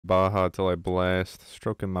Baja till I blast.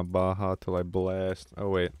 Stroking my Baja till I blast. Oh,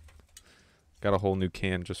 wait. Got a whole new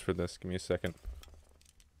can just for this. Give me a second.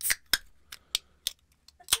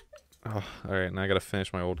 Oh, alright, now I gotta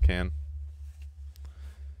finish my old can.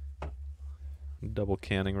 I'm double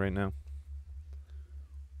canning right now.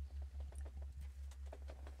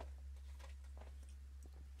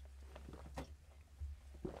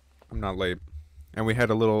 I'm not late. And we had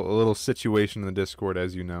a little situation in the Discord,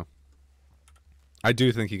 as you know. I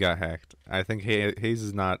do think he got hacked. I think Hayes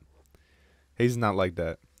is not like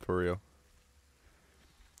that, for real.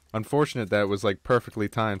 Unfortunate that it was like perfectly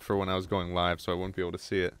timed for when I was going live, so I wouldn't be able to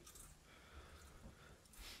see it.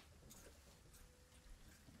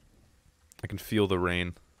 I can feel the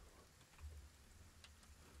rain.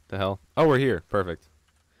 The hell? Oh, we're here. Perfect.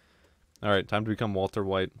 Alright, time to become Walter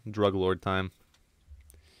White. Drug lord time.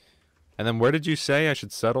 And then where did you say I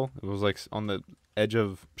should settle? It was like on the edge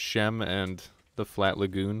of Shem and the Flat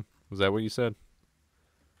Lagoon. Was that what you said?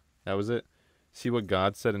 That was it? See what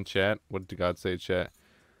God said in chat? What did God say in chat?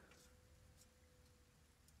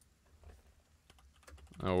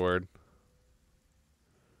 Oh, word.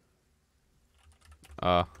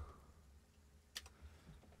 I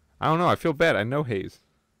don't know. I feel bad. I know Hayes.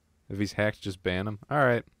 If he's hacked, just ban him.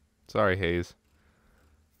 Alright. Sorry, Hayes.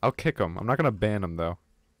 I'll kick him. I'm not going to ban him, though.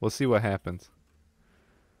 We'll see what happens.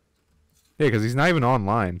 Yeah, because he's not even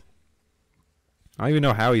online. I don't even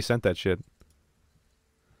know how he sent that shit.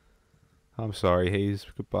 I'm sorry, Hayes.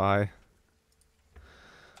 Goodbye.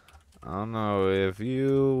 I don't know if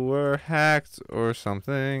you were hacked or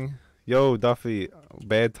something. Yo, Duffy.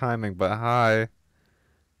 Bad timing, but hi.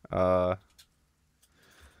 But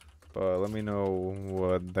let me know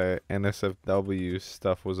what that NSFW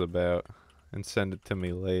stuff was about and send it to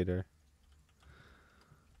me later.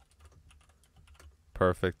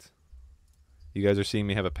 Perfect. You guys are seeing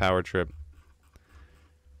me have a power trip.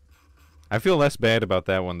 I feel less bad about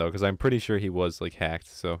that one, though, because I'm pretty sure he was, like, hacked,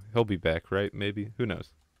 so he'll be back, right? Maybe. Who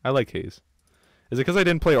knows? I like Hayes. Is it because I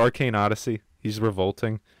didn't play Arcane Odyssey? He's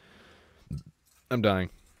revolting. I'm dying.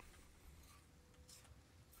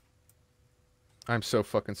 I'm so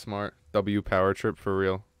fucking smart. W power trip for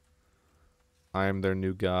real. I am their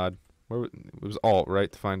new god. Where it was alt,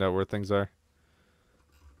 right, to find out where things are.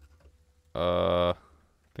 I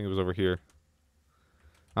think it was over here.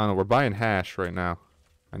 I don't know. We're buying hash right now.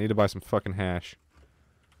 I need to buy some fucking hash.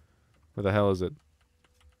 Where the hell is it?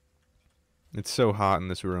 It's so hot in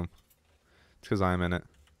this room. It's because I'm in it.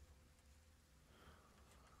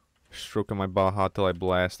 Stroking my Baja till I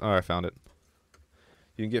blast. Oh, I found it.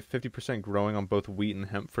 You can get 50% growing on both wheat and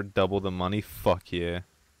hemp for double the money. Fuck yeah.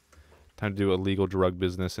 Time to do illegal drug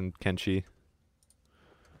business in Kenshi.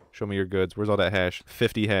 Show me your goods. Where's all that hash?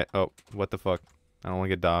 50 hash. Oh, what the fuck? I don't want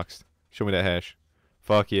to get doxxed. Show me that hash.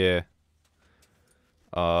 Fuck yeah.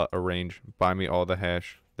 Arrange. Buy me all the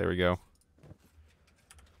hash. There we go.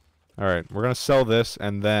 Alright, we're gonna sell this,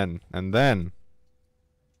 and then,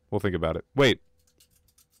 we'll think about it. Wait.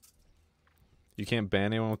 You can't ban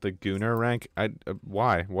anyone with the Gooner rank?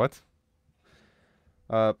 Why? What?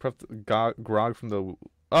 Grog from the...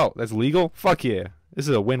 Oh, that's legal? Fuck yeah. This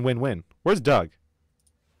is a win-win-win. Where's Doug?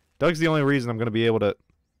 Doug's the only reason I'm gonna be able to...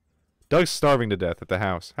 Doug's starving to death at the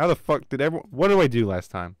house. How the fuck did everyone... What did I do last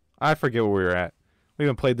time? I forget where we were at. We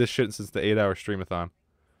haven't played this shit since the 8-hour streamathon.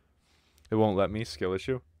 It won't let me. Skill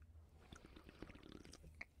issue.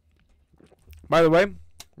 By the way,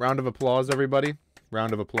 round of applause, everybody.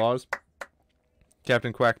 Round of applause.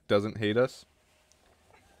 Captain Quack doesn't hate us.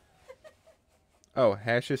 Oh,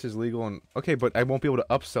 hashish is legal and... Okay, but I won't be able to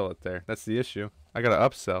upsell it there. That's the issue. I gotta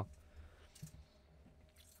upsell.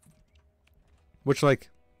 Which, like...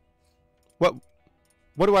 What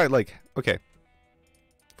do I, like... Okay.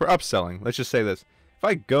 For upselling, let's just say this. If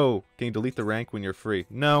I go, can you delete the rank when you're free?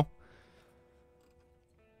 No.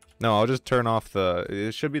 No, I'll just turn off the...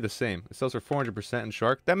 It should be the same. It sells for 400% in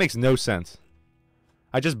Shark. That makes no sense.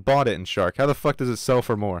 I just bought it in Shark. How the fuck does it sell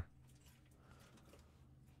for more?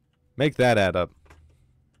 Make that add up.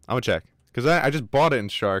 I'm gonna check. Because I just bought it in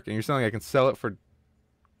Shark, and you're saying I can sell it for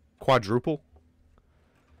quadruple?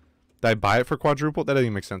 Did I buy it for quadruple? That doesn't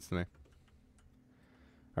even make sense to me.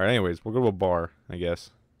 Alright, anyways, we'll go to a bar, I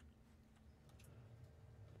guess.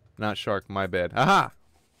 Not Shark, my bad. Aha!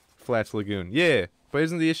 Flats Lagoon. Yeah! But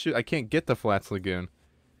isn't the issue... I can't get the Flats Lagoon.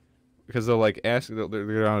 Because they'll, like, ask... They're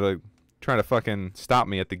like, trying to fucking stop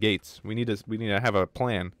me at the gates. We need to have a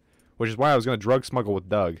plan. Which is why I was going to drug smuggle with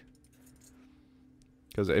Doug.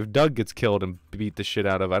 Because if Doug gets killed and beat the shit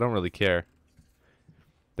out of, I don't really care.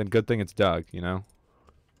 Then good thing it's Doug, you know?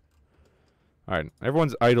 Alright,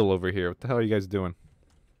 everyone's idle over here. What the hell are you guys doing?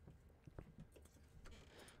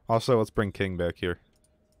 Also, let's bring King back here.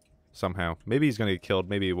 somehow. Maybe he's gonna get killed.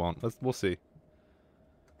 Maybe he won't. We'll see.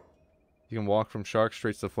 You can walk from Shark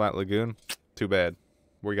straight to the Flat Lagoon. Too bad.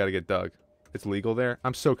 We gotta get dug. It's legal there?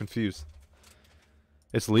 I'm so confused.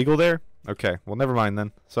 It's legal there? Okay. Well, never mind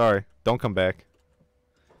then. Sorry. Don't come back.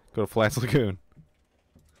 Go to Flats Lagoon.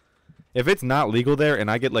 If it's not legal there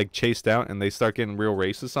and I get, like, chased out and they start getting real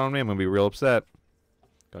racist on me, I'm gonna be real upset.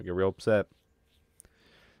 Gonna get real upset.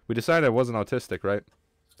 We decided I wasn't autistic, right?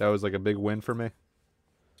 That was, like, a big win for me.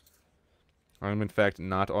 I'm, in fact,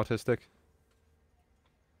 not autistic.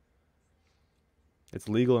 It's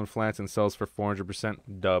legal in flats and sells for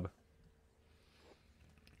 400% dub.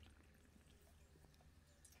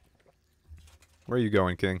 Where are you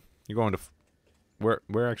going, King? You going to...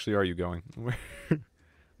 Where actually are you going?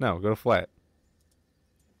 No, go to flat.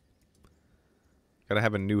 Gotta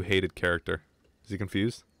have a new hated character. Is he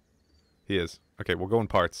confused? He is. Okay, we'll go in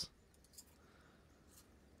parts.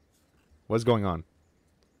 What's going on?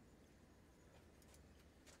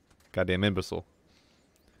 Goddamn imbecile.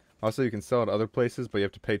 Also, you can sell at other places, but you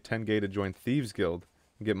have to pay 10K to join Thieves Guild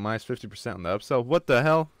and get minus 50% on the upsell. What the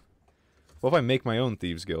hell? What if I make my own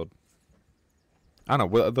Thieves Guild? I don't know.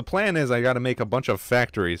 Well, the plan is I gotta make a bunch of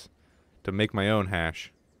factories to make my own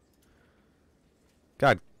hash.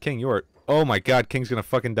 God, King, you are... Oh my god, King's gonna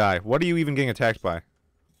fucking die. What are you even getting attacked by?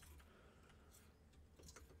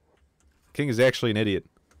 King is actually an idiot.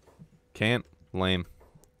 Can't. Lame.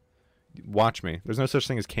 Watch me. There's no such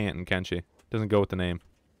thing as can't in Kenshi. Doesn't go with the name.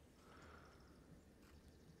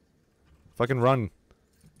 Fucking run.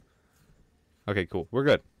 Okay, cool. We're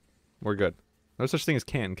good. We're good. No such thing as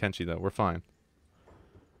can't in Kenshi, though. We're fine.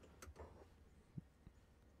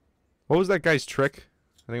 What was that guy's trick?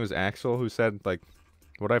 I think it was Axel who said, like,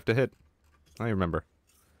 what do I have to hit? I don't remember.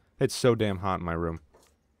 It's so damn hot in my room.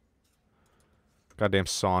 Goddamn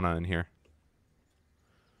sauna in here.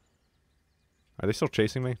 Are they still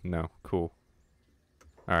chasing me? No. Cool.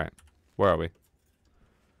 Alright. Where are we?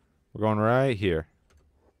 We're going right here.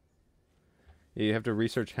 Yeah, you have to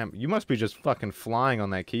research hemp. You must be just fucking flying on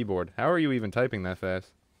that keyboard. How are you even typing that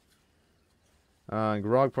fast?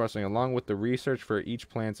 Grog processing, along with the research for each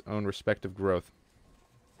plant's own respective growth.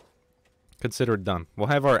 Consider it done. We'll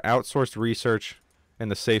have our outsourced research in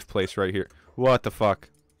the safe place right here. What the fuck?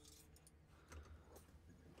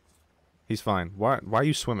 He's fine. Why are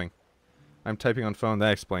you swimming? I'm typing on phone.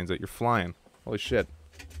 That explains it. You're flying. Holy shit.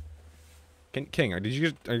 King, are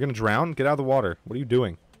you gonna drown? Get out of the water. What are you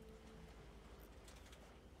doing?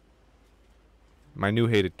 My new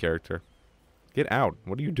hated character. Get out.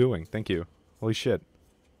 What are you doing? Thank you. Holy shit.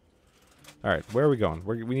 Alright, where are we going?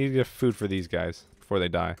 We need to get food for these guys before they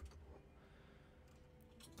die.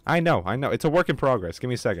 I know. It's a work in progress. Give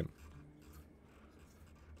me a second.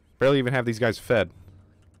 Barely even have these guys fed.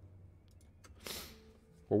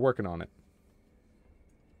 We're working on it.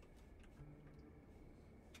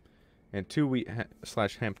 And 2 wheat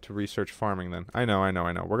 / hemp to research farming then. I know.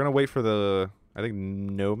 We're gonna wait for the, I think,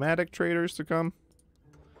 nomadic traders to come.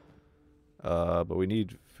 But we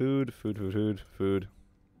need food.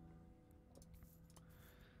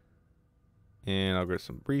 And I'll get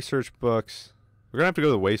some research books. We're gonna have to go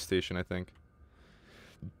to the way station, I think.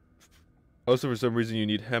 Also, for some reason, you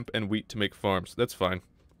need hemp and wheat to make farms. That's fine.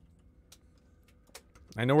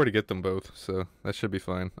 I know where to get them both, so that should be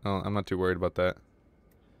fine. I'm not too worried about that.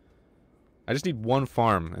 I just need one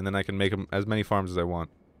farm, and then I can make as many farms as I want.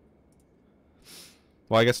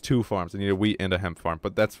 Well, I guess 2 farms. I need a wheat and a hemp farm,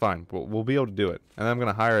 but that's fine. We'll be able to do it. And then I'm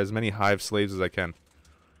going to hire as many hive slaves as I can.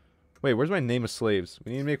 Wait, where's my name of slaves?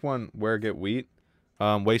 We need to make one where get wheat.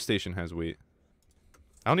 Way station has wheat.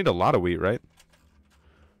 I don't need a lot of wheat, right?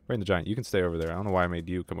 Right in the giant. You can stay over there. I don't know why I made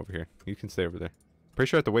you come over here. You can stay over there. Pretty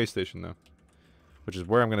sure at the way station, though. Which is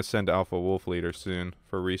where I'm going to send Alpha Wolf Leader soon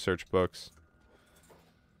for research books.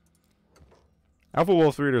 Alpha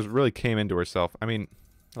Wolf Leader really came into herself. I mean,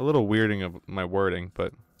 a little weirding of my wording,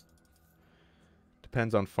 but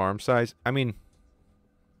depends on farm size. I mean,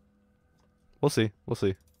 we'll see. We'll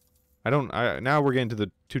see. Now we're getting to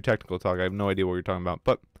the too technical talk. I have no idea what you're talking about,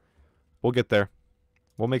 but we'll get there.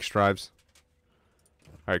 We'll make strives.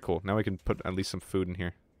 Alright, cool. Now we can put at least some food in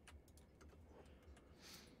here.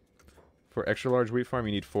 For extra large wheat farm,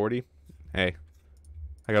 you need 40. Hey,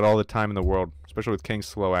 I got all the time in the world, especially with King's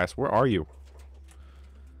slow ass. Where are you?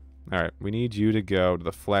 Alright, we need you to go to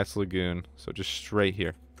the Flats Lagoon. So just straight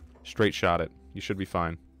here. Straight shot it. You should be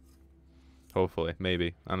fine. Hopefully.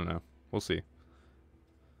 Maybe. I don't know. We'll see.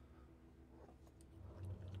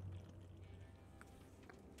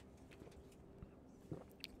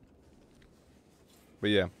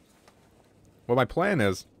 But yeah. What my plan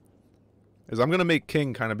is I'm going to make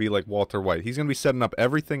King kind of be like Walter White. He's going to be setting up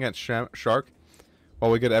everything at Shark while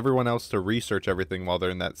we get everyone else to research everything while they're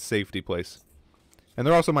in that safety place. And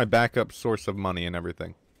they're also my backup source of money and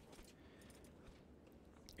everything.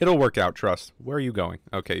 It'll work out, trust. Where are you going?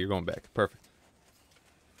 Okay, you're going back. Perfect.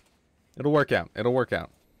 It'll work out. It'll work out.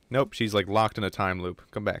 Nope, she's like locked in a time loop.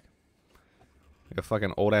 Come back. Like a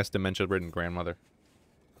fucking old-ass dementia-ridden grandmother.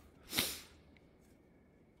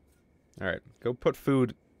 Alright, go put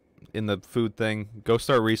food in the food thing. Go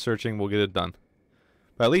start researching. We'll get it done.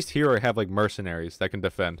 But at least here I have like mercenaries that can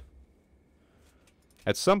defend.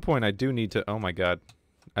 At some point I do need to... Oh my god.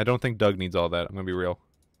 I don't think Doug needs all that. I'm gonna be real.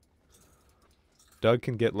 Doug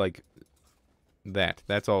can get like... that.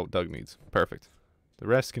 That's all Doug needs. Perfect. The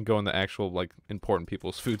rest can go in the actual like important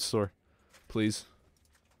people's food store. Please.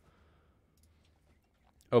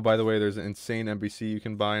 Oh, by the way, there's an insane NPC you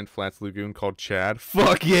can buy in Flats Lagoon called Chad.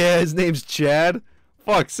 Fuck yeah, his name's Chad.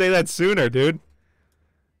 Fuck, say that sooner, dude.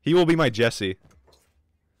 He will be my Jesse.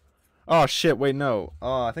 Oh, shit, wait, no.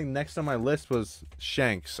 I think next on my list was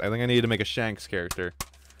Shanks. I think I need to make a Shanks character.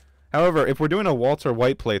 However, if we're doing a Walter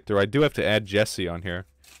White playthrough, I do have to add Jesse on here.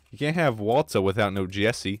 You can't have Walter without no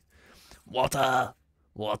Jesse. Walter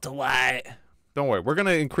White. Don't worry, we're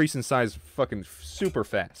gonna increase in size fucking super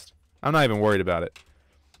fast. I'm not even worried about it.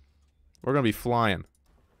 We're gonna be flying.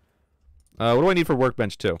 What do I need for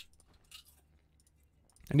workbench 2?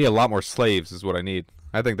 I need a lot more slaves is what I need.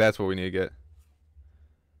 I think that's what we need to get.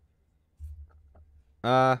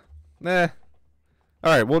 Nah.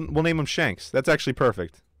 Alright, we'll name him Shanks. That's actually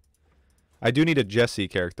perfect. I do need a Jesse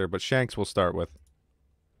character, but Shanks we'll start with.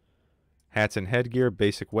 Hats and headgear,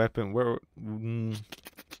 basic weapon. What do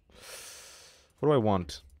I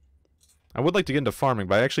want? I would like to get into farming,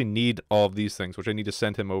 but I actually need all of these things, which I need to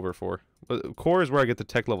send him over for. But core is where I get the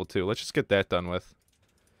tech level 2. Let's just get that done with.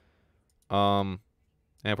 And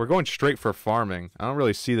if we're going straight for farming, I don't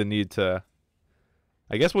really see the need to...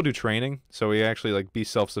 I guess we'll do training, so we actually like be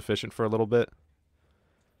self-sufficient for a little bit.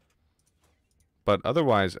 But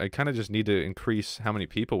otherwise, I kind of just need to increase how many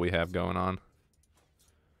people we have going on.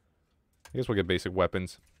 I guess we'll get basic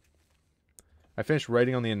weapons. I finished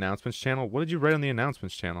writing on the announcements channel. What did you write on the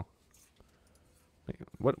announcements channel?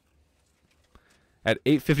 What? At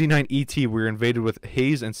 8:59 ET, we were invaded with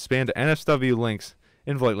Haze and spammed NSW links,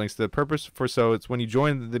 invite links. The purpose for so it's when you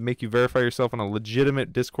join, they make you verify yourself on a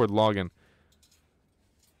legitimate Discord login.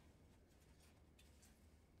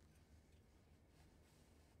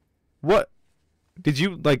 What? Did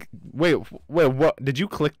you, like, wait, what? Did you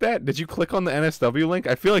click that? Did you click on the NSW link?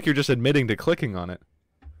 I feel like you're just admitting to clicking on it.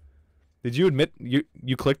 Did you admit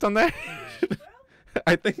you clicked on that?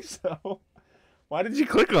 I think so. Why did you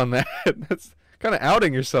click on that? That's kind of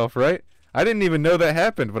outing yourself, right? I didn't even know that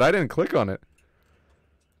happened, but I didn't click on it.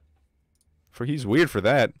 He's weird for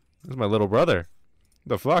that. That's my little brother.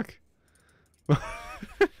 The fuck? I'm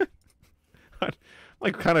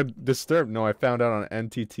like kind of disturbed. No, I found out on an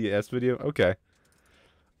NTTS video. Okay.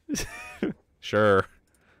 Sure.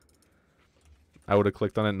 I would have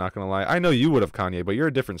clicked on it, not gonna lie. I know you would have, Kanye, but you're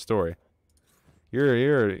a different story.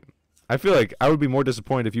 I feel like I would be more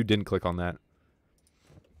disappointed if you didn't click on that.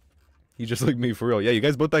 You just like me for real. Yeah, you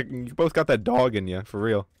guys both got that dog in you, for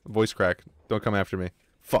real. Voice crack. Don't come after me.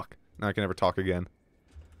 Fuck. Now I can never talk again.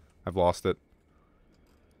 I've lost it.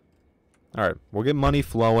 Alright, we'll get money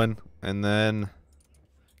flowing, and then...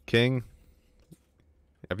 King?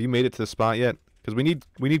 Have you made it to the spot yet? Because we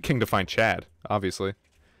need King to find Chad, obviously.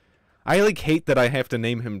 I like hate that I have to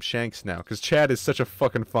name him Shanks now, because Chad is such a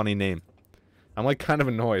fucking funny name. I'm like kind of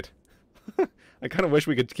annoyed. I kind of wish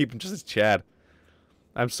we could keep him just as Chad.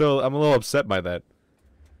 I'm a little upset by that.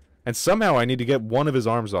 And somehow I need to get one of his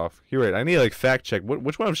arms off. You're right, I need to like fact check.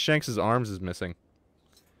 Which one of Shanks' arms is missing?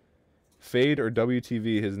 Fade or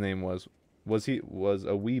WTV his name was. Was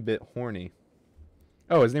a wee bit horny.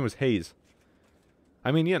 Oh, his name was Hayes.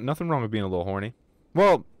 I mean, yeah, nothing wrong with being a little horny.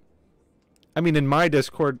 Well, I mean, in my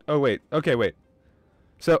Discord... Oh, wait. Okay, wait.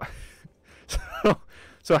 So...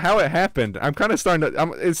 So how it happened, I'm kind of starting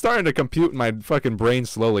to... it's starting to compute in my fucking brain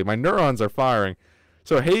slowly. My neurons are firing.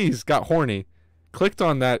 So Hayes got horny, clicked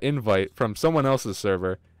on that invite from someone else's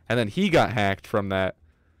server, and then he got hacked from that.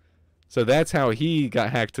 So that's how he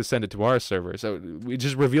got hacked to send it to our server. So it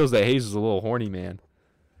just reveals that Hayes is a little horny man.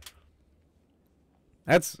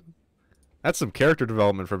 That's some character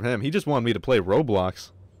development from him. He just wanted me to play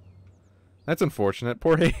Roblox. That's unfortunate.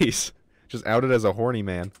 Poor Hayes. Just outed as a horny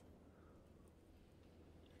man.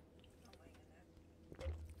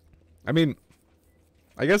 I mean,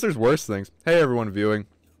 I guess there's worse things. Hey, everyone viewing.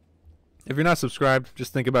 If you're not subscribed,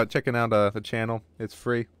 just think about checking out the channel. It's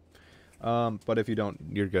free. But if you don't,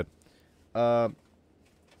 you're good. That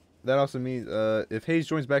also means if Hayes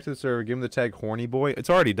joins back to the server, give him the tag horny boy. It's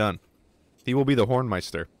already done. He will be the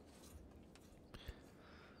Hornmeister.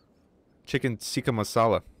 Chicken tikka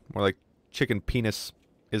masala. More like chicken penis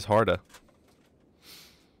is harder.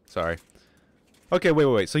 Sorry. Okay,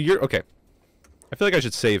 wait. So you're... Okay. I feel like I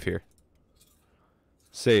should save here.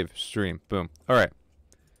 Save. Stream. Boom. Alright.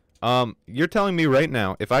 You're telling me right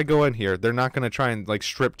now, if I go in here, they're not gonna try and, like,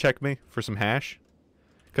 strip check me for some hash?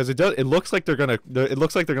 Because it looks like they're gonna... It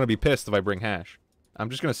looks like they're gonna be pissed if I bring hash. I'm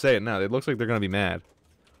just gonna say it now. It looks like they're gonna be mad.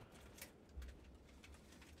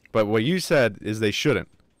 But what you said is they shouldn't.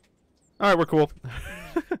 Alright, we're cool.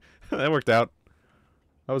 That worked out.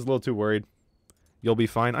 I was a little too worried. You'll be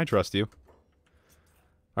fine. I trust you.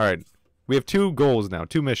 Alright. We have 2 goals now.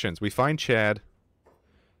 2 missions. We find Chad.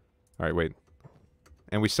 Alright, wait.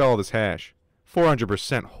 And we sell all this hash.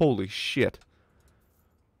 400%. Holy shit.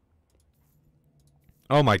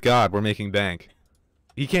 Oh my god, we're making bank.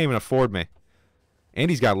 He can't even afford me.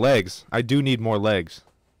 And he's got legs. I do need more legs.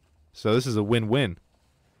 So this is a win-win.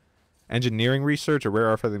 Engineering research, a rare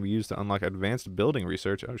artifact that we use to unlock advanced building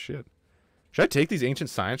research. Oh shit. Should I take these ancient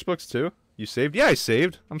science books too? You saved? Yeah, I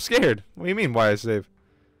saved. I'm scared. What do you mean why I saved?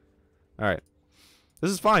 Alright.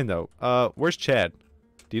 This is fine though. Where's Chad?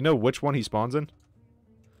 Do you know which one he spawns in?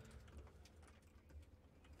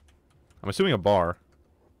 I'm assuming a bar.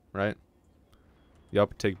 Right?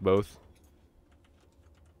 Yup, take both.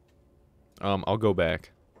 I'll go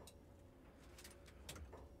back.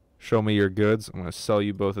 Show me your goods. I'm going to sell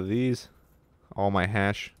you both of these. All my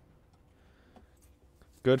hash.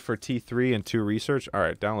 Good for T3 and 2 research.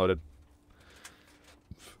 Alright, downloaded.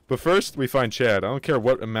 But first, we find Chad. I don't care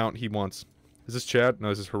what amount he wants. Is this Chad? No,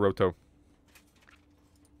 this is Hiroto.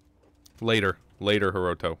 Later. Later,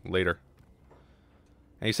 Hiroto. Later.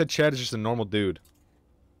 And he said Chad is just a normal dude.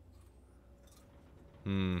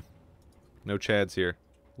 No Chads here.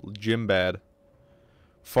 Jim bad.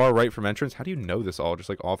 Far right from entrance? How do you know this all? Just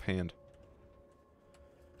like offhand.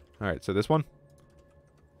 Alright, so this one.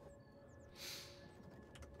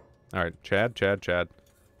 Alright, Chad.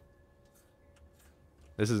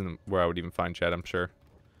 This isn't where I would even find Chad, I'm sure.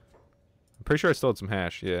 I'm pretty sure I still had some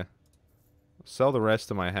hash, yeah. Sell the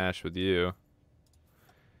rest of my hash with you.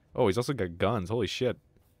 Oh, he's also got guns. Holy shit.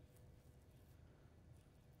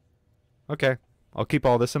 Okay. I'll keep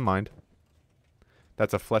all this in mind.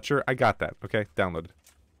 That's a Fletcher. I got that. Okay, downloaded.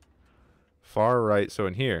 Far right, so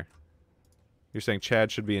in here. You're saying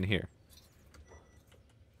Chad should be in here.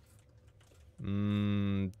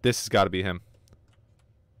 This has got to be him.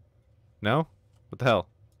 No? What the hell?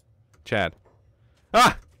 Chad.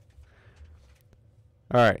 Ah!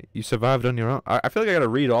 Alright, you survived on your own. I feel like I gotta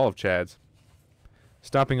read all of Chad's.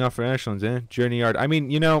 Stopping off for Ashland's, eh? Journey Yard. I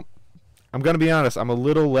mean, you know, I'm gonna be honest. I'm a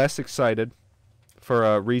little less excited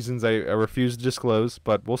for reasons I refuse to disclose,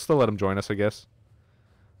 but we'll still let him join us, I guess.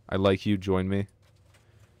 I like you, join me.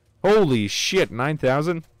 Holy shit,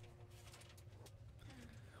 9,000?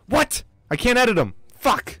 What? I can't edit him.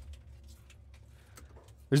 Fuck.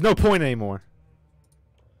 There's no point anymore.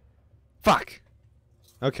 Fuck.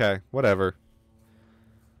 Okay, whatever.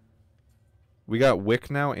 We got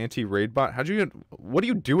Wick now, anti-raid bot. How'd you get... What are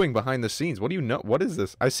you doing behind the scenes? What do you know? What is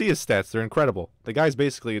this? I see his stats. They're incredible. The guy's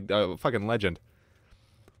basically a fucking legend.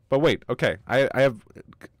 But wait, okay.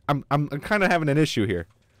 I'm kind of having an issue here.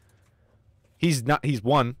 He's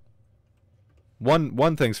one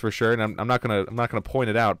thing's for sure, and I'm not gonna point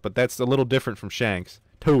it out, but that's a little different from Shanks.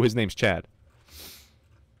 2, his name's Chad.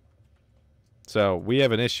 So we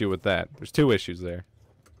have an issue with that. There's 2 issues there.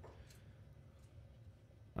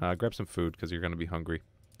 Grab some food because you're gonna be hungry.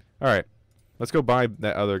 All right, let's go buy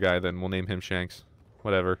that other guy. Then we'll name him Shanks.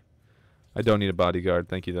 Whatever. I don't need a bodyguard.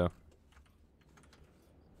 Thank you though.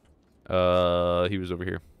 He was over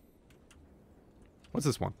here. What's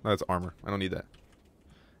this one? Oh, that's armor. I don't need that.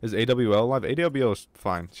 Is AWL alive? AWL is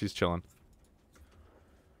fine. She's chilling.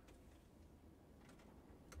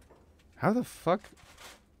 How the fuck?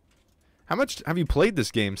 How much have you played this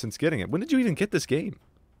game since getting it? When did you even get this game?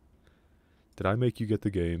 Did I make you get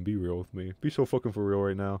the game? Be real with me. Be so fucking for real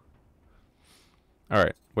right now.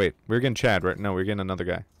 Alright. Wait. We're getting Chad, right? No, we're getting another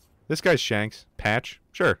guy. This guy's Shanks. Patch?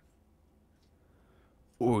 Sure.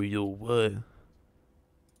 Or yo what?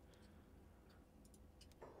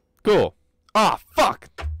 Cool. Ah, fuck!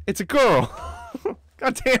 It's a girl!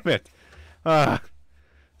 God damn it!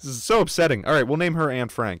 This is so upsetting. Alright, we'll name her Anne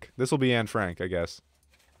Frank. This will be Anne Frank, I guess.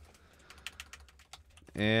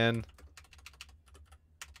 Anne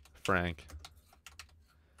Frank.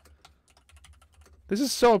 This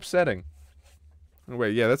is so upsetting. Oh,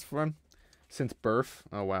 wait, yeah, that's fun. Since birth.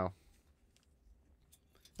 Oh, wow.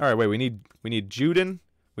 Alright, wait, we need Juden.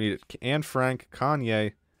 We need Anne Frank,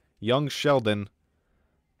 Kanye, Young Sheldon,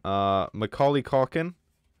 Macaulay Culkin.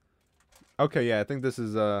 Okay, yeah, I think this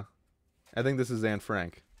is Anne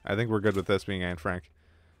Frank. I think we're good with this being Anne Frank.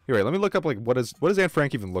 Here, wait, let me look up, like, what does Anne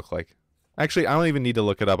Frank even look like? Actually, I don't even need to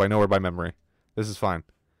look it up. I know her by memory. This is fine.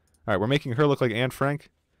 Alright, we're making her look like Anne Frank.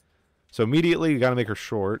 So immediately, you gotta make her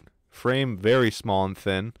short. Frame very small and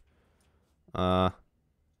thin. The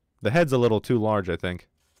head's a little too large, I think.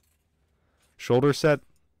 Shoulder set.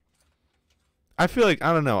 I feel like,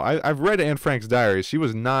 I don't know. I've read Anne Frank's diaries. She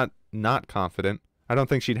was not confident. I don't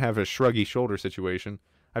think she'd have a shruggy shoulder situation.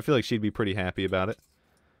 I feel like she'd be pretty happy about it.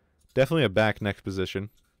 Definitely a back neck position.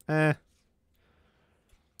 I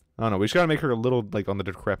don't know. We just gotta make her a little, like, on the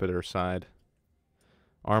decrepiter side.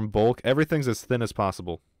 Arm bulk. Everything's as thin as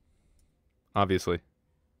possible. Obviously.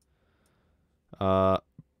 I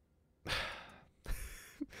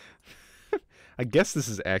guess this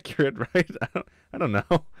is accurate, right? I don't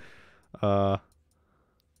know.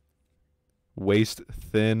 Waist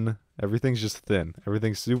thin. Everything's just thin.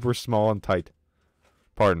 Everything's super small and tight.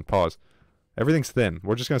 Pardon, pause. Everything's thin.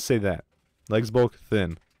 We're just gonna say that. Legs bulk,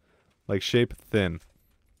 thin. Leg shape, thin.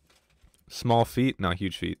 Small feet, not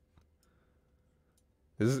huge feet.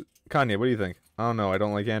 Kanye, what do you think? I don't know. I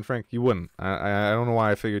don't like Anne Frank. You wouldn't. I don't know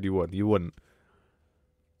why I figured you would. You wouldn't.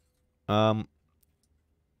 I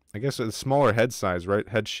guess a smaller head size, right?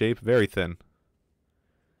 Head shape, very thin.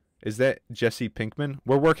 Is that Jesse Pinkman?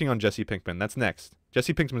 We're working on Jesse Pinkman. That's next.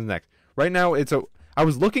 Jesse Pinkman's next. Right now, I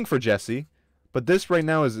was looking for Jesse, but this right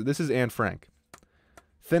now this is Anne Frank.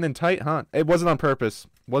 Thin and tight, huh? It wasn't on purpose.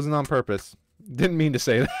 Wasn't on purpose. Didn't mean to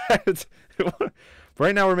say that.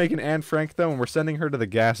 Right now, we're making Anne Frank, though, and we're sending her to the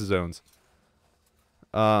gas zones.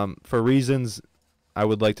 For reasons I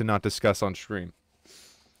would like to not discuss on stream.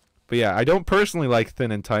 But yeah, I don't personally like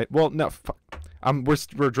thin and tight. Well, no,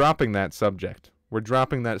 we're dropping that subject. We're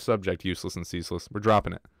dropping that subject, useless and ceaseless. We're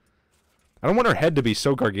dropping it. I don't want her head to be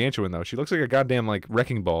so gargantuan, though. She looks like a goddamn, like,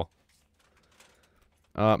 wrecking ball.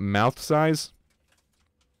 Mouth size.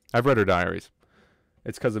 I've read her diaries.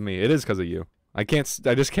 It's because of me. It is because of you. I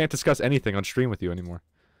just can't discuss anything on stream with you anymore.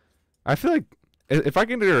 I feel like if I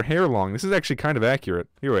can get her hair long, this is actually kind of accurate.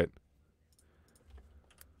 Here, wait.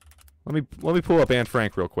 Let me pull up Anne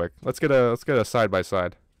Frank real quick. Let's get a side by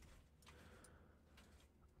side.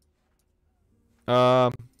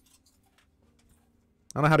 I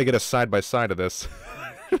don't know how to get a side by side of this.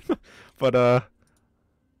 But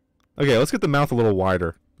okay, let's get the mouth a little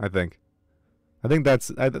wider, I think that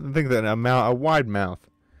a wide mouth.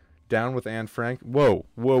 Down with Anne Frank. Whoa.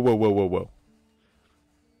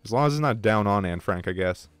 As long as it's not down on Anne Frank, I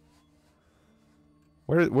guess.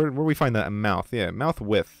 Where we find that mouth? Yeah, mouth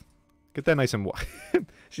width. Get that nice and wide.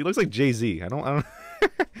 She looks like Jay-Z. I don't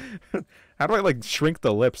How do I, like, shrink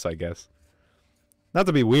the lips, I guess? Not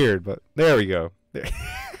to be weird, but there we go. There.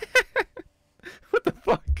 What the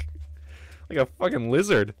fuck? Like a fucking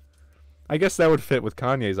lizard. I guess that would fit with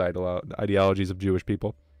Kanye's ideologies of Jewish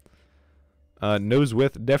people. Nose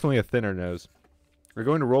width, definitely a thinner nose. We're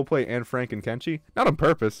going to roleplay Anne Frank and Kenshi. Not on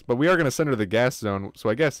purpose, but we are going to send her to the gas zone, so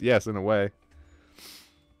I guess, yes, in a way.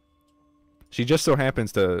 She just so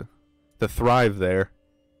happens to thrive there.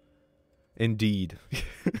 Indeed.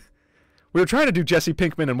 We were trying to do Jesse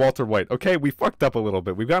Pinkman and Walter White. Okay, we fucked up a little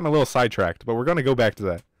bit. We've gotten a little sidetracked, but we're going to go back to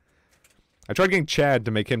that. I tried getting Chad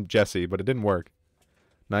to make him Jesse, but it didn't work.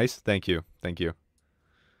 Nice. Thank you. Thank you.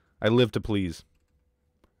 I live to please.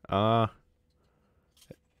 I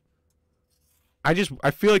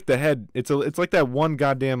feel like the head, it's like that one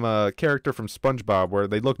goddamn character from SpongeBob where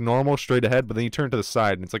they look normal straight ahead, but then you turn to the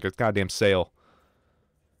side and it's like a goddamn sail.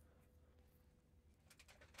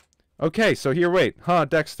 Okay, so here, wait.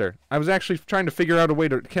 Dexter. I was actually trying to figure out a way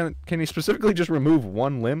to... Can you specifically just remove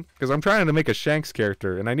one limb? Because I'm trying to make a Shanks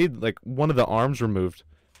character, and I need, like, one of the arms removed.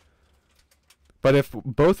 But if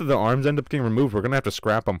both of the arms end up getting removed, we're going to have to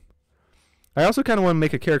scrap them. I also kind of want to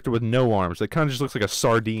make a character with no arms that kind of just looks like a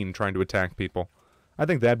sardine trying to attack people. I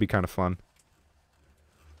think that'd be kind of fun.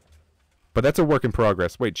 But that's a work in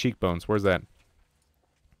progress. Wait, cheekbones. Where's that?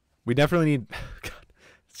 We definitely need... God,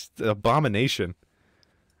 it's an abomination.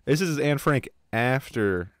 This is Anne Frank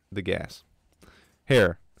after the gas.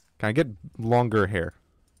 Hair. Can I get longer hair?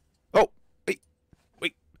 Oh!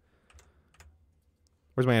 Wait.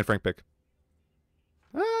 Where's my Anne Frank pic?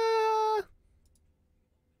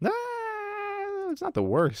 It's not the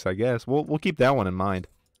worst, I guess. We'll keep that one in mind.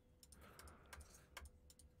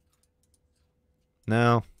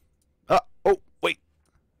 No. Oh, wait.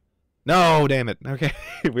 No, damn it. Okay,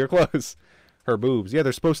 we were close. Her boobs. Yeah,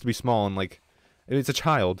 they're supposed to be small and, like, it's a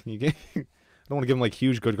child. I don't want to give him, like,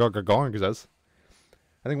 huge gargantuas.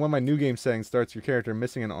 I think one of my new game settings starts your character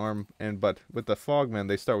missing an arm, but with the Fogman,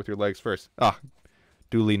 they start with your legs first.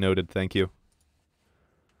 Duly noted. Thank you.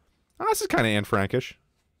 Oh, this is kind of Anne Frankish.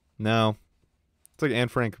 No. It's like Anne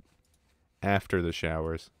Frank after the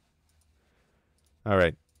showers.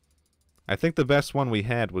 Alright. I think the best one we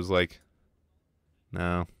had was like...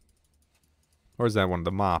 No. Where's that one?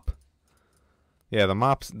 The mop. Yeah, the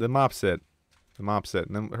mop's it. The mop's it.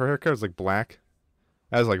 And then her haircut is like black.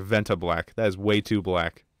 That is like Venta black. That is way too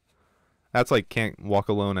black. That's like can't walk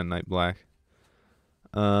alone at night black.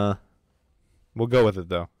 We'll go with it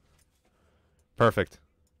though. Perfect.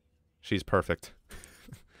 She's perfect.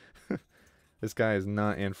 This guy is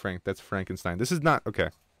not Anne Frank. That's Frankenstein. This is not... Okay.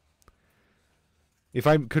 If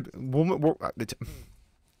I could...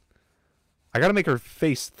 I gotta make her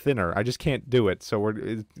face thinner. I just can't do it. So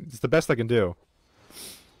it's the best I can do.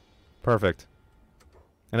 Perfect.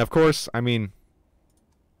 And of course, I mean...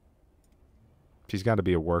 She's got to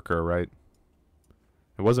be a worker, right?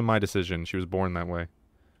 It wasn't my decision. She was born that way.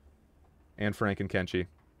 Anne Frank and Kenshi.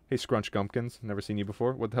 Hey, Scrunch Gumpkins. Never seen you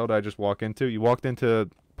before. What the hell did I just walk into? You walked into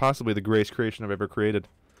possibly the greatest creation I've ever created.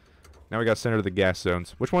 Now we got sent her to the gas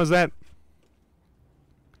zones. Which one is that?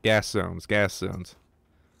 Gas zones. Gas zones.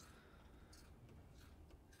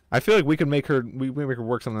 I feel like we could make her... We make her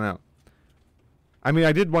work something out. I mean,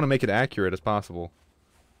 I did want to make it accurate as possible.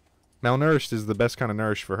 Malnourished is the best kind of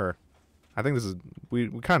nourished for her. I think this is... We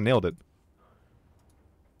kind of nailed it.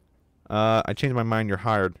 I changed my mind. You're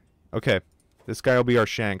hired. Okay. This guy will be our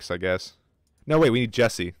Shanks, I guess. No, wait. We need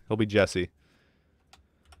Jesse. He'll be Jesse.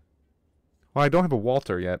 Well, I don't have a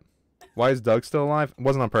Walter yet. Why is Doug still alive? It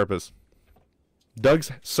wasn't on purpose.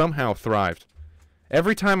 Doug's somehow thrived.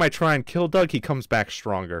 Every time I try and kill Doug, he comes back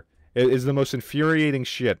stronger. It is the most infuriating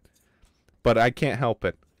shit. But I can't help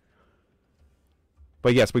it.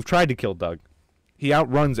 But yes, we've tried to kill Doug. He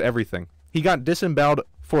outruns everything. He got disemboweled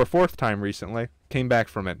for a 4th time recently. Came back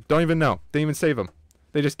from it. Don't even know. Didn't even save him.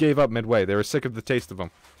 They just gave up midway. They were sick of the taste of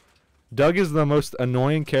him. Doug is the most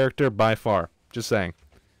annoying character by far. Just saying.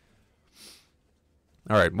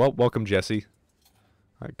 Alright, well, welcome, Jesse.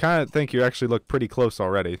 I kind of think you actually look pretty close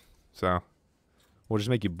already. So, we'll just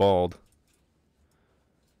make you bald.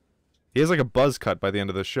 He has like a buzz cut by the end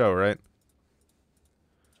of the show, right?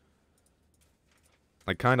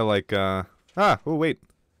 Like, kind of like, oh, wait.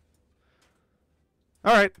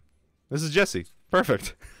 Alright. This is Jesse.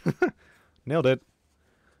 Perfect. Nailed it.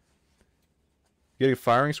 Getting a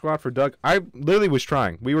firing squad for Doug? I literally was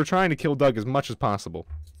trying. We were trying to kill Doug as much as possible.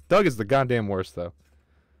 Doug is the goddamn worst, though.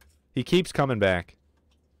 He keeps coming back.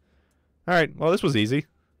 Alright, well, this was easy.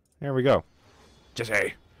 There we go.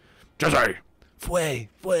 Jesse! Jesse! Fue!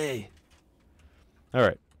 Fue!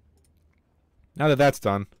 Alright. Now that that's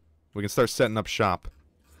done, we can start setting up shop.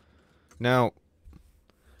 Now,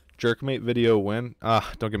 Jerkmate video win?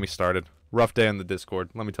 Don't get me started. Rough day on the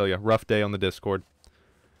Discord. Let me tell you, rough day on the Discord.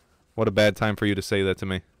 What a bad time for you to say that to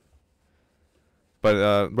me.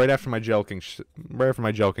 But right after my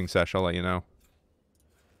jelking sesh, I'll let you know.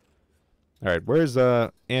 All right, where's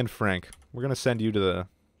Anne Frank? We're gonna send you to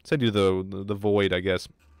the void, I guess.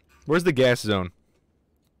 Where's the gas zone?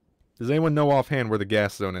 Does anyone know offhand where the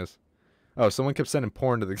gas zone is? Oh, someone kept sending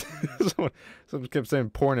porn to the someone kept sending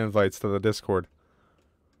porn invites to the Discord.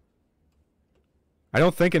 I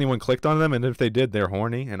don't think anyone clicked on them, and if they did, they're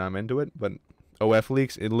horny, and I'm into it. But OF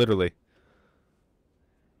leaks, it literally.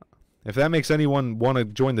 If that makes anyone want to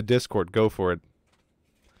join the Discord, go for it.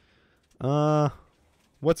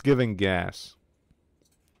 What's giving gas?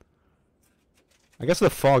 I guess the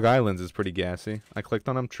Fog Islands is pretty gassy. I clicked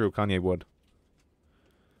on them. True, Kanye would.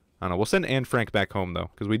 I don't know. We'll send Anne Frank back home,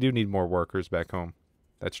 though, because we do need more workers back home.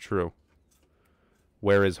 That's true.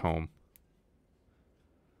 Where is home?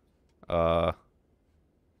 No,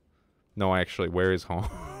 actually, where is home?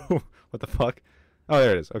 What the fuck? Oh,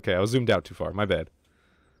 there it is. Okay, I was zoomed out too far. My bad.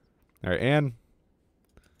 Alright, Anne.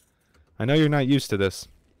 I know you're not used to this,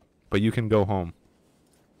 but you can go home.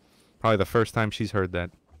 Probably the first time she's heard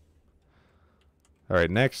that.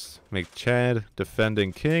 Alright, next, make Chad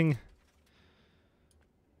defending King.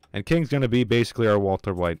 And King's gonna be basically our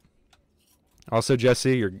Walter White. Also,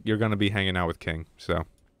 Jesse, you're gonna be hanging out with King, so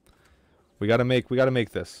we gotta make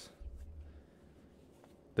this.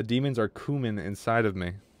 The demons are cumin inside of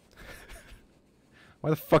me. Why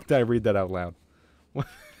the fuck did I read that out loud? What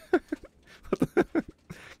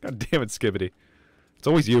God damn it, Skibbity. It's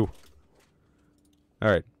always you.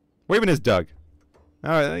 Alright. Where even is Doug?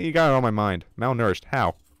 Alright, you got it on my mind. Malnourished.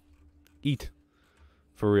 How? Eat.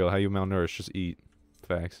 For real, how you malnourished? Just eat.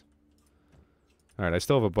 Facts. Alright, I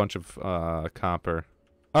still have a bunch of copper.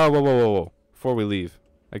 Oh, whoa. Before we leave,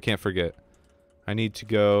 I can't forget. I need to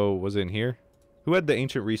go... Was it in here? Who had the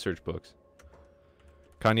ancient research books?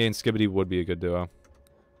 Kanye and Skibbity would be a good duo.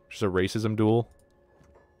 Just a racism duel.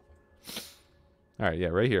 Alright, yeah,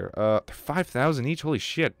 right here. They're 5,000 each? Holy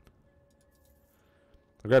shit.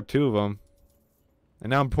 I grabbed 2 of them.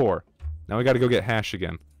 And now I'm poor. Now we gotta go get hash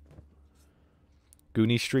again.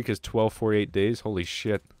 Goonie streak is 1248 days. Holy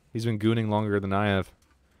shit. He's been gooning longer than I have.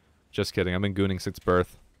 Just kidding. I've been gooning since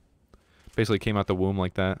birth. Basically came out the womb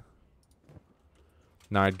like that.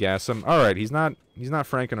 Now I'd gas him. Alright, he's not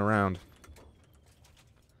franking around.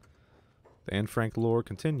 The Anne Frank lore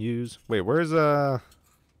continues. Wait, where's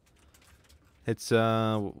it's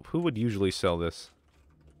who would usually sell this?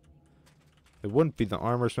 It wouldn't be the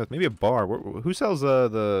armor smith, maybe a bar. Who sells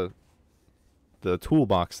the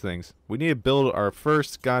toolbox things? We need to build our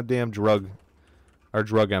first goddamn drug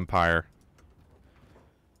empire.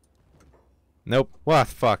 Nope. What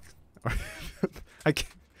the fuck? I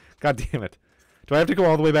can't. God damn it. Do I have to go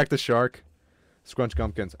all the way back to Shark? Scrunch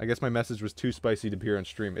Gumpkins. I guess my message was too spicy to appear on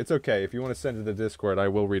stream. It's okay. If you want to send it to the Discord, I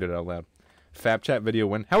will read it out loud. Fab chat video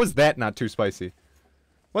win. How is that not too spicy?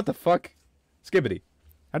 What the fuck? Skibbity.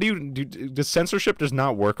 How do you... Does censorship does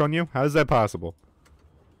not work on you? How is that possible?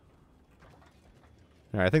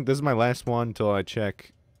 Alright, I think this is my last one until I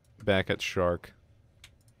check back at Shark.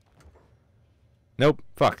 Nope.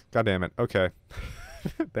 Fuck. God damn it. Okay.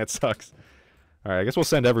 That sucks. Alright, I guess we'll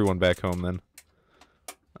send everyone back home then.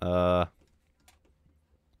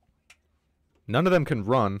 None of them can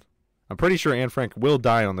run. I'm pretty sure Anne Frank will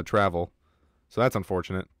die on the travel. So that's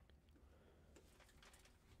unfortunate.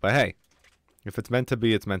 But hey, if it's meant to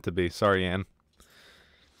be, it's meant to be. Sorry, Anne.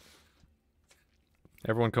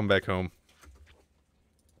 Everyone come back home.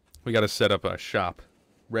 We gotta set up a shop.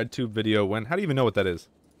 RedTube video when? How do you even know what that is?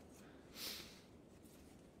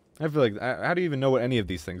 I feel like, how do you even know what any of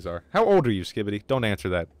these things are? How old are you, Skibbity? Don't answer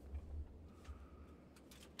that.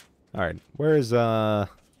 Alright, where is,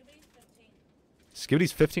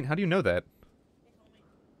 Skibbity's 15? How do you know that?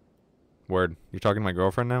 Word. You're talking to my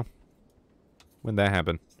girlfriend now? When'd that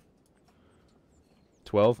happen?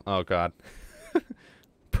 12? Oh, God.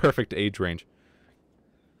 Perfect age range.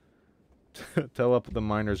 Tell up the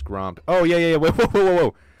miners gromp. Oh, yeah. Wait,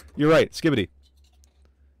 whoa. You're right, Skibbity.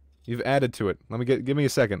 You've added to it. Give me a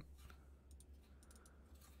second.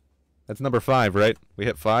 That's number 5, right? We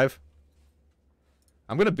hit 5?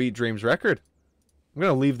 I'm gonna beat Dream's record. I'm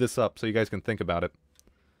gonna leave this up so you guys can think about it.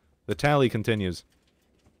 The tally continues.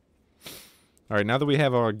 Alright, now that we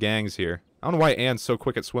have our gangs here. I don't know why Anne's so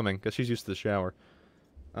quick at swimming, because she's used to the shower.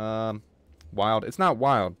 Wild. It's not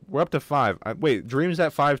wild. We're up to 5. Wait, Dream's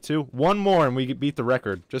at 5 too? One more and we beat the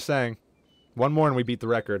record. Just saying. One more and we beat the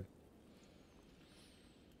record.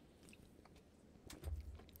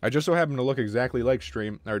 I just so happen to look exactly like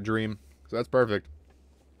Dream, so that's perfect.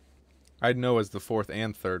 I'd know as the 4th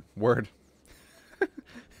and 3rd. Word.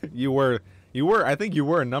 I think you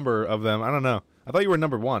were a number of them. I don't know. I thought you were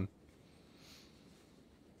number 1.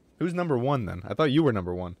 Who's number 1 then? I thought you were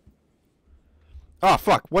number 1. Oh,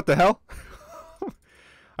 fuck. What the hell?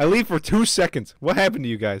 I leave for 2 seconds. What happened to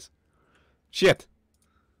you guys? Shit.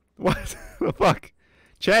 What the fuck?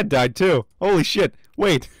 Chad died too. Holy shit.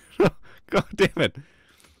 Wait. God damn it.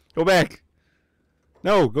 Go back.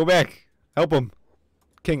 No, go back. Help him.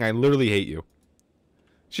 King, I literally hate you.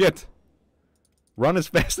 Shit. Run as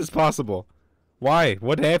fast as possible. Why?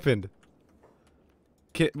 What happened?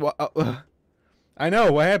 I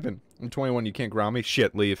know. What happened? I'm 21. You can't ground me.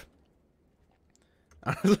 Shit, leave.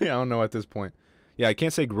 Honestly, I don't know at this point. Yeah, I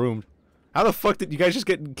can't say groomed. How the fuck did you guys just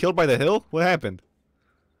get killed by the hill? What happened?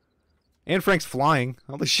 Anne Frank's flying.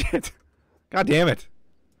 Holy shit. God damn it.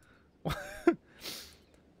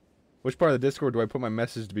 Which part of the Discord do I put my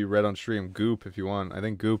message to be read on stream? Goop, if you want. I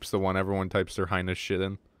think Goop's the one everyone types their highness shit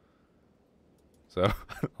in. So,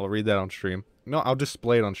 I'll read that on stream. No, I'll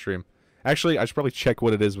display it on stream. Actually, I should probably check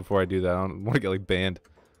what it is before I do that. I don't want to get, like, banned.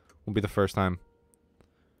 Won't be the first time.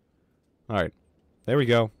 Alright. There we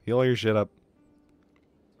go. Heal all your shit up.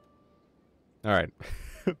 Alright.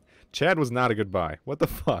 Chad was not a good buy. What the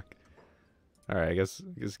fuck? Alright, I guess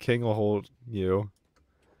King will hold you.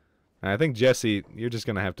 And I think Jesse, you're just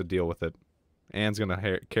gonna have to deal with it. Anne's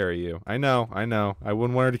gonna carry you. I know. I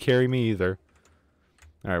wouldn't want her to carry me either.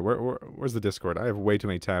 Alright, where's the Discord? I have way too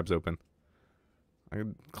many tabs open.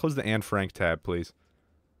 Close the Anne Frank tab, please.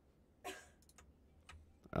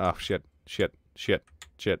 Oh, shit.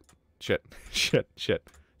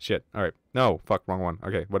 Alright. No, fuck, wrong one.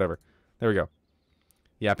 Okay, whatever. There we go.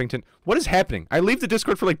 Yappington. What is happening? I leave the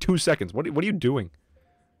Discord for like 2 seconds. What are you doing?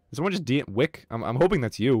 Is someone just Wick? I'm hoping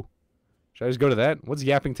that's you. Should I just go to that? What's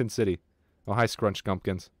Yappington City? Oh, hi, Scrunch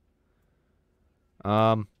Gumpkins.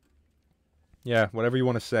 Yeah, whatever you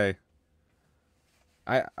want to say.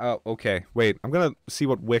 Okay. Wait, I'm gonna see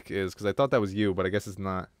what Wick is, because I thought that was you, but I guess it's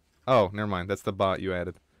not. Oh, never mind. That's the bot you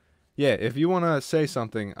added. Yeah, if you want to say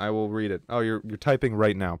something, I will read it. Oh, you're typing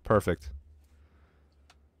right now. Perfect.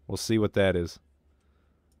 We'll see what that is.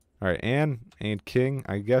 All right, Anne and King.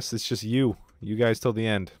 I guess it's just you. You guys till the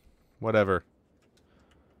end. Whatever.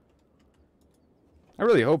 I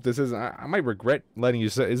really hope this isn't... I might regret letting you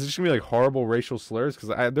say... Is this going to be like horrible racial slurs?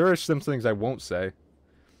 Because there are some things I won't say.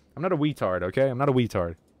 I'm not a weetard, okay? I'm not a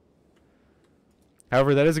weetard.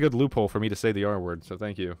 However, that is a good loophole for me to say the R word, so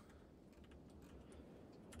thank you.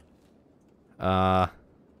 I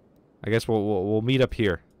guess we'll meet up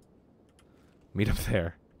here. Meet up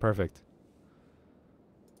there. Perfect.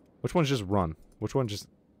 Which one's just run? Which one just...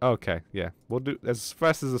 Okay, yeah. We'll do as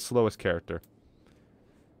fast as the slowest character.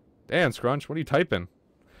 Damn, Scrunch, what are you typing?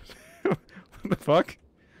 What the fuck?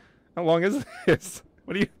 How long is this?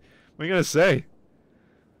 What are you gonna say?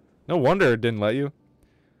 No wonder it didn't let you.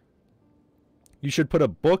 You should put a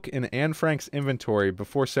book in Anne Frank's inventory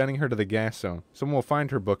before sending her to the gas zone. Someone will find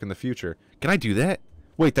her book in the future. Can I do that?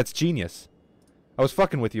 Wait, that's genius. I was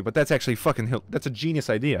fucking with you, but that's actually fucking... That's a genius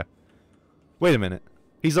idea. Wait a minute.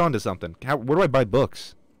 He's onto something. Where do I buy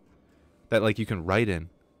books? That, like, you can write in.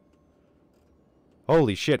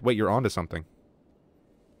 Holy shit, wait, you're onto something.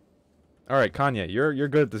 Alright, Kanye, you're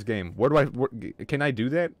good at this game. Can I do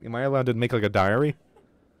that? Am I allowed to make, like, a diary?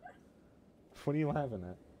 What are you laughing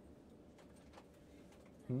at?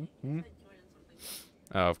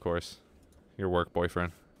 Oh, of course. Your work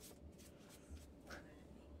boyfriend.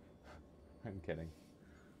 I'm kidding.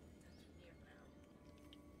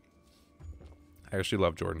 I actually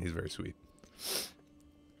love Jordan. He's very sweet.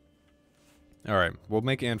 Alright, we'll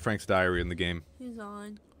make Anne Frank's diary in the game. Who's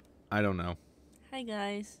on? I don't know. Hi,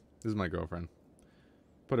 guys. This is my girlfriend.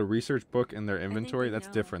 Put a research book in their inventory? That's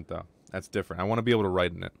different, though. That's different. I want to be able to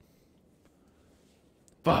write in it.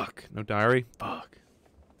 Fuck. No diary? Fuck.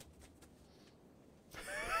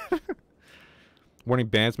 Warning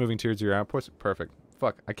bands moving towards your outpost? Perfect.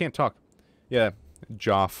 Fuck. I can't talk. Yeah.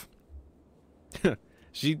 Joff.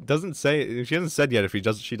 She doesn't say... She hasn't said yet if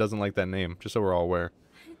she doesn't like that name. Just so we're all aware.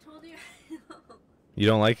 I told you. You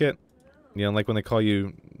don't like it? No. You don't like when they call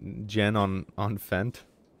you Jen on Fent?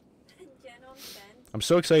 Jen on Fent? I'm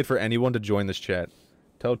so excited for anyone to join this chat.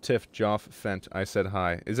 Tell Tiff, Joff, Fent I said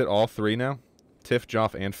hi. Is it all three now? Tiff,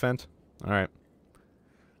 Joff, and Fent? Alright.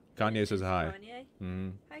 Kanye says hi. Kanye? Mm-hmm.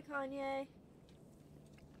 Hi, Kanye.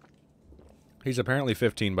 He's apparently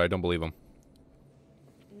 15, but I don't believe him.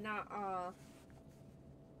 Nuh-uh.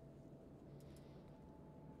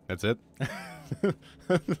 That's it?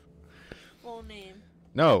 Full name.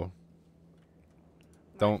 No.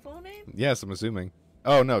 My Don't. full name? Yes, I'm assuming.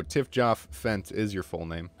 Oh, no. Tiff, Joff, Fent is your full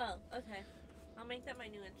name. Oh, okay. I'll make that my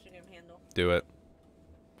new Instagram handle. Do it.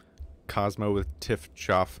 Cosmo with Tiff,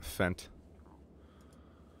 Joff, Fent.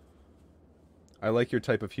 I like your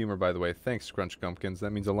type of humor, by the way. Thanks, Scrunch Gumpkins.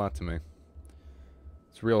 That means a lot to me.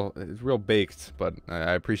 It's real baked, but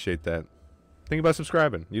I appreciate that. Think about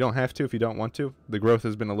subscribing. You don't have to if you don't want to. The growth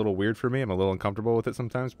has been a little weird for me. I'm a little uncomfortable with it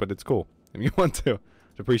sometimes, but it's cool. If you want to,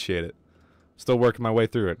 appreciate it. Still working my way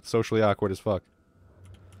through it. Socially awkward as fuck.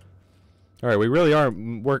 Alright, we really are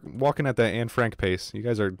walking at that Anne Frank pace. You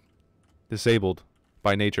guys are disabled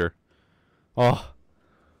by nature. Oh,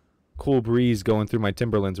 cool breeze going through my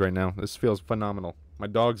Timberlands right now. This feels phenomenal. My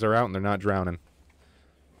dogs are out and they're not drowning.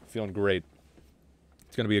 Feeling great.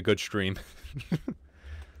 It's going to be a good stream.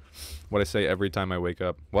 What I say every time I wake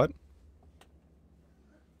up. What?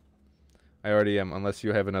 I already am, unless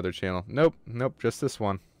you have another channel. Nope, nope, just this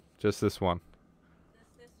one. Just this one.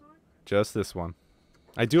 Just this one? Just this one.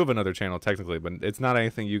 I do have another channel, technically, but it's not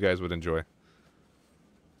anything you guys would enjoy.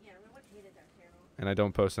 Yeah, no one hated that channel. And I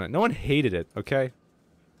don't post on it. No one hated it, okay?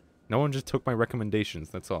 No one just took my recommendations,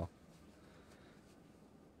 that's all.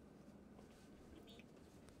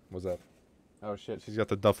 What's up? Oh shit, she's got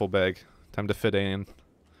the duffel bag. Time to fit Anne.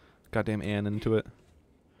 Goddamn Anne into it.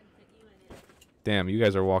 Damn, you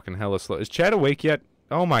guys are walking hella slow. Is Chad awake yet?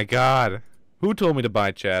 Oh my god. Who told me to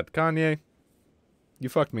buy Chad? Kanye? You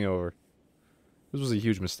fucked me over. This was a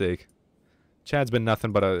huge mistake. Chad's been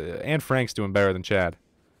nothing but a... Anne Frank's doing better than Chad.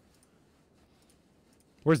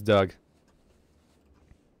 Where's Doug?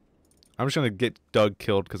 I'm just gonna get Doug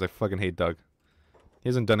killed because I fucking hate Doug. He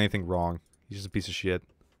hasn't done anything wrong. He's just a piece of shit.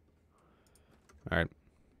 Alright.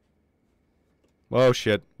 Whoa,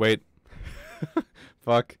 shit. Wait.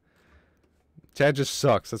 Fuck. Chad just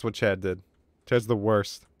sucks. That's what Chad did. Chad's the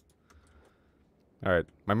worst. Alright.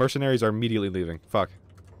 My mercenaries are immediately leaving. Fuck.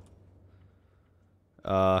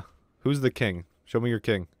 Who's the king? Show me your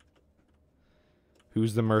king.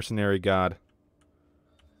 Who's the mercenary god?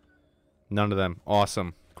 None of them.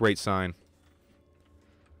 Awesome. Great sign.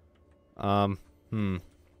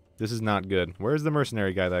 This is not good. Where's the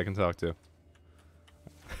mercenary guy that I can talk to?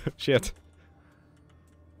 Shit.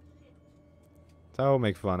 Don't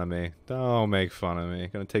make fun of me. Don't make fun of me.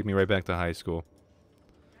 Gonna take me right back to high school.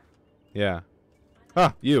 Yeah.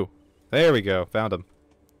 Ah, you. There we go. Found him.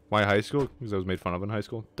 Why high school? Because I was made fun of in high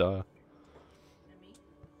school. Duh.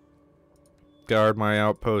 Guard my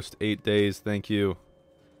outpost. 8 days. Thank you.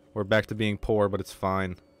 We're back to being poor, but it's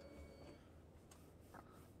fine.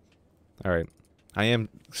 Alright. I am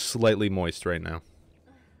slightly moist right now.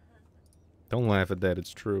 Don't laugh at that.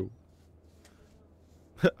 It's true.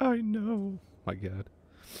 I know. My god.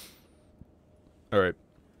 Alright.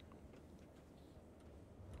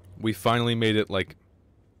 We finally made it, like...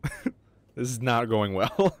 This is not going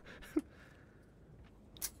well.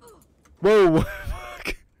 Whoa!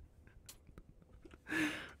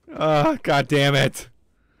 Fuck. God damn it.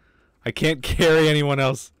 I can't carry anyone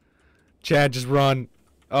else. Chad, just run.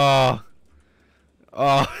 Oh.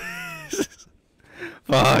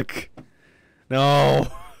 Fuck. No.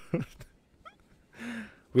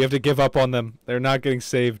 We have to give up on them. They're not getting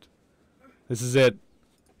saved. This is it.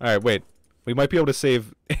 Alright, wait. We might be able to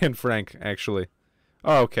save Anne Frank, actually.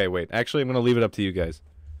 Oh, okay, wait. Actually, I'm going to leave it up to you guys.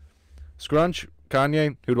 Scrunch,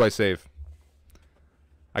 Kanye, who do I save?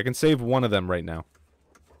 I can save one of them right now.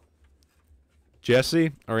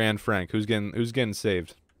 Jesse or Anne Frank? Who's getting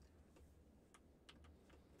saved?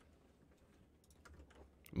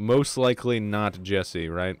 Most likely not Jesse,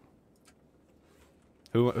 right?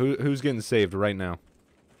 Who's getting saved right now?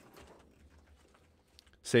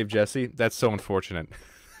 Save Jesse? That's so unfortunate.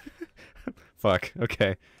 Fuck.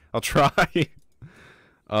 Okay. I'll try.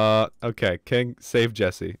 Okay. King, save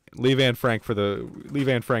Jesse. Leave Anne Frank for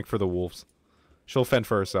the wolves. She'll fend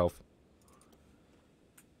for herself.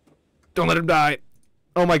 Don't let him die.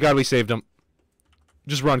 Oh my god, we saved him.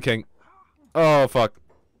 Just run, King. Oh, fuck.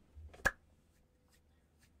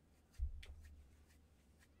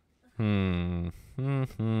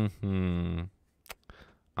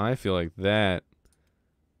 I feel like that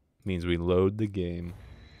means we load the game.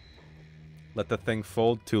 Let the thing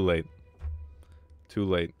fold. Too late. Too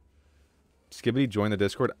late. Skibbity, join the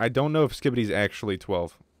Discord. I don't know if Skibbity's actually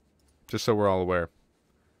 12. Just so we're all aware.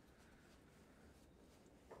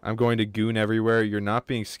 I'm going to goon everywhere. You're not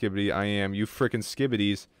being Skibbity. I am. You frickin'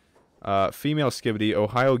 Skibbities. Female Skibbity,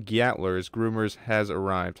 Ohio Gatler's groomers has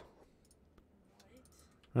arrived.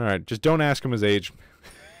 Alright, just don't ask him his age.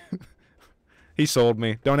 He sold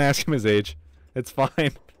me. Don't ask him his age. It's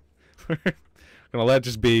fine. We're gonna let it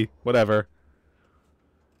just be. Whatever.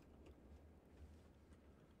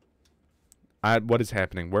 What is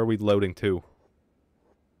happening? Where are we loading to?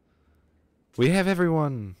 We have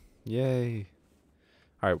everyone! Yay.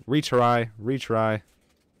 Alright, retry. Retry.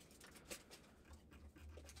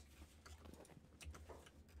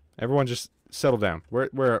 Everyone just settle down. Where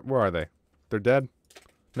are they? They're dead?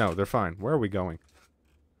 No, they're fine. Where are we going?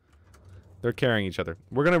 They're carrying each other.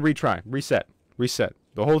 We're gonna retry. Reset. Reset.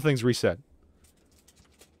 The whole thing's reset.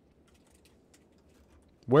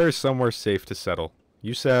 Where is somewhere safe to settle?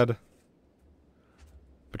 You said...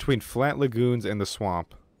 between Flat Lagoons and the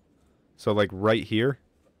swamp. So, like, right here?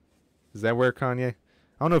 Is that where, Kanye? I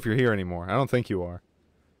don't know if you're here anymore. I don't think you are.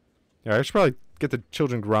 Yeah, I should probably get the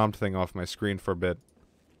Children Grommed thing off my screen for a bit.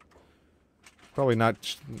 Probably not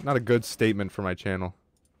a good statement for my channel.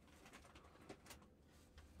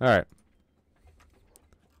 Alright.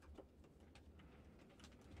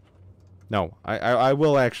 No, I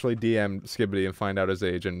will actually DM Skibbity and find out his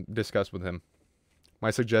age and discuss with him. My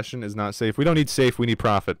suggestion is not safe. We don't need safe, we need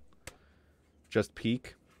profit. Just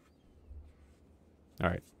peek.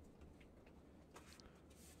 Alright.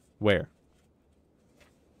 Where?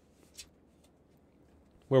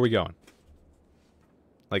 Where are we going?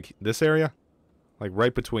 Like this area? Like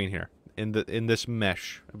right between here. In this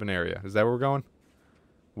mesh of an area. Is that where we're going?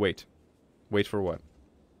 Wait. Wait for what?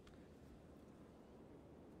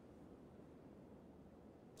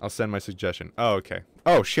 I'll send my suggestion. Oh, okay.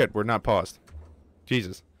 Oh, shit. We're not paused.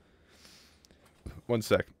 Jesus. One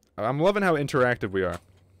sec. I'm loving how interactive we are.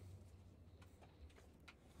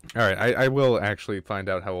 Alright, I will actually find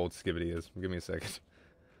out how old Skibbity is. Give me a second.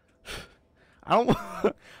 I don't...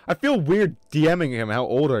 I feel weird DMing him. How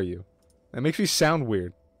old are you? That makes me sound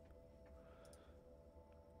weird.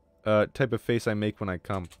 Type of face I make when I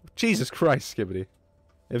come. Jesus Christ, Skibbity.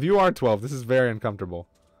 If you are 12, this is very uncomfortable.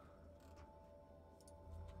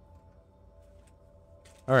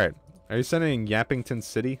 Alright. Are you sending Yappington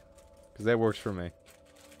City? Because that works for me.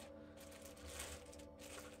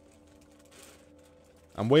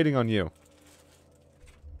 I'm waiting on you.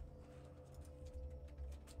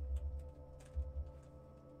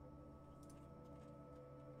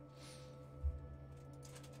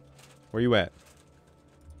 Where you at?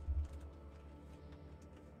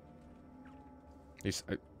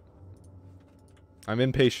 I'm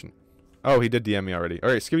impatient. Oh, he did DM me already.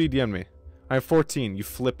 Alright, Skibbity DM me. I have 14. You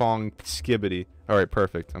flip-on Skibbity. Alright,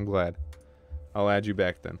 perfect. I'm glad. I'll add you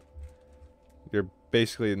back then. You're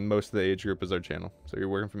basically in most of the age group as our channel. So you're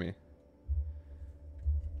working for me.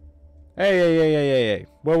 Hey.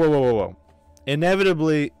 Whoa.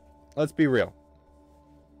 Inevitably, let's be real.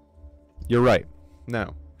 You're right.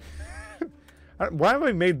 No. Why have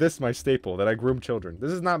I made this my staple, that I groom children?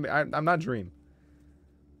 This is not me. I'm not Dream.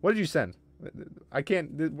 What did you send? I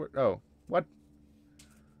can't... Oh. What?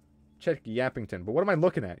 Check Yappington. But what am I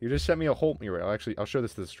looking at? You just sent me a whole... I'll show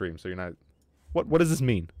this to the stream, so you're not... What does this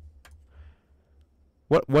mean?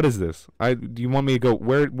 What is this? Do you want me to go...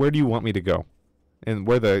 Where do you want me to go? And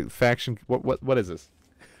where the faction... What is this?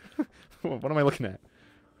 What am I looking at?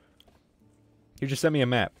 You just sent me a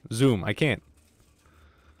map. Zoom. I can't.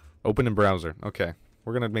 Open in browser. Okay.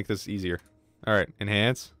 We're gonna make this easier. Alright.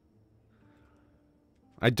 Enhance.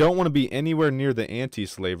 I don't want to be anywhere near the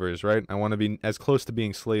anti-slavers, right? I want to be as close to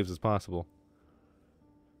being slaves as possible.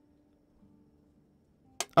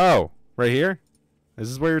 Oh. Right here? Is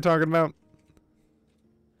this what you're talking about?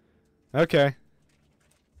 Okay.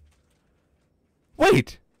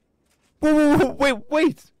 Wait!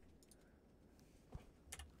 Wait!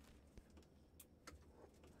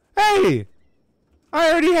 Hey!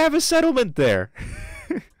 I already have a settlement there.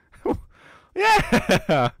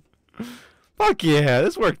 Yeah! Fuck yeah,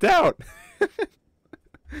 this worked out.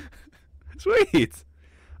 Sweet.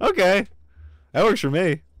 Okay. That works for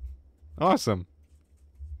me. Awesome.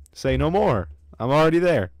 Say no more. I'm already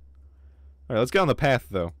there. Alright, let's get on the path,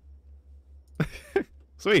 though.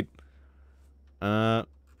 Sweet. We're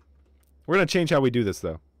gonna change how we do this,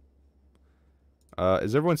 though.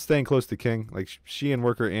 Is everyone staying close to King? Like, she and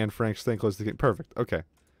Worker and Frank staying close to King? Perfect. Okay.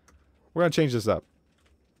 We're gonna change this up.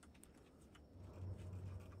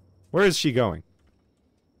 Where is she going?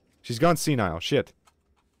 She's gone senile. Shit.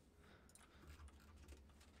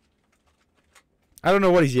 I don't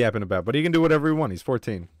know what he's yapping about, but he can do whatever he wants. He's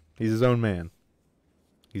 14. He's his own man.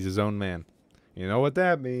 He's his own man. You know what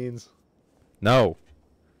that means? No.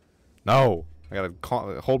 No. I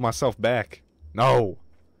gotta hold myself back. No.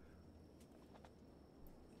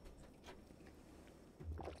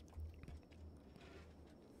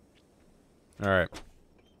 Alright.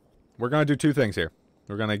 We're gonna do two things here.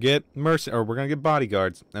 We're gonna get we're gonna get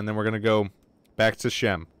bodyguards, and then we're gonna go back to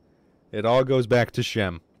Shem. It all goes back to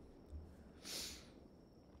Shem.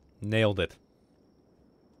 Nailed it.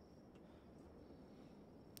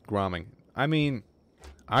 Gromming. I mean,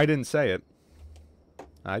 I didn't say it.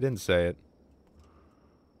 I didn't say it.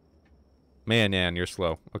 Man, you're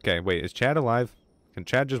slow. Okay, wait, is Chad alive? Can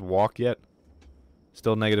Chad just walk yet?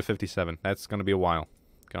 Still negative 57. That's gonna be a while.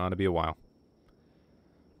 Gonna be a while.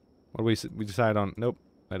 What do we decide on? Nope,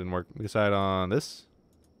 that didn't work. We decide on this?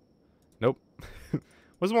 Nope.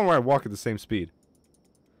 What's the one where I walk at the same speed?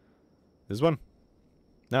 This one?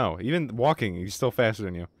 No, even walking, he's still faster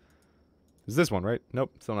than you. Is this one, right?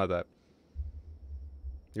 Nope, still not that.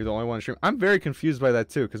 You're the only one to stream. I'm very confused by that,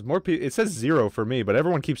 too, because more people... It says 0 for me, but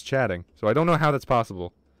everyone keeps chatting, so I don't know how that's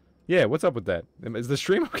possible. Yeah, what's up with that? Is the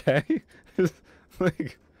stream okay?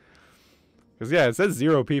 Like... Because, yeah, it says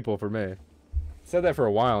 0 people for me. Said that for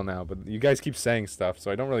a while now, but you guys keep saying stuff, so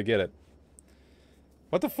I don't really get it.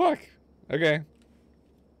 What the fuck? Okay.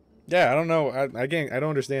 Yeah, I don't know. I don't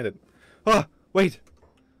understand it. Oh, wait.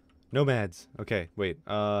 Nomads. Okay, wait.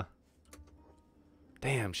 Damn,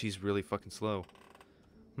 she's really fucking slow.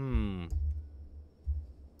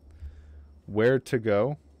 Where to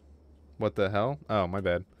go? What the hell? Oh, my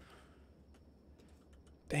bad.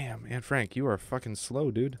 Damn, Aunt Frank, you are fucking slow,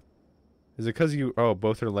 dude. Is it because you... Oh,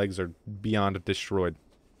 both her legs are beyond destroyed.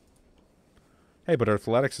 Hey, but her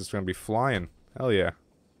athletics is going to be flying. Hell yeah.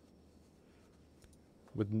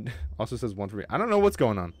 With also says 1 for me. I don't know what's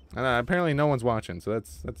going on. Apparently no one's watching, so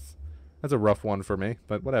that's a rough one for me,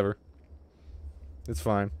 but whatever. It's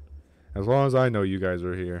fine. As long as I know you guys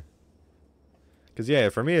are here. Because, yeah,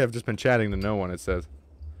 for me, I've just been chatting to no one, it says.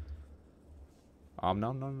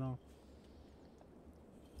 No.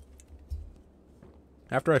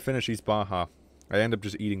 After I finish East Baja, I end up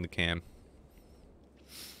just eating the can.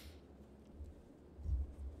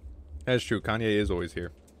 That's true. Kanye is always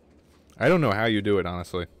here. I don't know how you do it,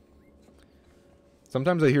 honestly.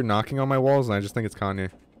 Sometimes I hear knocking on my walls, and I just think it's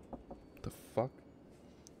Kanye. What the fuck?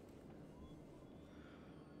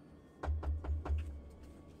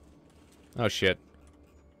 Oh, shit.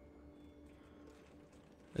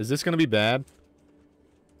 Is this gonna be bad?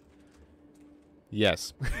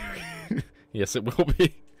 Yes. Yes, it will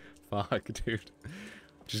be. Fuck, dude.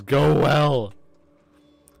 Just go well.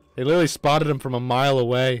 They literally spotted him from a mile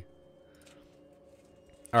away.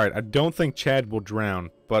 Alright, I don't think Chad will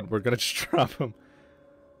drown, but we're gonna just drop him.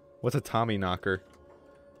 What's a Tommy knocker?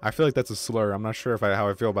 I feel like that's a slur. I'm not sure if how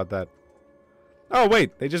I feel about that. Oh,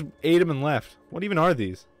 wait. They just ate him and left. What even are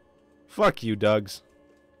these? Fuck you, Dugs.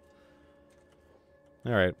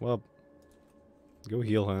 Alright, well. Go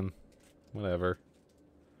heal him. Whatever.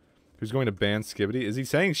 Who's going to ban Skibbity? Is he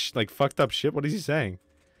saying, like, fucked up shit? What is he saying?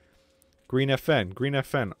 Green FN. Green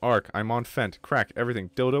FN. Arc. I'm on Fent. Crack. Everything.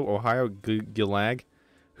 Dildo. Ohio. Gilag.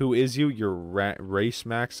 Who is you? You're race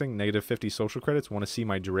maxing. Negative 50 social credits. Want to see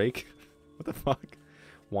my Drake? What the fuck?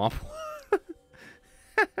 Womp.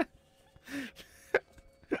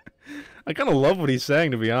 I kind of love what he's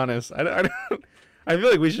saying, to be honest. I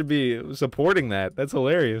feel like we should be supporting that. That's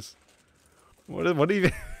hilarious. What do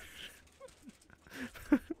you...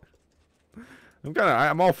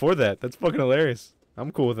 I'm all for that. That's fucking hilarious.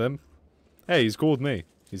 I'm cool with him. Hey, he's cool with me.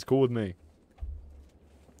 He's cool with me.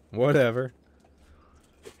 Whatever.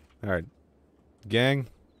 Alright. Gang.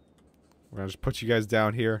 We're gonna just put you guys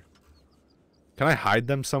down here. Can I hide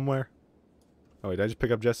them somewhere? Oh, wait, did I just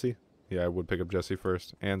pick up Jesse? Yeah, I would pick up Jesse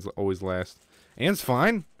first. Anne's always last. Anne's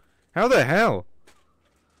fine? How the hell?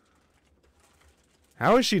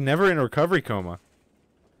 How is she never in a recovery coma?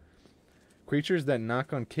 Creatures that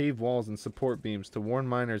knock on cave walls and support beams to warn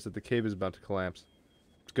miners that the cave is about to collapse.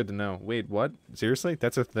 It's good to know. Wait, what? Seriously?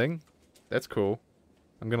 That's a thing? That's cool.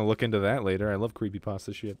 I'm gonna look into that later. I love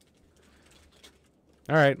creepypasta shit.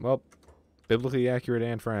 Alright, well. Biblically accurate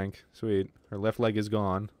Anne Frank. Sweet. Her left leg is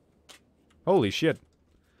gone. Holy shit.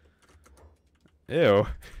 Ew.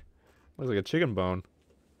 Looks like a chicken bone.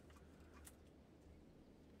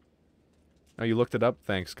 Oh, you looked it up?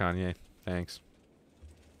 Thanks, Kanye. Thanks.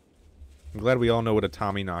 I'm glad we all know what a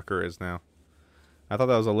Tommy knocker is now. I thought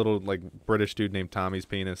that was a little, like, British dude named Tommy's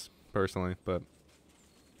penis, personally, but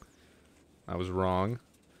I was wrong.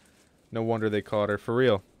 No wonder they caught her. For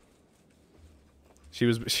real.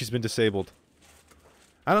 She's been disabled.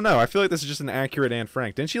 I don't know. I feel like this is just an accurate Anne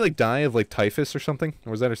Frank. Didn't she, like, die of, like, typhus or something?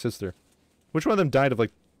 Or was that her sister? Which one of them died of,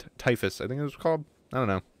 like, typhus? I think it was called. I don't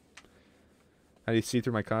know. How do you see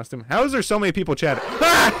through my costume? How is there so many people chatting?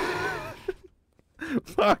 Ah!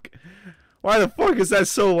 Fuck. Why the fuck is that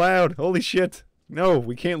so loud? Holy shit. No,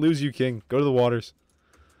 we can't lose you, King. Go to the waters.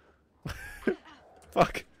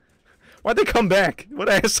 Fuck. Why'd they come back? What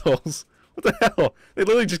assholes? What the hell? They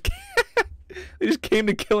literally just they just came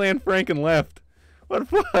to kill Anne Frank and left. What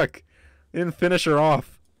the fuck? They didn't finish her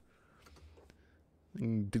off.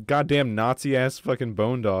 Goddamn Nazi-ass fucking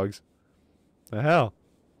bone dogs. The hell?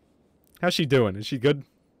 How's she doing? Is she good?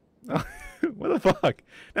 Oh, what the fuck?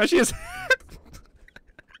 Now she has...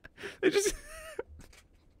 They just...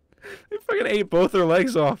 They fucking ate both her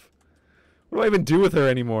legs off. What do I even do with her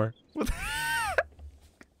anymore? What the...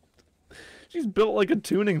 She's built like a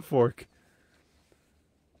tuning fork.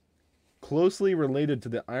 Closely related to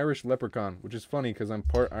the Irish leprechaun, which is funny because I'm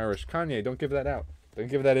part Irish. Kanye, don't give that out. Don't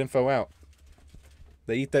give that info out.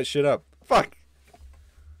 They eat that shit up. Fuck!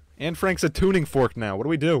 Anne Frank's a tuning fork now. What do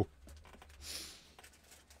we do?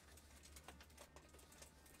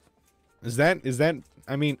 Is that,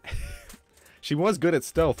 I mean, she was good at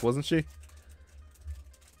stealth, wasn't she?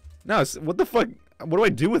 No, what the fuck? What do I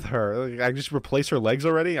do with her? Like, I just replace her legs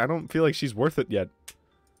already? I don't feel like she's worth it yet.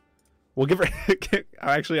 We'll give her...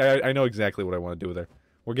 Actually, I know exactly what I want to do with her.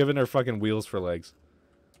 We're giving her fucking wheels for legs.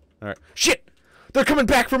 Alright. Shit! They're coming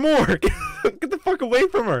back for more! Get the fuck away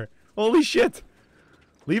from her! Holy shit!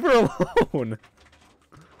 Leave her alone!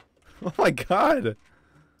 Oh my god!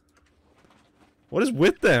 What is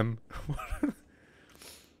with them? Oh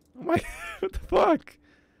my... What the fuck?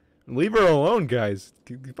 Leave her alone, guys.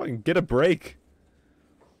 Fucking get a break.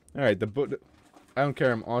 Alright, I don't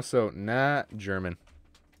care. I'm also not German.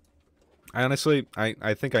 Honestly,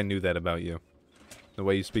 I think I knew that about you. The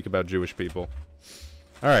way you speak about Jewish people.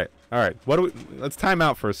 Alright. What do we... Let's time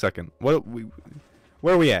out for a second. Where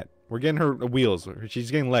are we at? We're getting her wheels.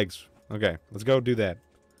 She's getting legs. Okay, let's go do that.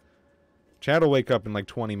 Chad will wake up in like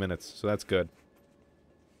 20 minutes, so that's good.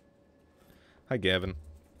 Hi, Gavin.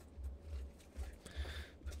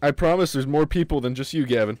 I promise there's more people than just you,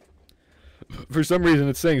 Gavin. For some reason,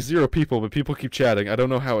 it's saying 0 people, but people keep chatting. I don't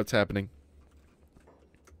know how it's happening.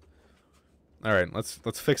 Alright,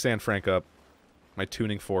 let's fix Anne Frank up. My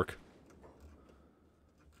tuning fork.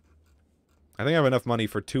 I think I have enough money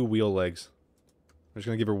for 2 wheel legs. I'm just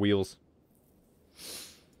gonna give her wheels.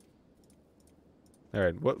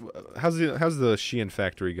 Alright, how's the Shein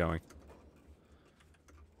factory going?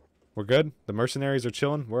 We're good? The mercenaries are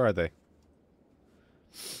chilling? Where are they?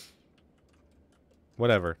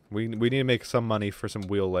 Whatever. We need to make some money for some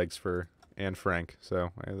wheel legs for Anne Frank. So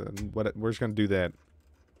we're just gonna do that.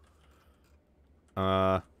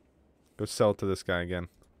 Go sell it to this guy again,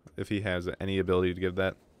 if he has any ability to give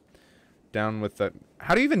that. Down with that.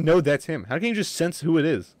 How do you even know that's him? How can you just sense who it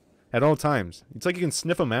is at all times? It's like you can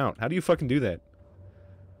sniff him out. How do you fucking do that?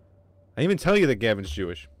 I didn't even tell you that Gavin's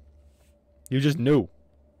Jewish. You just knew.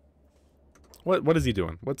 What is he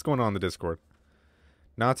doing? What's going on in the Discord?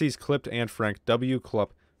 Nazis clipped Anne Frank. W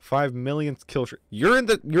Club. 5 million kill. You're in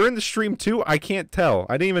the stream too? I can't tell.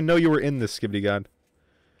 I didn't even know you were in this, Skibbity God.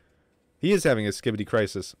 He is having a Skibbity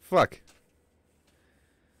crisis. Fuck.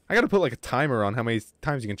 I gotta put like a timer on how many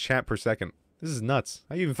times you can chat per second. This is nuts.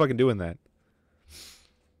 How are you even fucking doing that?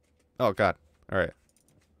 Oh god. Alright.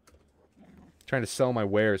 Trying to sell my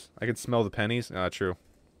wares. I can smell the pennies. Ah, true.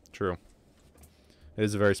 True. It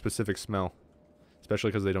is a very specific smell.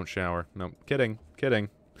 Especially because they don't shower. No, kidding. Kidding.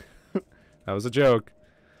 That was a joke.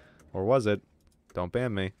 Or was it? Don't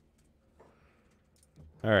ban me.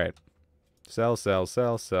 Alright. Sell, sell,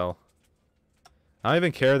 sell, sell. I don't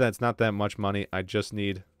even care that it's not that much money. I just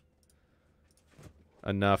need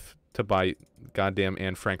enough to buy goddamn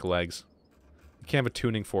Anne Frank legs. You can't have a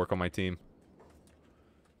tuning fork on my team.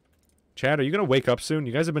 Chad, are you gonna wake up soon?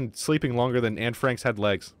 You guys have been sleeping longer than Anne Frank's had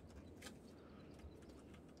legs.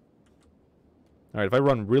 Alright, if I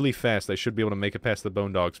run really fast, I should be able to make it past the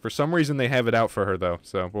Bone Dogs. For some reason, they have it out for her, though.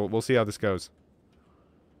 So, we'll see how this goes.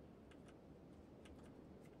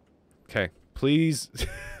 Okay. Please.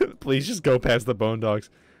 Please just go past the Bone Dogs.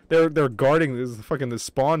 They're guarding this fucking the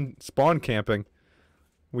spawn camping.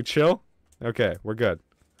 We chill? Okay, we're good.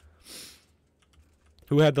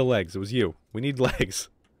 Who had the legs? It was you. We need legs.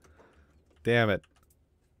 Damn it.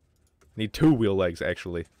 Need 2 wheel legs,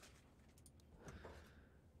 actually.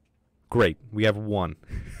 Great. We have 1.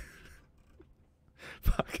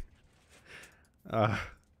 Fuck.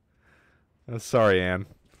 Sorry, Anne.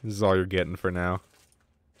 This is all you're getting for now.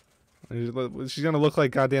 She's gonna look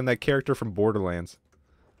like goddamn that character from Borderlands.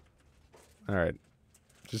 Alright.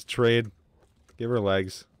 Just trade. Give her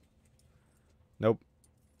legs. Nope.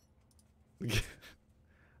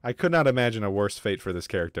 I could not imagine a worse fate for this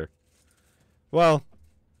character. Well,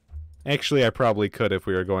 actually I probably could if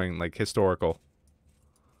we were going, like, historical.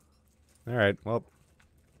 Alright, well.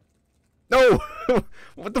 No!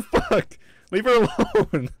 What the fuck? Leave her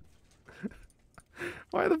alone!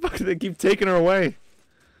 Why the fuck do they keep taking her away?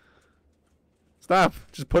 Stop.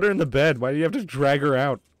 Just put her in the bed. Why do you have to drag her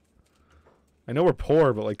out? I know we're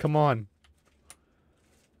poor, but, like, come on.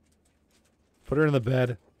 Put her in the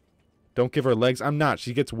bed. Don't give her legs. I'm not.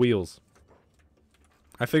 She gets wheels.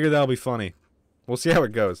 I figure that'll be funny. We'll see how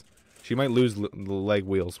it goes. She might lose the leg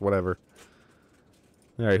wheels. Whatever.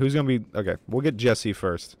 Alright, who's gonna be... Okay, we'll get Jesse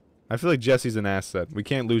first. I feel like Jesse's an asset. We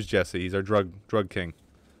can't lose Jesse. He's our drug king.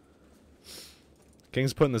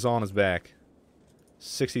 King's putting this all on his back.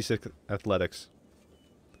 66 athletics.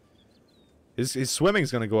 His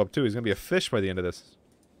swimming's gonna go up too. He's gonna be a fish by the end of this.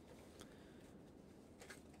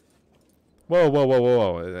 Whoa, whoa, whoa, whoa,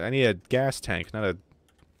 whoa. I need a gas tank, not a...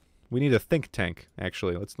 We need a think tank,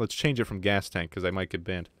 actually. Let's change it from gas tank, because I might get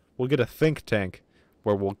banned. We'll get a think tank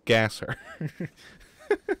where we'll gas her.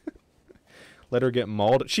 Let her get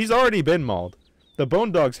mauled. She's already been mauled. The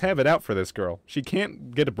Bone Dogs have it out for this girl. She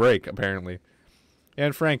can't get a break, apparently.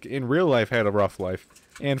 Anne Frank, in real life, had a rough life.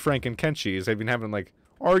 Anne Frank and Kenshi have been having, like,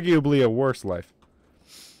 arguably a worse life.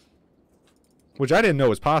 Which I didn't know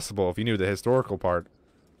was possible if you knew the historical part.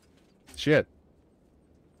 Shit.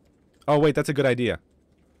 Oh, wait, that's a good idea.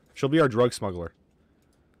 She'll be our drug smuggler.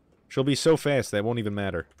 She'll be so fast that it won't even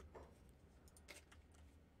matter.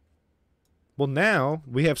 Well, now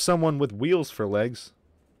we have someone with wheels for legs.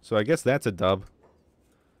 So I guess that's a dub.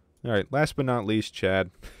 Alright, last but not least,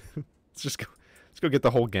 Chad. Let's go get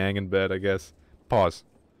the whole gang in bed, I guess. Pause.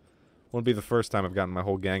 Won't be the first time I've gotten my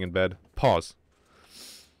whole gang in bed. Pause.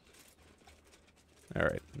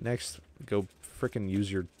 Alright, next, go frickin'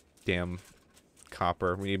 use your damn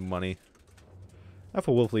copper. We need money.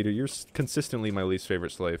 Alpha Wolf Leader, you're consistently my least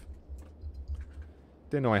favorite slave.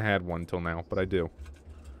 Didn't know I had one till now, but I do.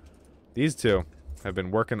 These two have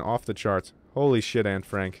been working off the charts. Holy shit, Anne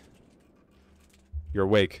Frank. You're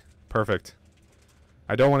awake. Perfect.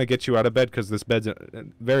 I don't want to get you out of bed because this bed's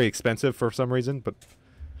very expensive for some reason, but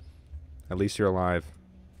at least you're alive.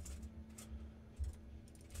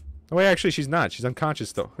 Oh, wait, actually, she's not. She's unconscious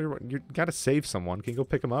still. You gotta save someone. Can you go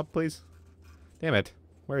pick him up, please? Damn it.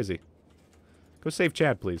 Where is he? Go save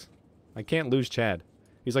Chad, please. I can't lose Chad.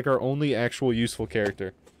 He's like our only actual useful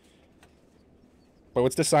character. But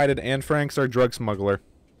what's decided, Anne Frank's our drug smuggler.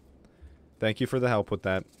 Thank you for the help with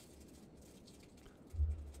that.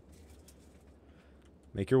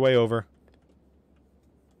 Make your way over.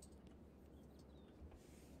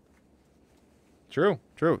 True,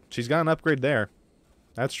 true. She's got an upgrade there.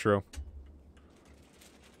 That's true.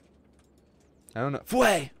 I don't know.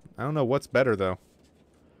 Fway! I don't know what's better, though.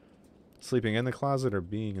 Sleeping in the closet or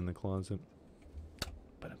being in the closet.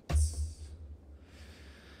 But it's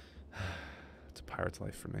a pirate's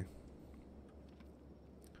life for me.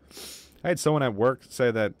 I had someone at work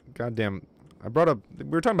say that, goddamn, I brought up, we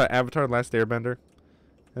were talking about Avatar: The Last Airbender,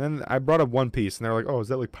 and then I brought up One Piece, and they were like, oh, is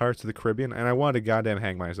that like Pirates of the Caribbean? And I wanted to goddamn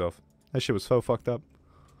hang myself. That shit was so fucked up.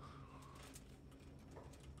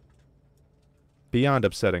 Beyond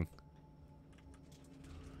upsetting.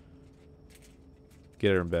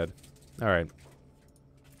 Get her in bed. Alright.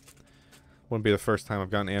 Wouldn't be the first time I've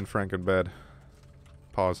gotten Anne Frank in bed.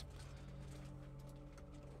 Pause.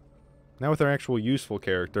 Now with our actual useful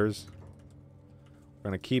characters, we're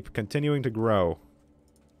gonna keep continuing to grow.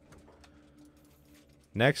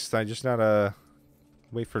 Next, I just gotta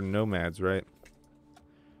wait for nomads, right?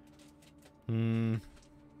 You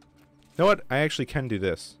know what? I actually can do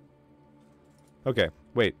this. Okay,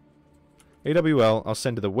 wait. AWL, I'll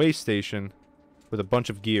send to the way station with a bunch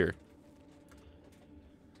of gear.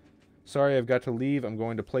 Sorry, I've got to leave. I'm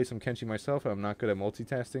going to play some Kenshi myself. I'm not good at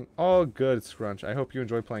multitasking. All good, Scrunch. I hope you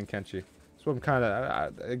enjoy playing Kenshi. So I'm kind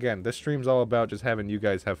of... again, this stream's all about just having you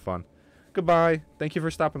guys have fun. Goodbye. Thank you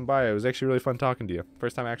for stopping by. It was actually really fun talking to you.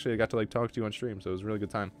 First time actually I got to like talk to you on stream, so it was a really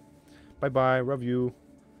good time. Bye-bye. Love you.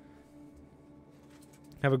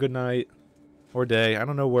 Have a good night. Or day. I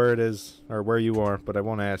don't know where it is, or where you are, but I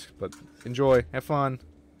won't ask. But enjoy. Have fun.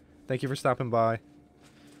 Thank you for stopping by.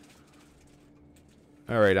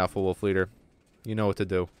 Alright, Alpha Wolf Leader. You know what to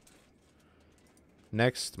do.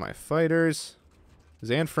 Next, my fighters.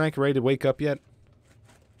 Is Anne Frank ready to wake up yet?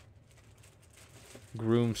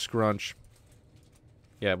 Groom Scrunch.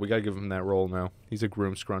 Yeah, we gotta give him that role now. He's a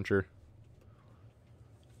Groom Scruncher.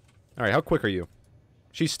 Alright, how quick are you?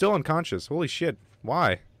 She's still unconscious. Holy shit.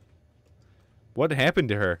 Why? What happened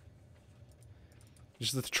to her?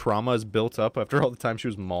 Just the trauma is built up after all the time she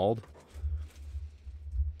was mauled.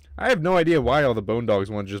 I have no idea why all the Bone Dogs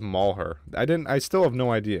want to just maul her. I still have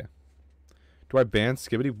no idea. Do I ban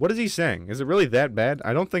Skibbity? What is he saying? Is it really that bad?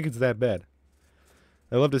 I don't think it's that bad.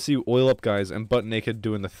 I love to see oil up guys and butt naked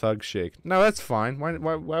doing the thug shake. No, that's fine.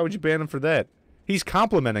 Why would you ban him for that? He's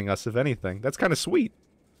complimenting us, if anything. That's kind of sweet.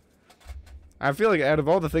 I feel like out of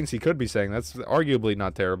all the things he could be saying, that's arguably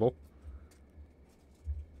not terrible.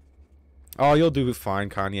 Oh, you'll do fine,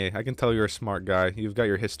 Kanye. I can tell you're a smart guy. You've got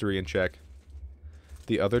your history in check.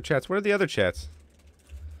 The other chats? What are the other chats?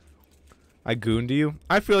 I gooned you?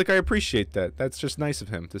 I feel like I appreciate that. That's just nice of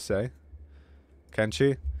him to say.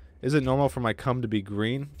 Kenshi? Is it normal for my cum to be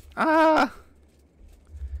green? Ah!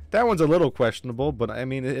 That one's a little questionable, but I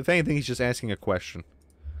mean, if anything, he's just asking a question.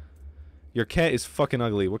 Your cat is fucking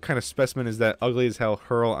ugly. What kind of specimen is that? Ugly as hell.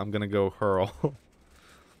 Hurl. I'm gonna go hurl.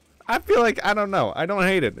 I feel like, I don't know. I don't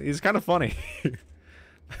hate it. He's kind of funny.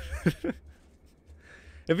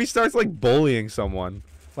 If he starts, like, bullying someone.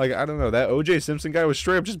 Like, I don't know. That O.J. Simpson guy was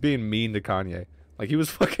straight up just being mean to Kanye. Like, he was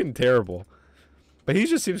fucking terrible. But he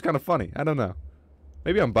just seems kind of funny. I don't know.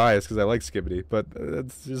 Maybe I'm biased because I like Skibbity. But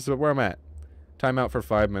that's just where I'm at. Timeout for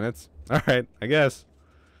 5 minutes. Alright, I guess.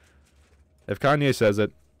 If Kanye says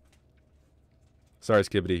it. Sorry,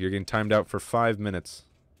 Skibbity. You're getting timed out for 5 minutes.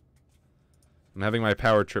 I'm having my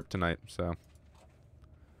power trip tonight, so.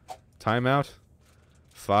 Timeout.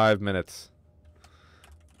 5 minutes.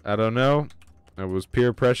 I don't know. I was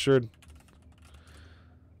peer pressured.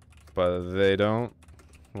 But they don't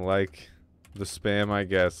like the spam, I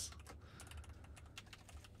guess.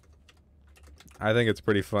 I think it's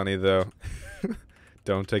pretty funny, though.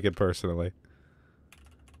 Don't take it personally.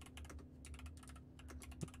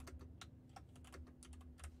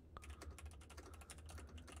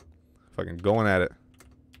 Fucking going at it.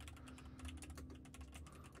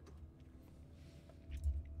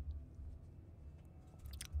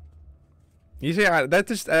 You see, that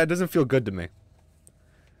just doesn't feel good to me.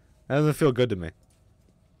 That doesn't feel good to me.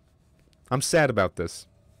 I'm sad about this.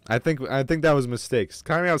 I think that was mistakes.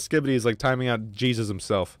 Timing out Skibbity is like timing out Jesus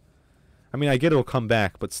himself. I mean, I get it'll come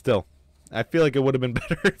back, but still, I feel like it would have been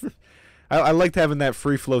better. I liked having that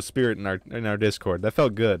free flow spirit in our Discord. That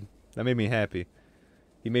felt good. That made me happy.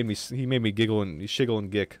 He made me giggle and shiggle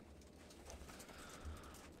and gick.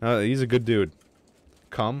 He's a good dude.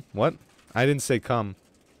 Come? What? I didn't say come.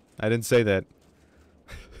 I didn't say that.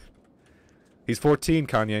 He's 14,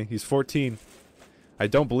 Kanye. He's 14. I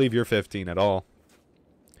don't believe you're 15 at all.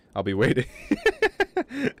 I'll be waiting.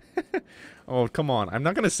 Oh, come on. I'm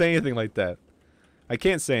not going to say anything like that. I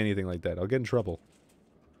can't say anything like that. I'll get in trouble.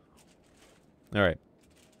 Alright.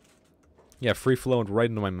 Yeah, free flowed right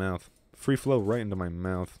into my mouth. Free flow right into my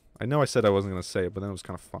mouth. I know I said I wasn't going to say it, but then it was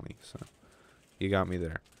kind of funny, so you got me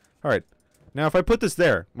there. Alright. Now, if I put this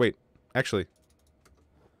there... Wait. Actually.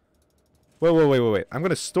 Wait. I'm going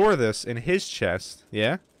to store this in his chest.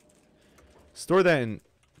 Yeah? Store that in...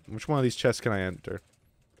 Which one of these chests can I enter?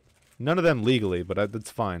 None of them legally, but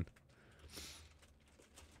that's fine.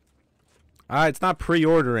 It's not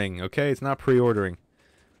pre-ordering, okay? It's not pre-ordering.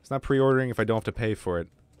 It's not pre-ordering if I don't have to pay for it.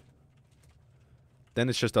 Then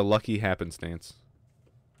it's just a lucky happenstance.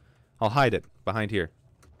 I'll hide it behind here.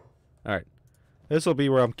 Alright. This will be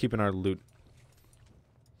where I'm keeping our loot.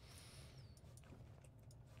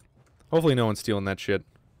 Hopefully no one's stealing that shit.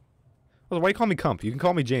 Well, why you call me Cump? You can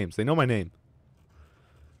call me James. They know my name.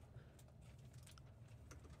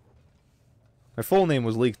 My full name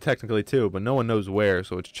was leaked technically too, but no one knows where,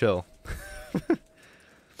 so it's chill.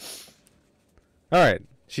 Alright.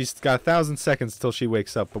 She's got 1,000 seconds till she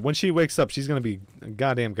wakes up. But when she wakes up, she's going to be a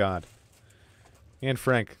goddamn god. And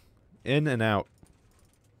Frank. In and out.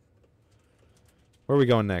 Where are we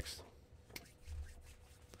going next?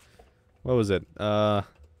 What was it? What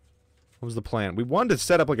was the plan? We wanted to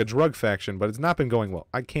set up like a drug faction, but it's not been going well.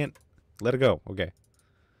 I can't let it go. Okay.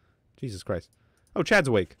 Jesus Christ. Oh, Chad's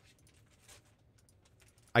awake.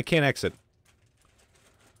 I can't exit.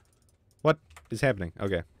 What is happening?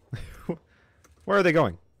 Okay. Where are they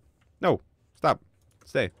going? No. Stop.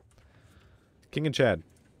 Stay. King and Chad.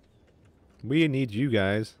 We need you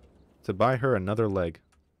guys to buy her another leg.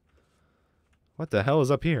 What the hell is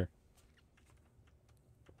up here?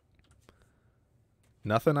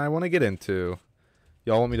 Nothing I want to get into.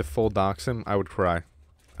 Y'all want me to full dox him? I would cry.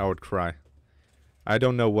 I would cry. I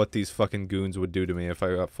don't know what these fucking goons would do to me if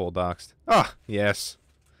I got full doxed. Ah, yes.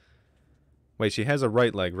 Wait, she has a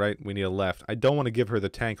right leg, right? We need a left. I don't want to give her the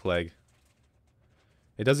tank leg.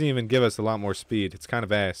 It doesn't even give us a lot more speed. It's kind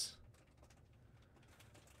of ass.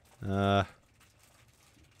 I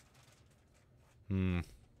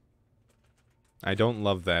don't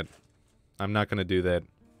love that. I'm not going to do that.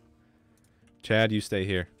 Chad, you stay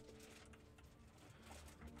here.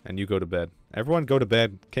 And you go to bed. Everyone go to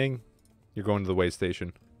bed. King, you're going to the way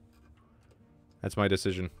station. That's my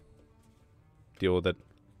decision. Deal with it.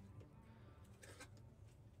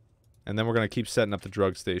 And then we're going to keep setting up the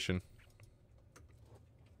drug station.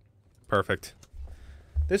 Perfect.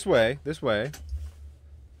 This way,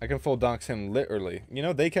 I can full dox him literally. You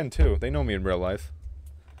know, they can too. They know me in real life.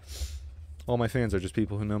 All my fans are just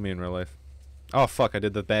people who know me in real life. Oh, fuck, I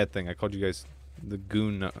did the bad thing. I called you guys the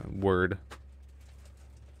goon word.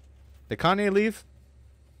 Did Kanye leave?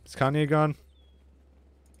 Is Kanye gone?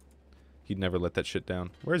 He'd never let that shit down.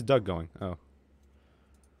 Where's Doug going? Oh.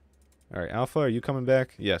 Alright, Alpha, are you coming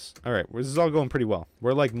back? Yes. Alright, this is all going pretty well.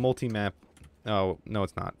 We're like multi-map. Oh, no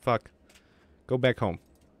it's not. Fuck. Go back home.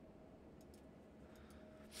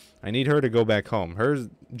 I need her to go back home. Her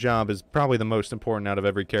job is probably the most important out of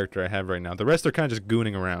every character I have right now. The rest are kind of just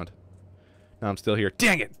gooning around. Now I'm still here.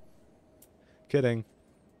 Dang it! Kidding.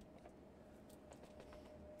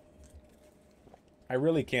 I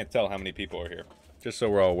really can't tell how many people are here. Just so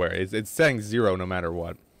we're all aware. It's saying 0 no matter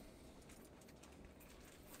what.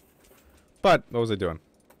 But, what was I doing?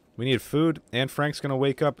 We need food, and Frank's gonna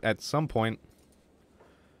wake up at some point.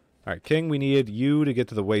 Alright, King, we need you to get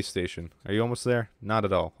to the way station. Are you almost there? Not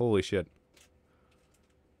at all. Holy shit.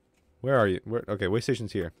 Where are you? Where? Okay, way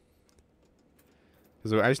station's here.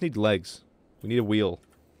 Because I just need legs. We need a wheel.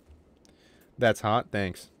 That's hot.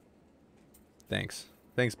 Thanks. Thanks.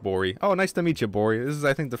 Thanks, Bori. Oh, nice to meet you, Bori. This is,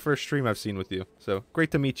 I think, the first stream I've seen with you. So,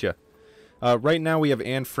 great to meet you. Right now, we have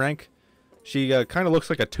Anne Frank. She kind of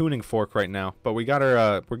looks like a tuning fork right now. But we got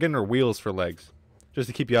her, we're getting her wheels for legs. Just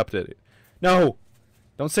to keep you updated. No!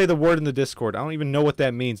 Don't say the word in the Discord. I don't even know what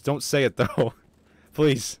that means. Don't say it, though.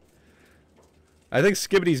 Please. I think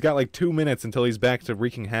Skibbity's got like 2 minutes until he's back to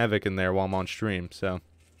wreaking havoc in there while I'm on stream, so...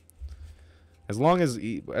 As long as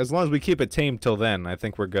we keep it tamed till then, I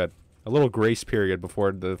think we're good. A little grace period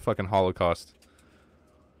before the fucking Holocaust.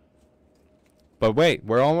 But wait,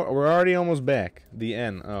 we're already almost back. The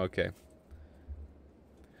end. Oh, okay.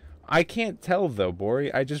 I can't tell though,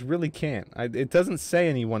 Bori. I just really can't. It doesn't say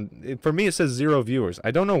anyone. For me, it says 0 viewers.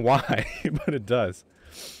 I don't know why, but it does.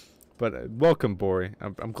 But welcome, Bori.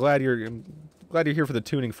 I'm glad you're here for the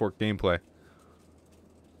tuning fork gameplay.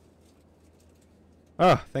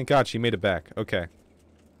 Oh, thank God she made it back. Okay.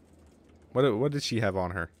 What did she have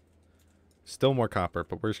on her? Still more copper,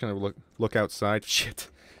 but we're just gonna look outside. Shit.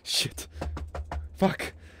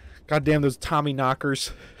 Fuck. God damn those Tommy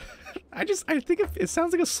knockers. I think it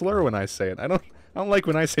sounds like a slur when I say it. I don't like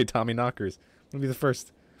when I say Tommy knockers. I'm gonna be the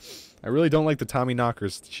first. I really don't like the Tommy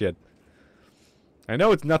knockers shit. I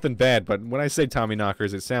know it's nothing bad, but when I say Tommy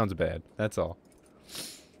knockers, it sounds bad. That's all.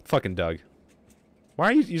 Fucking Doug. Why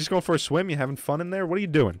are you just going for a swim? You having fun in there? What are you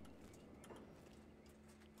doing?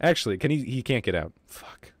 Actually, he can't get out.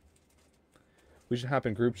 Fuck. We should hop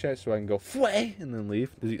in group chat so I can go fway and then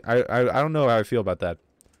leave. I don't know how I feel about that.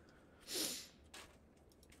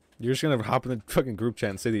 You're just gonna hop in the fucking group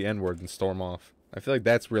chat and say the N-word and storm off. I feel like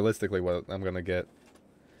that's realistically what I'm gonna get.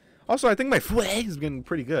 Also, I think my fway is getting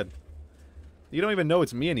pretty good. You don't even know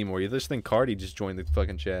it's me anymore. You just think Cardi just joined the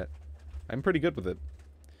fucking chat. I'm pretty good with it.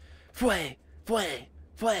 Fway, fway,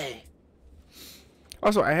 fway.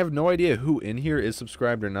 Also, I have no idea who in here is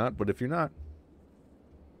subscribed or not, but if you're not,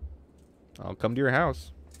 I'll come to your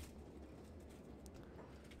house.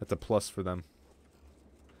 That's a plus for them.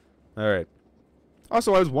 Alright.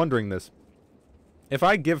 Also, I was wondering this. If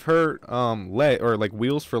I give her, like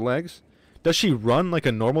wheels for legs, does she run like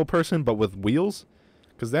a normal person but with wheels?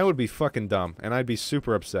 Because that would be fucking dumb, and I'd be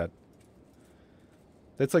super upset.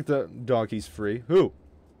 That's like the dog, he's free. Who?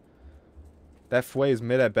 That fway is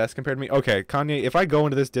mid at best compared to me. Okay, Kanye, if I go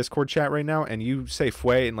into this Discord chat right now and you say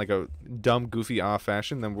fway in like a dumb, goofy, off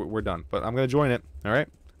fashion, then we're done. But I'm going to join it, alright?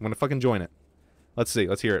 I'm going to fucking join it. Let's see.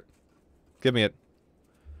 Let's hear it. Give me it.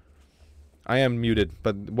 I am muted,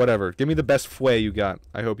 but whatever. Give me the best fway you got.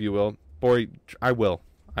 I hope you will. Boy, I will.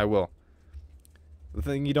 I will. The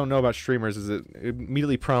thing you don't know about streamers is it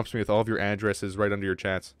immediately prompts me with all of your addresses right under your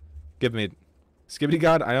chats. Give me it. Skibbity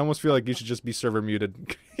God, I almost feel like you should just be server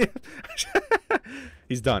muted.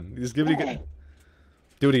 He's done. Just give it again.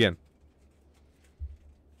 Do it again.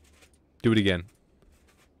 Do it again.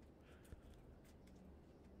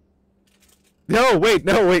 No, wait,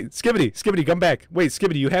 Skibbity, come back. Wait,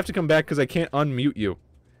 Skibbity, you have to come back because I can't unmute you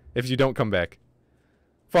if you don't come back.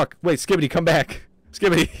 Fuck, wait, Skibbity, come back.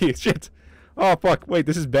 Skibbity, shit. Oh, fuck, wait,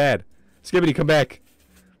 this is bad. Skibbity, come back.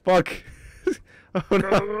 Fuck. Oh,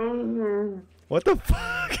 no. What the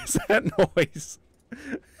fuck is that noise?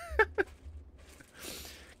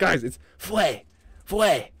 Guys, it's fway,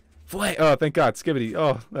 fway, fway. Oh, thank God, Skibbity.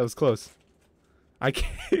 Oh, that was close. I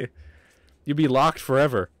can't. You'd be locked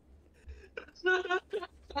forever.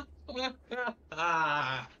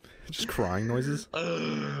 Just crying noises.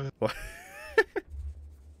 What?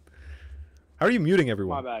 How are you muting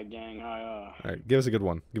everyone? My bad, gang. All right, give us a good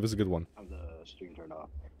one. Give us a good one. Have the stream turned off.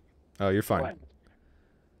 Oh, you're fine.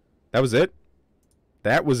 That was it?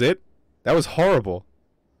 That was it? That was horrible.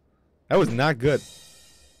 That was not good.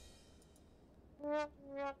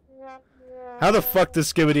 How the fuck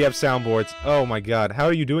does Skibbity have soundboards? Oh my God, how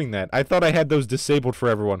are you doing that? I thought I had those disabled for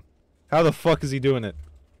everyone. How the fuck is he doing it?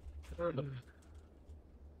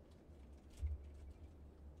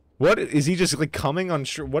 What is he just like coming on?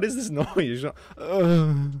 What is this noise?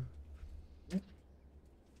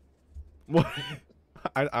 What?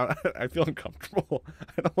 I feel uncomfortable.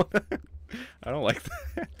 I don't like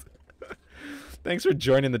that. Thanks for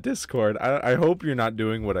joining the Discord. I hope you're not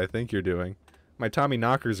doing what I think you're doing. My Tommy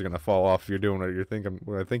knockers are gonna fall off if you're doing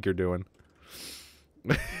what I think you're doing.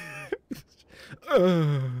 What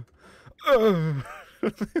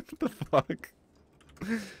the fuck?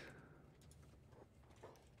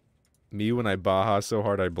 Me when I baja so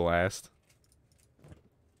hard I blast.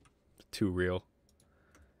 Too real.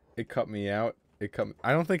 It cut me out.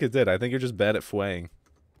 I don't think it did. I think you're just bad at fwaying.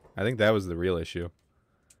 I think that was the real issue.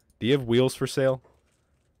 Do you have wheels for sale?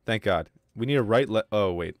 Thank God. We need a right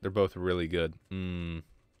oh, wait. They're both really good.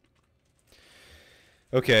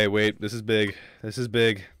 Okay, wait. This is big. This is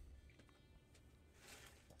big.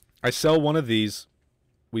 I sell one of these.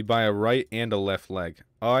 We buy a right and a left leg.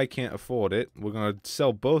 Oh, I can't afford it. We're going to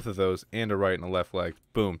sell both of those and a right and a left leg.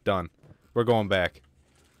 Boom. Done. We're going back.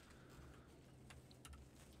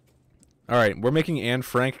 Alright, we're making Anne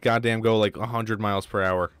Frank goddamn go like 100 miles per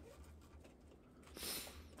hour.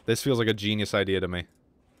 This feels like a genius idea to me.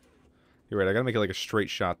 You're right, I gotta make it like a straight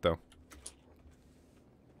shot, though.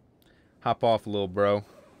 Hop off, little bro.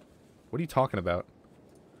 What are you talking about?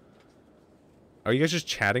 Are you guys just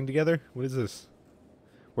chatting together? What is this?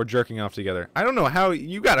 We're jerking off together. I don't know how...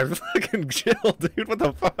 You gotta fucking chill, dude. What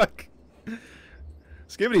the fuck?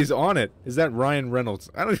 Skibbity's on it. Is that Ryan Reynolds?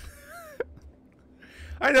 I don't...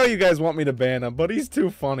 I know you guys want me to ban him, but he's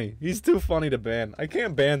too funny. He's too funny to ban. I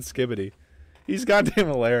can't ban Skibbity. He's goddamn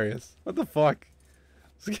hilarious. What the fuck?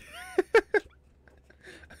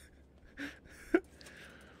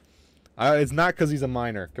 It's not because he's a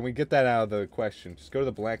minor. Can we get that out of the question? Just go to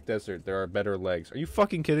the Black Desert. There are better legs. Are you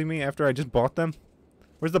fucking kidding me after I just bought them?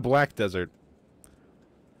 Where's the Black Desert?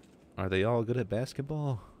 Are they all good at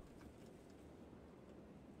basketball?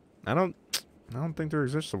 I don't think there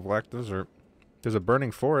exists a Black Desert. There's a burning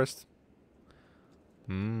forest.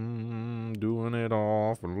 Doing it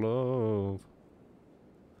all for love.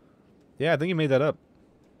 Yeah, I think you made that up.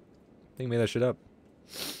 I think you made that shit up.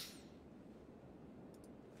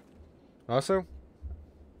 Also,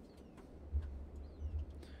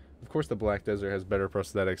 of course the Black Desert has better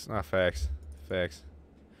prosthetics. Ah, facts. Facts.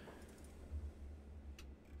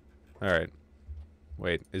 Alright.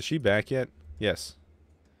 Wait, is she back yet? Yes.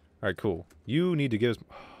 Alright, cool. You need to give us...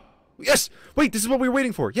 Yes! Wait, this is what we were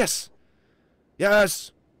waiting for! Yes!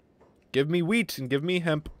 Yes! Give me wheat and give me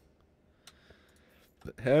hemp.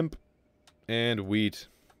 Hemp and wheat.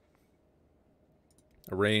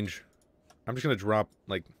 Arrange. I'm just gonna drop,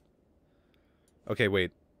 like... Okay,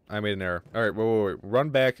 wait. I made an error. Alright, wait. Run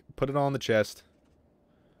back. Put it all in the chest.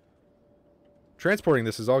 Transporting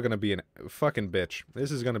this is all gonna be a fucking bitch.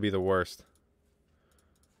 This is gonna be the worst.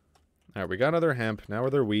 Alright, we got another hemp. Now we're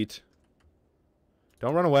their wheat.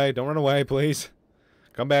 Don't run away. Don't run away, please.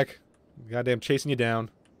 Come back. Goddamn chasing you down.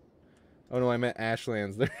 Oh no, I meant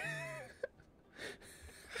Ashlands. There.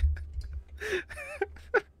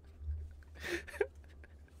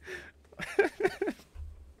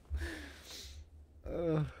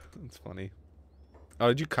 That's funny. Oh,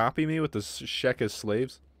 did you copy me with the Shek as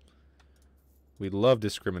slaves? We love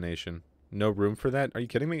discrimination. No room for that? Are you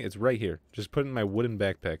kidding me? It's right here. Just put it in my wooden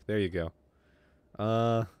backpack. There you go.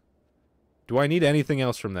 Do I need anything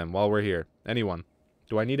else from them while we're here? Anyone?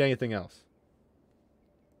 Do I need anything else?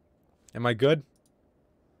 Am I good?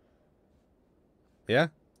 Yeah?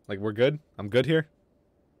 Like, we're good? I'm good here?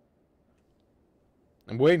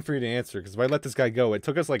 I'm waiting for you to answer, because if I let this guy go, it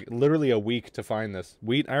took us, like, literally a week to find this.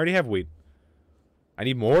 Wheat? I already have wheat. I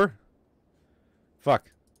need more?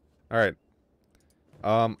 Fuck. Alright.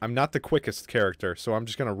 I'm not the quickest character, so I'm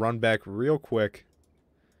just gonna run back real quick.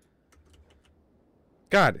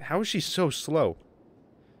 God, how is she so slow?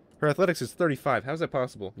 Her athletics is 35. How is that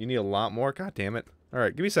possible? You need a lot more? God damn it.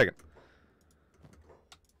 Alright, give me a second.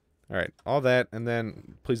 Alright, all that, and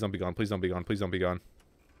then... Please don't be gone, please don't be gone, please don't be gone.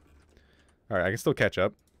 Alright, I can still catch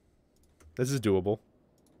up. This is doable.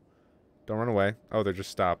 Don't run away. Oh, they're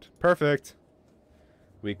just stopped. Perfect!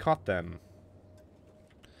 We caught them.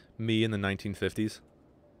 Me in the 1950s.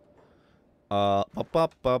 Up.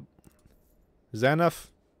 Is that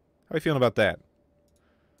enough? How are you feeling about that?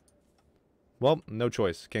 Well, no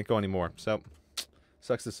choice. Can't go anymore. So,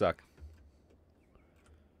 sucks to suck.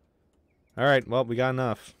 Alright, well, we got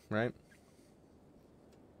enough, right?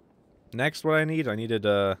 Next, what I need? I needed,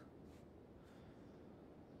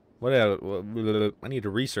 what else? I need to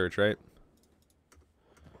research, right?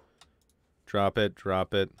 Drop it. Do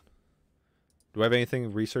I have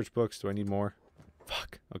anything? Research books? Do I need more?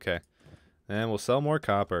 Fuck. Okay. And we'll sell more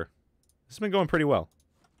copper. This has been going pretty well.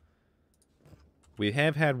 We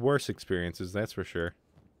have had worse experiences, that's for sure.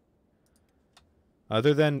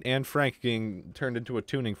 Other than Anne Frank getting turned into a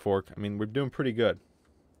tuning fork, I mean, we're doing pretty good.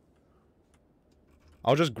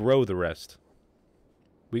 I'll just grow the rest.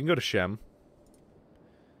 We can go to Shem.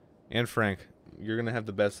 Anne Frank, you're going to have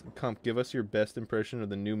the best... give us your best impression of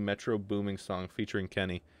the new Metro Booming song featuring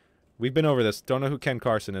Kenny. We've been over this. Don't know who Ken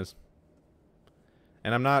Carson is.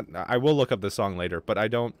 And I'm not... I will look up this song later, but I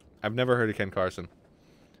don't... I've never heard of Ken Carson.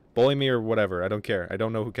 Bully me or whatever. I don't care. I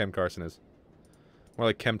don't know who Ken Carson is. More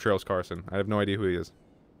like Chemtrails Carson. I have no idea who he is.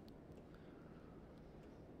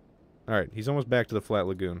 Alright, he's almost back to the Flat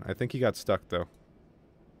Lagoon. I think he got stuck, though.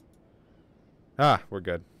 Ah, we're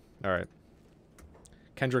good. Alright.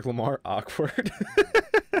 Kendrick Lamar, awkward.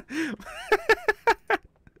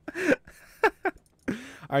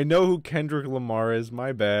 I know who Kendrick Lamar is.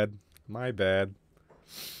 My bad. My bad.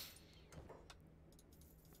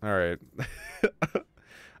 Alright.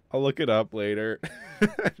 I'll look it up later.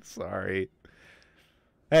 Sorry.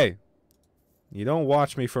 Hey. You don't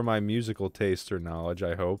watch me for my musical taste or knowledge,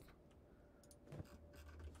 I hope.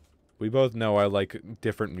 We both know I like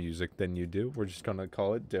different music than you do. We're just gonna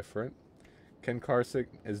call it different. Ken Carson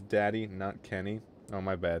is daddy, not Kenny. Oh,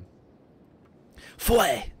 my bad.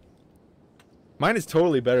 Fouet! Mine is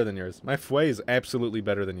totally better than yours. My fouet is absolutely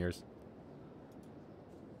better than yours.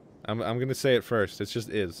 I'm gonna say it first. It just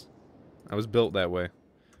is. I was built that way.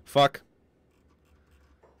 Fuck.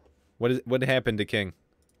 What happened to King?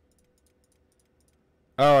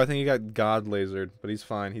 Oh, I think he got God lasered, but he's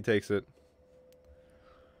fine. He takes it.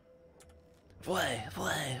 Fouet.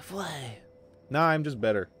 Nah, I'm just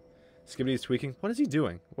better. Skibbity's tweaking. What is he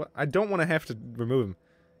doing? What? I don't want to have to remove him.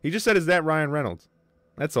 He just said, is that Ryan Reynolds?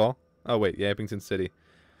 That's all. Oh, wait. Yappington City.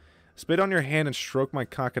 Spit on your hand and stroke my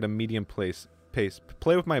cock at a medium pace.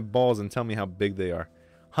 Play with my balls and tell me how big they are.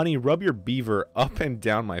 Honey, rub your beaver up and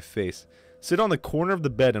down my face. Sit on the corner of the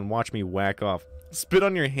bed and watch me whack off. Spit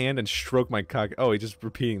on your hand and stroke my cock. Oh, he's just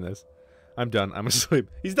repeating this. I'm done. I'm asleep.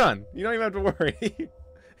 He's done. You don't even have to worry.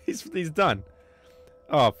 he's done.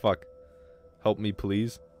 Oh, fuck. Help me,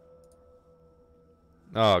 please.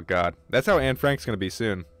 Oh, God. That's how Anne Frank's gonna be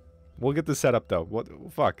soon. We'll get this set up, though. What?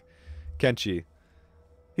 Fuck. Kenshi.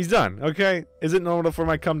 He's done, okay? Is it normal for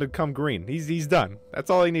my cum to come green? He's done. That's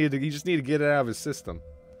all he needed. He just needed to get it out of his system.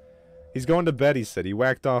 He's going to bed, he said. He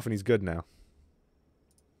whacked off and he's good now.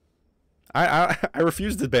 I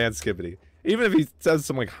refuse to ban Skibbity. Even if he says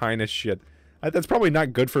some, like, highness shit. That's probably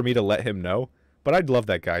not good for me to let him know. But I'd love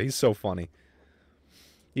that guy. He's so funny.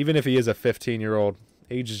 Even if he is a 15-year-old,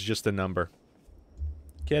 age is just a number.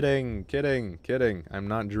 Kidding, kidding, kidding. I'm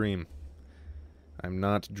not Dream. I'm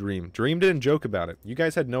not Dream. Dream didn't joke about it. You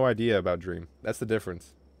guys had no idea about Dream. That's the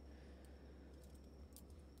difference.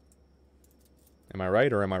 Am I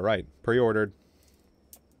right or am I right? Pre-ordered.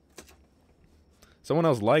 Someone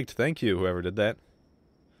else liked. Thank you, whoever did that.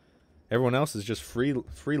 Everyone else is just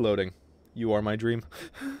freeloading. You are my dream.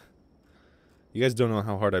 You guys don't know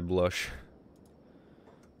how hard I blush.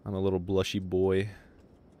 I'm a little blushy boy.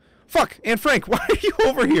 Fuck! Anne Frank, why are you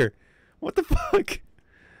over here? What the fuck?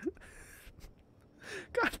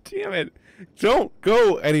 God damn it. Don't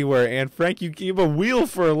go anywhere, Anne Frank. You have a wheel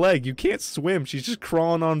for a leg. You can't swim. She's just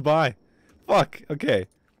crawling on by. Fuck. Okay.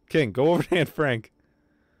 King, go over to Anne Frank.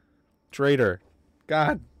 Traitor.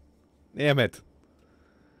 God damn it.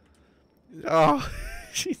 Oh,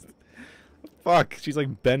 she's... Fuck. She's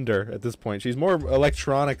like Bender at this point. She's more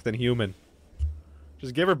electronic than human.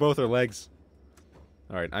 Just give her both her legs.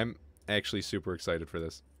 Alright, I'm actually super excited for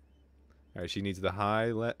this. Alright, she needs the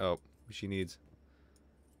high leg. Oh, she needs...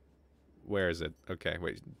 Where is it? Okay,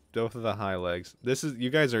 wait. Both of the high legs. This is... You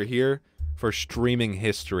guys are here for streaming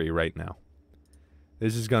history right now.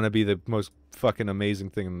 This is gonna be the most fucking amazing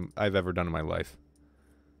thing I've ever done in my life.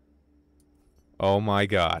 Oh my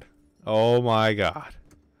god. Oh my god.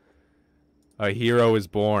 A hero is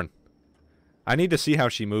born. I need to see how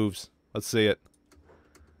she moves. Let's see it.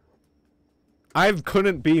 I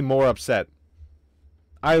couldn't be more upset.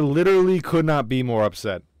 I literally could not be more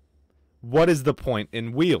upset. What is the point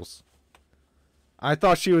in Wheels? I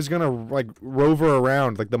thought she was gonna, like, rover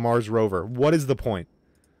around like the Mars rover. What is the point?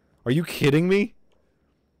 Are you kidding me?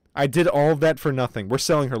 I did all of that for nothing. We're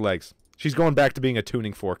selling her legs. She's going back to being a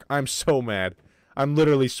tuning fork. I'm so mad. I'm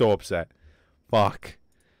literally so upset. Fuck.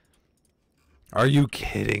 Are you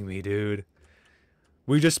kidding me, dude?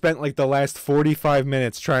 We just spent like the last 45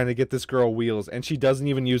 minutes trying to get this girl wheels, and she doesn't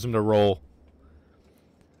even use them to roll.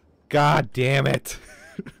 God damn it.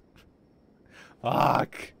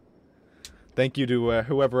 Fuck. Thank you to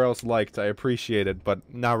whoever else liked. I appreciate it,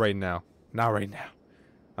 but not right now. Not right now.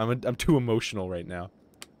 I'm too emotional right now.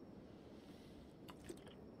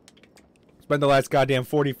 Spent the last goddamn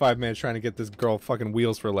 45 minutes trying to get this girl fucking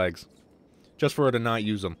wheels for legs. Just for her to not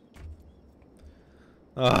use them.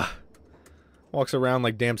 Ugh. Walks around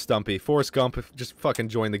like damn Stumpy. Forrest Gump just fucking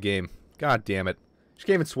joined the game. God damn it. She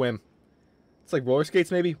can't even swim. It's like roller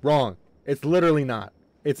skates maybe? Wrong. It's literally not.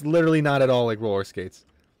 It's literally not at all like roller skates.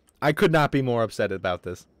 I could not be more upset about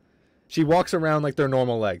this. She walks around like they're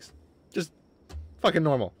normal legs. Just fucking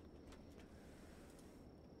normal.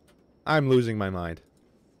 I'm losing my mind.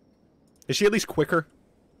 Is she at least quicker?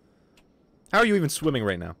 How are you even swimming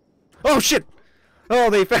right now? Oh shit! Oh,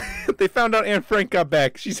 they they found out Anne Frank got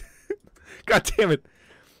back. She's... God damn it.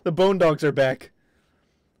 The bone dogs are back.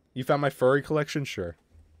 You found my furry collection? Sure.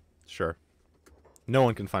 Sure. No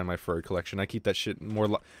one can find my furry collection. I keep that shit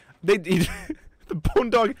more... The bone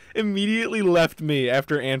dog immediately left me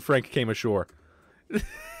after Anne Frank came ashore.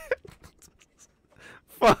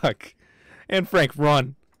 Fuck. Anne Frank,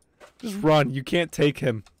 run. Just run. You can't take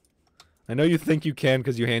him. I know you think you can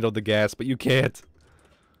because you handled the gas, but you can't.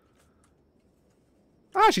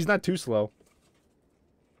 Ah, she's not too slow.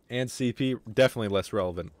 And CP, definitely less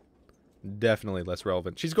relevant. Definitely less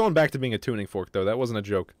relevant. She's going back to being a tuning fork, though. That wasn't a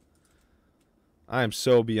joke. I am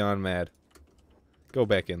so beyond mad. Go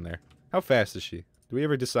back in there. How fast is she? Do we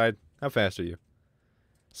ever decide? How fast are you?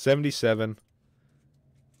 77.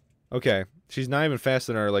 Okay. She's not even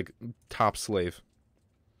faster than our, like, top slave.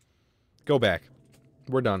 Go back.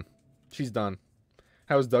 We're done. She's done.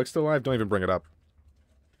 How is Doug still alive? Don't even bring it up.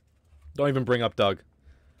 Don't even bring up Doug.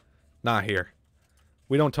 Not here.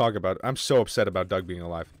 We don't talk about it. I'm so upset about Doug being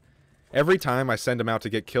alive. Every time I send him out to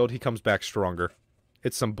get killed, he comes back stronger.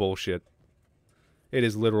 It's some bullshit. It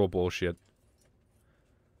is literal bullshit.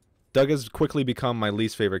 Doug has quickly become my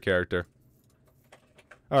least favorite character.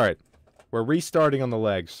 Alright. We're restarting on the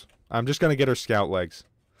legs. I'm just gonna get her scout legs.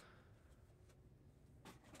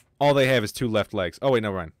 All they have is 2 left legs. Oh, wait,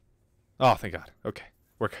 never mind. Oh, thank God. Okay.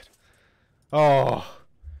 We're good. Oh.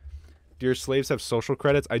 Do your slaves have social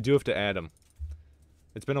credits? I do have to add them.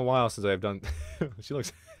 It's been a while since I've done... She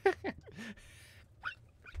looks...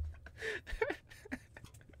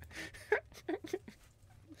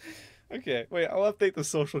 Okay, wait, I'll update the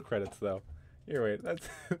social credits, though. Here, wait, that's...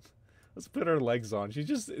 Let's put her legs on.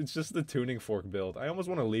 It's just the tuning fork build. I almost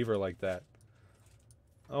want to leave her like that.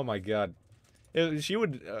 Oh my god. She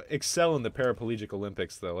would excel in the paraplegic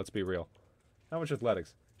Olympics, though, let's be real. How much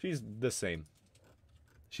athletics? She's the same.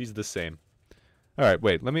 She's the same. Alright,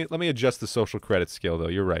 wait, let me adjust the social credit scale, though.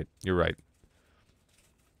 You're right, you're right.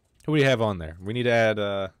 Who do we have on there? We need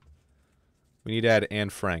to add Anne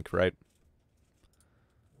Frank, right?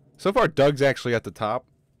 So far, Doug's actually at the top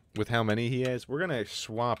with how many he has. We're going to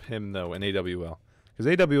swap him, though, in AWL. Because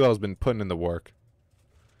AWL has been putting in the work.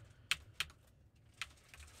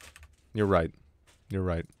 You're right. You're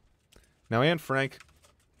right. Now, Anne Frank,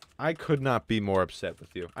 I could not be more upset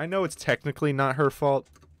with you. I know it's technically not her fault.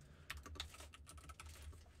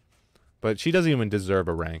 But she doesn't even deserve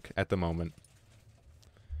a rank at the moment.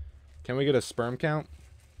 Can we get a sperm count?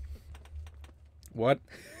 What?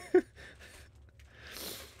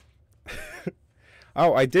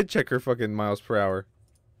 Oh, I did check her fucking miles per hour.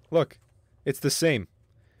 Look, it's the same.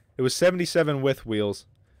 It was 77 with wheels.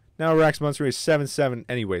 Now Rax Monster is 77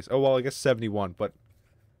 anyways. Oh, well, I guess 71, but...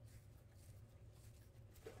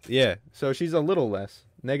 Yeah, so she's a little less.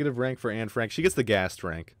 Negative rank for Anne Frank. She gets the gassed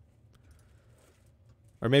rank.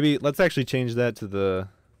 Or maybe, let's actually change that to the...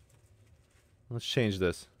 Let's change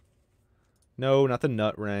this. No, not the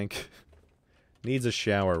nut rank. Needs a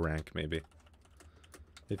shower rank, maybe.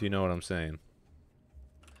 If you know what I'm saying.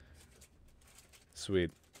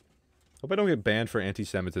 Sweet. Hope I don't get banned for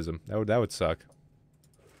anti-Semitism. That would suck.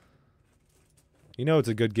 You know it's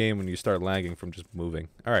a good game when you start lagging from just moving.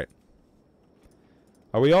 Alright.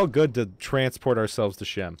 Are we all good to transport ourselves to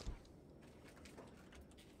Shem?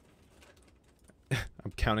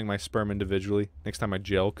 I'm counting my sperm individually next time I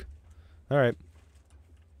jelk. Alright.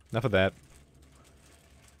 Enough of that.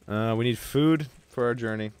 We need food for our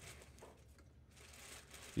journey.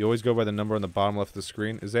 You always go by the number on the bottom left of the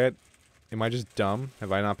screen. Is that... Am I just dumb?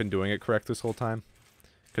 Have I not been doing it correct this whole time?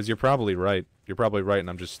 Because you're probably right. You're probably right and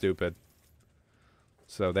I'm just stupid.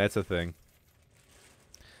 So that's a thing.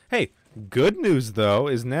 Hey, good news though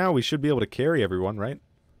is now we should be able to carry everyone, right?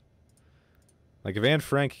 Like if Anne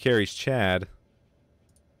Frank carries Chad...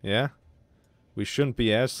 Yeah? We shouldn't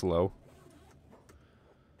be as slow.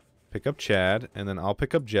 Pick up Chad, and then I'll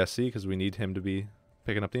pick up Jesse, because we need him to be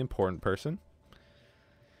picking up the important person.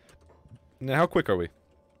 Now, how quick are we?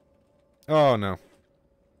 Oh, no.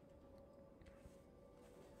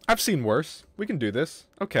 I've seen worse. We can do this.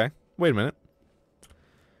 Okay. Wait a minute.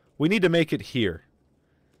 We need to make it here.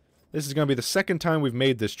 This is going to be the second time we've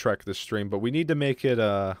made this trek this stream, but we need to make it,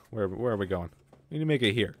 where are we going? We need to make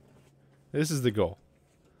it here. This is the goal.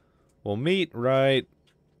 We'll meet right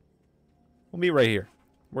here.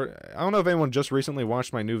 I don't know if anyone just recently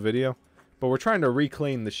watched my new video, but we're trying to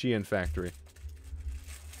reclaim the Sheehan factory.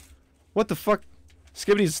 What the fuck?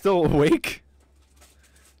 Skibbity's still awake?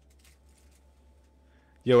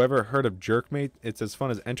 Yo, ever heard of Jerkmate? It's as fun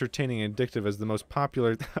as entertaining and addictive as the most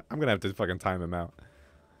popular... I'm gonna have to fucking time him out.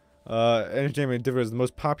 Entertaining and addictive as the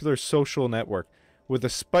most popular social network. With a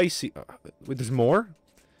spicy... wait, there's more?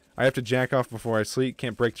 I have to jack off before I sleep.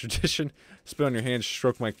 Can't break tradition. Spit on your hand,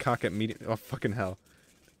 stroke my cock at medium... Oh, fucking hell.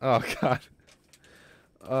 Oh, God.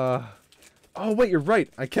 Oh, wait, you're right.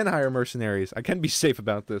 I can hire mercenaries. I can be safe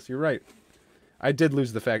about this. You're right. I did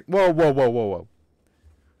lose the fact... Whoa, whoa, whoa, whoa, whoa.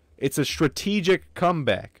 It's a strategic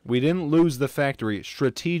comeback. We didn't lose the factory.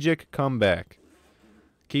 Strategic comeback.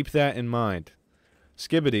 Keep that in mind.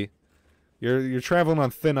 Skibbity, you're traveling on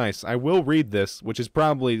thin ice. I will read this, which is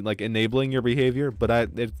probably, like, enabling your behavior, but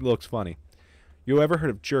it looks funny. You ever heard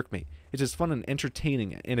of Jerkmate? It's as fun and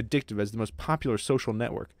entertaining and addictive as the most popular social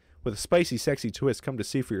network. With a spicy, sexy twist, come to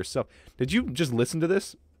see for yourself. Did you just listen to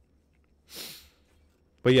this?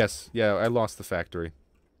 But yes, yeah, I lost the factory.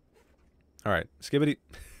 Alright, Skibbity.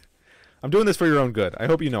 I'm doing this for your own good. I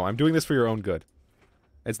hope you know. I'm doing this for your own good.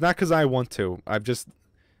 It's not because I want to. I've just...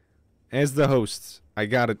 As the hosts, I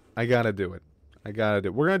gotta do it. I gotta do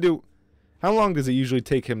it. We're gonna do... How long does it usually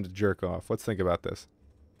take him to jerk off? Let's think about this.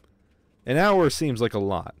 An hour seems like a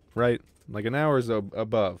lot, right? Like an hour is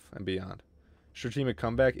above and beyond. Strategic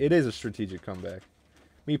comeback? It is a strategic comeback.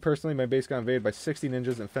 Me personally, my base got invaded by 60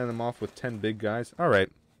 ninjas and fended them off with 10 big guys.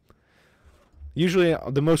 Alright. Usually,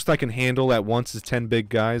 the most I can handle at once is 10 big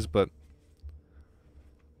guys, but...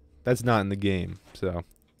 That's not in the game, so...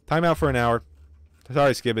 Time out for an hour.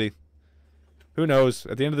 Sorry, Skibbity. Who knows?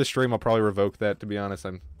 At the end of the stream, I'll probably revoke that, to be honest.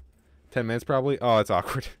 I'm 10 minutes, probably. Oh, it's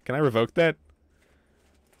awkward. Can I revoke that?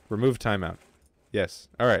 Remove timeout. Yes.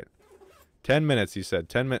 All right. 10 minutes, you said.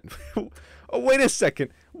 10 minutes. Oh, wait a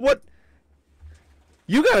second. What?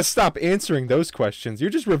 You gotta stop answering those questions. You're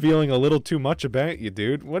just revealing a little too much about you,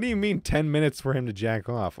 dude. What do you mean 10 minutes for him to jack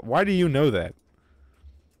off? Why do you know that?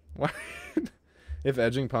 Why? If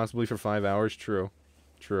edging, possibly for 5 hours. True.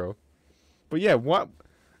 True. But yeah, what?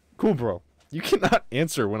 Cool, bro. You cannot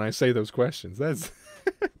answer when I say those questions. That's...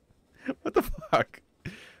 What the fuck?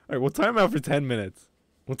 Alright, we'll time out for 10 minutes.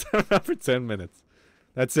 We'll time out for 10 minutes.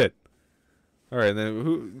 That's it. Alright, then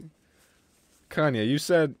who... Kanye, you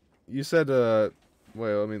said...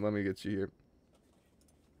 Wait, let me get you here.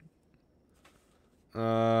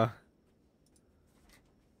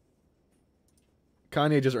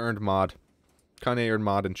 Kanye just earned mod. Kanye earned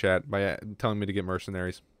mod in chat by telling me to get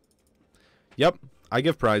mercenaries. Yep, I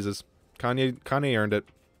give prizes. Kanye earned it.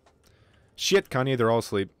 Shit, Kanye, they're all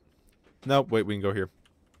asleep. Nope, wait, we can go here.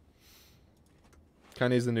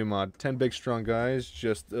 Kanye's the new mod. 10 big strong guys.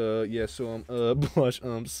 Just, yeah, so, blush,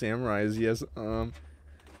 samurais, yes,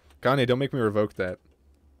 Kanye, don't make me revoke that.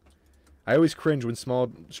 I always cringe when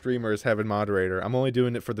small streamers have a moderator. I'm only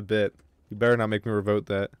doing it for the bit. You better not make me revoke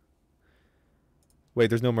that.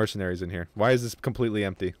 Wait, there's no mercenaries in here. Why is this completely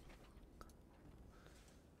empty?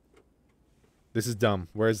 This is dumb.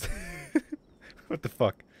 Where's... What the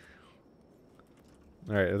fuck?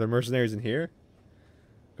 Alright, are there mercenaries in here?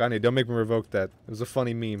 Kanye, don't make me revoke that. It was a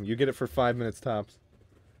funny meme. You get it for 5 minutes tops.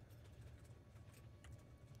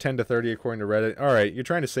 10 to 30 according to Reddit. Alright, you're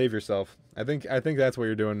trying to save yourself. I think that's what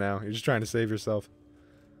you're doing now. You're just trying to save yourself.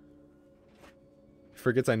 He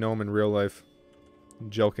forgets I know him in real life.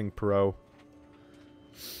 Joking pro.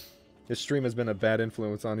 This stream has been a bad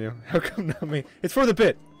influence on you. How come not me? It's for the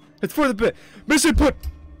bit! It's for the bit! Miss input!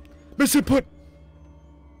 Miss input!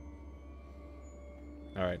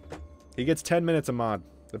 Alright. He gets 10 minutes of mod.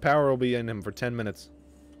 The power will be in him for 10 minutes.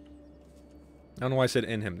 I don't know why I said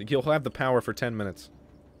in him. He'll have the power for 10 minutes.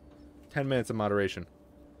 10 minutes of moderation.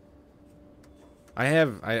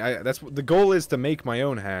 That's the goal is to make my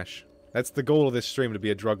own hash. That's the goal of this stream, to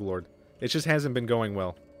be a drug lord. It just hasn't been going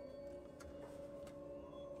well.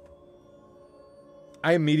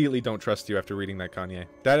 I immediately don't trust you after reading that, Kanye.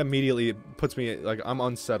 That immediately puts me, like, I'm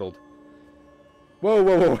unsettled. Whoa,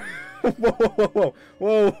 whoa, whoa. Whoa, whoa, whoa, whoa.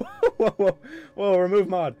 Whoa, whoa, whoa. Whoa, remove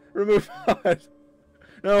mod. Remove mod.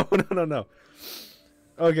 No, no, no, no.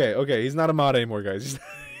 Okay, okay, he's not a mod anymore, guys.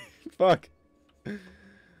 Fuck.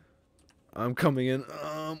 I'm coming in.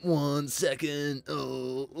 1 second.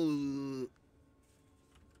 Oh.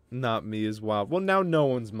 Not me is wild. Well, now no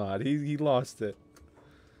one's mod. He lost it.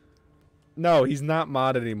 No, he's not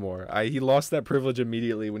mod anymore. He lost that privilege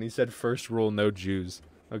immediately when he said first rule, no Jews.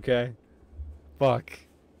 Okay? Fuck.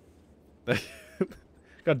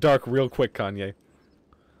 Got dark real quick, Kanye.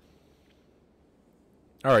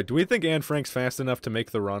 Alright, do we think Anne Frank's fast enough to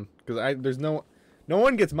make the run? Because there's no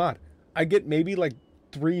one gets mod. I get maybe like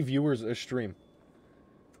 3 viewers a stream.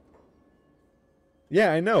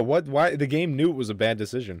 Yeah, I know. Why? The game knew it was a bad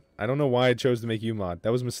decision. I don't know why it chose to make you mod.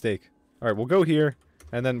 That was a mistake. Alright, we'll go here.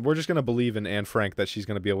 And then we're just going to believe in Anne Frank that she's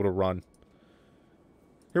going to be able to run.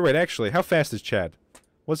 Here, wait, actually, how fast is Chad?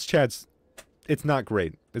 What's Chad's... It's not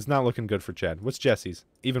great. It's not looking good for Chad. What's Jesse's?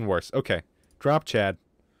 Even worse. Okay. Drop Chad.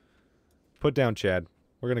 Put down Chad.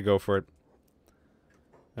 We're going to go for it.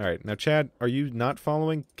 Alright, now Chad, are you not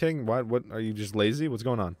following King? What? Are you just lazy? What's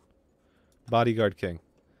going on? Bodyguard King.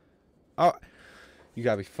 Oh, you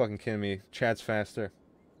gotta be fucking kidding me. Chad's faster.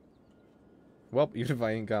 Well, even if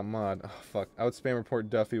I ain't got mod. Oh, fuck. I would spam report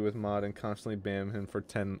Duffy with mod and constantly bam him for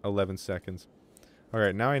 10, 11 seconds.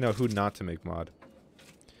 Alright, now I know who not to make mod.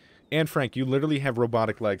 And Frank, you literally have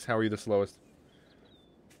robotic legs. How are you the slowest?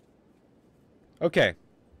 Okay.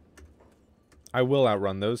 I will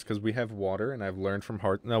outrun those because we have water and I've learned from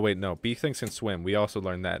heart. No, wait, no. B things can swim. We also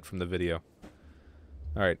learned that from the video.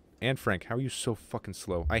 Alright. And Frank, how are you so fucking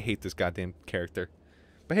slow? I hate this goddamn character.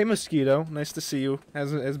 But hey, Mosquito. Nice to see you.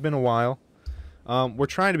 Has been a while. We're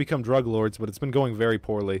trying to become drug lords, but it's been going very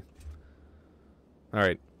poorly.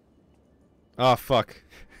 Alright. Oh, fuck.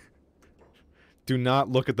 Do not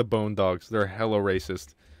look at the bone dogs. They're hella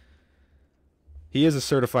racist. He is a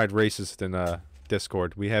certified racist in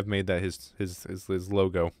Discord. We have made that his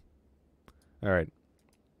logo. Alright.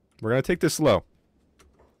 We're gonna take this slow.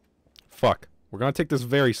 Fuck. We're gonna take this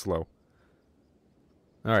very slow.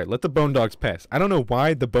 Alright, let the bone dogs pass. I don't know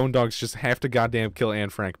why the bone dogs just have to goddamn kill Anne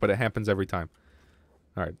Frank, but it happens every time.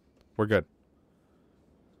 Alright, we're good.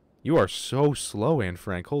 You are so slow, Anne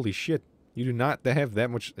Frank. Holy shit. You do not have that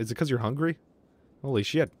much... Is it because you're hungry? Holy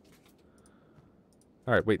shit.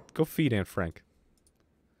 Alright, wait. Go feed Anne Frank.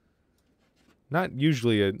 Not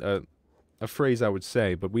usually a a phrase I would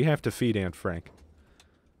say, but we have to feed Aunt Frank.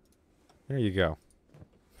 There you go.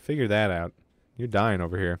 Figure that out. You're dying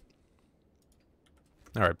over here.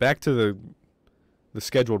 Alright, back to the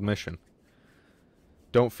scheduled mission.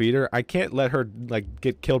 Don't feed her. I can't let her, like,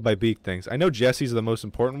 get killed by beak things. I know Jesse's the most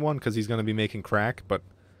important one, because he's going to be making crack, but...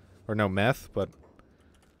 Or no, meth, but...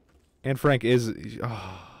 Aunt Frank is...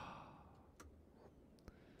 Oh.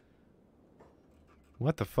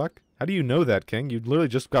 What the fuck? How do you know that, King? You literally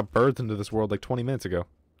just got birthed into this world like 20 minutes ago.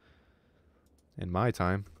 In my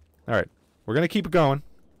time. Alright. We're going to keep it going.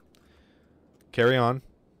 Carry on.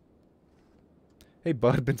 Hey,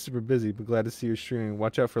 bud. Been super busy, but glad to see you streaming.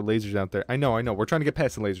 Watch out for lasers out there. I know. We're trying to get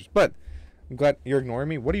past the lasers. But I'm glad you're ignoring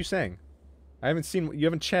me. What are you saying? I haven't seen... You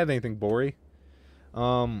haven't chatted anything, Bori.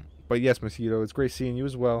 But yes, Mosquito. It's great seeing you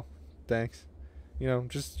as well. Thanks. You know,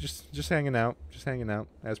 just hanging out. Just hanging out,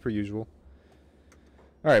 as per usual.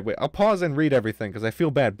 Alright, wait, I'll pause and read everything, because I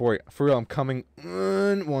feel bad. Boy, for real, I'm coming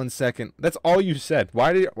in 1 second. That's all you said.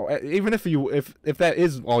 Why do you... Even if that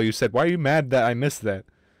is all you said, why are you mad that I missed that?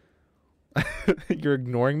 You're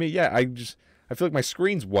ignoring me? Yeah, I feel like my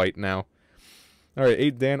screen's white now. Alright,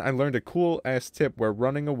 8 Dan, I learned a cool-ass tip where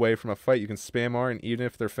running away from a fight, you can spam R, and even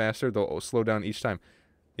if they're faster, they'll slow down each time.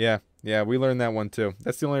 Yeah, we learned that one, too.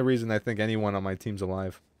 That's the only reason I think anyone on my team's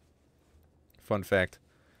alive. Fun fact.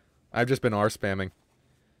 I've just been R spamming.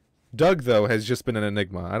 Doug, though, has just been an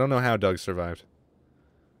enigma. I don't know how Doug survived.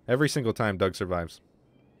 Every single time Doug survives.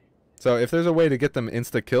 So if there's a way to get them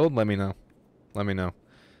insta-killed, let me know. Let me know.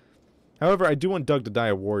 However, I do want Doug to die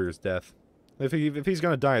a warrior's death. If he's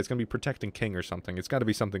going to die, it's going to be protecting King or something. It's got to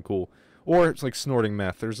be something cool. Or it's like snorting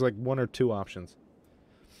meth. There's like 1 or 2 options.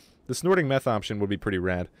 The snorting meth option would be pretty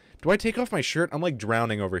rad. Do I take off my shirt? I'm like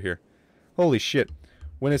drowning over here. Holy shit.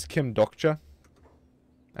 When is Kim Dokcha?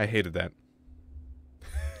 I hated that.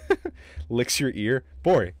 Licks your ear?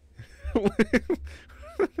 Boy. What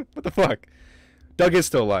the fuck? Doug is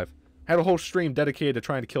still alive. Had a whole stream dedicated to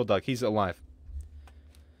trying to kill Doug. He's alive.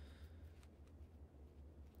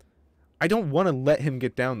 I don't want to let him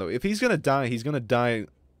get down, though. If he's going to die, he's going to die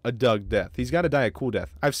a Doug death. He's got to die a cool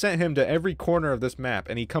death. I've sent him to every corner of this map,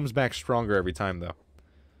 and he comes back stronger every time, though.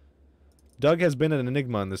 Doug has been an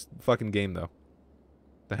enigma in this fucking game, though.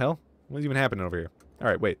 The hell? What's even happening over here?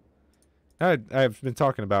 Alright, wait. I've been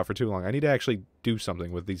talking about for too long. I need to actually do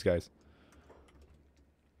something with these guys.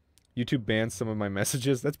 YouTube bans some of my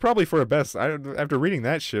messages. That's probably for the best. After reading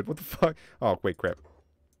that shit, what the fuck? Oh, wait, crap.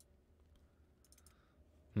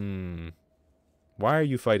 Why are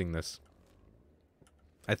you fighting this?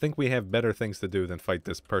 I think we have better things to do than fight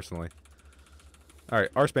this, personally. Alright,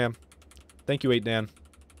 R-spam. Thank you, 8 Dan.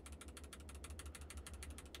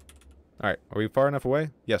 Alright, are we far enough away?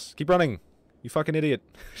 Yes. Keep running! You fucking idiot.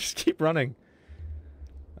 Just keep running.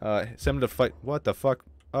 Send him to fight. What the fuck?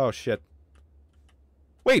 Oh, shit.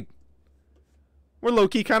 Wait! We're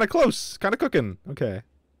low-key kind of close. Kind of cooking. Okay.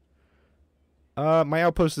 My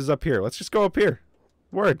outpost is up here. Let's just go up here.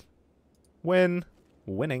 Word. Win.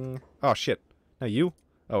 Winning. Oh, shit. Now you?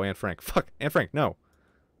 Oh, Aunt Frank. Fuck. Aunt Frank, no.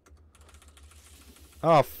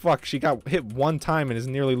 Oh, fuck. She got hit 1 time and is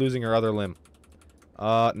nearly losing her other limb.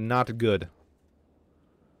 Not good.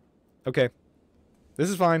 Okay. This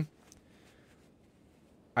is fine.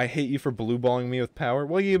 I hate you for blue-balling me with power.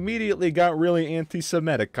 Well, you immediately got really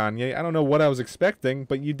anti-Semitic, Kanye. I don't know what I was expecting,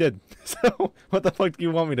 but you did. So, what the fuck do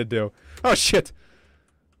you want me to do? Oh, shit!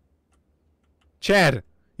 Chad!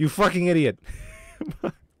 You fucking idiot!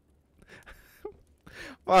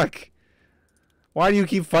 Fuck! Why do you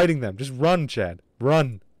keep fighting them? Just run, Chad.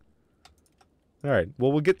 Run! Alright,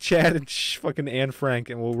 well, we'll get Chad and fucking Anne Frank,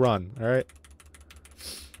 and we'll run, alright?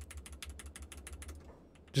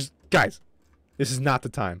 Just, guys, this is not the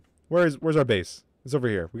time. Where's our base? It's over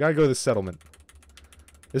here. We gotta go to the settlement.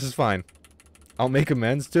 This is fine. I'll make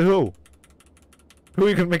amends to who? Who are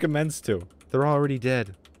you gonna make amends to? They're already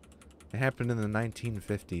dead. It happened in the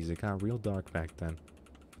 1950s. It got real dark back then.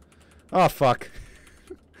 Oh, fuck.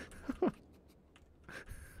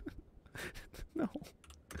 No.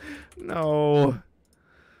 No.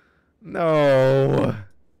 No.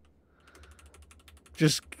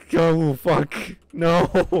 Just go, fuck.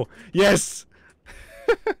 No. Yes.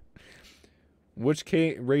 Which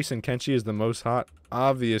race in Kenshi is the most hot?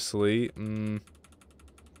 Obviously.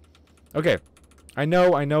 Okay. I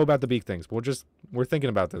know about the beak things. We're thinking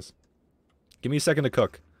about this. Give me a second to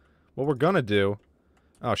cook. What we're gonna do...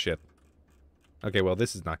 Oh, shit. Okay, well,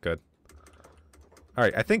 this is not good.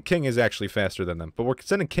 Alright, I think King is actually faster than them. But we're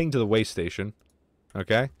sending King to the way station.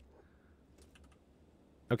 Okay?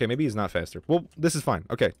 Okay, maybe he's not faster. Well, this is fine.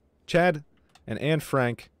 Okay. Chad and Anne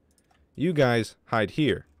Frank, you guys hide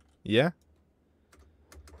here. Yeah?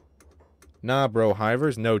 Nah, bro.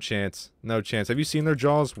 Hivers? No chance. No chance. Have you seen their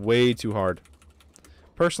jaws? Way too hard.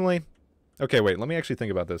 Personally... Okay, wait. Let me actually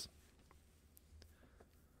think about this.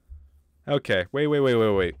 Okay. Wait.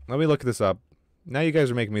 Let me look this up. Now you guys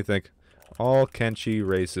are making me think. All Kenshi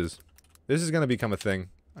races. This is going to become a thing.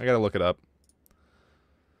 I got to look it up.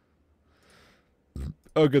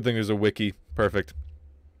 Oh, good thing there's a wiki. Perfect.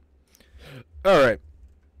 Alright.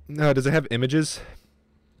 Does it have images?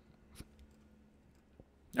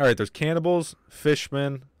 Alright, there's cannibals,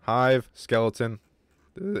 fishmen, hive, skeleton.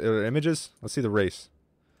 Images? Let's see the race.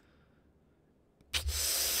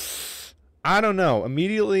 I don't know.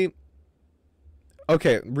 Immediately...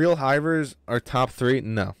 Okay, real hivers are top 3?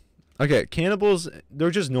 No. Okay, cannibals,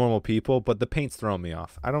 they're just normal people, but the paint's throwing me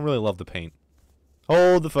off. I don't really love the paint.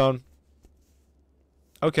 Hold the phone.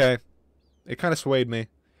 Okay. It kind of swayed me.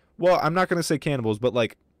 Well, I'm not going to say cannibals, but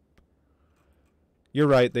like... You're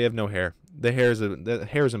right, they have no hair. The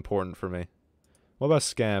hair is important for me. What about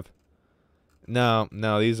scab? No,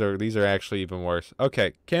 these are actually even worse.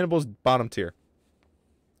 Okay, cannibals bottom tier.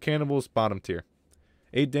 Cannibals bottom tier.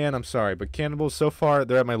 8 Dan, I'm sorry, but cannibals so far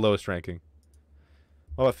they're at my lowest ranking.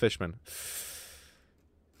 What about fishmen?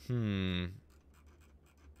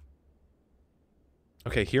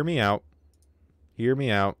 Okay, hear me out. Hear me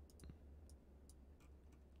out.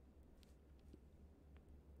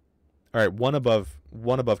 All right, one above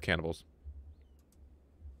cannibals.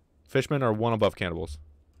 Fishmen are one above cannibals.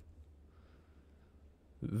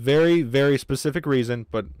 Very, very specific reason,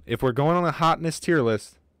 but if we're going on a hotness tier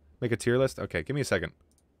list, make a tier list? Okay, give me a second.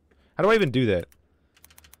 How do I even do that?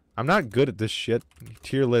 I'm not good at this shit.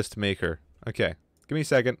 Tier list maker. Okay, give me a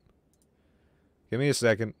second. Give me a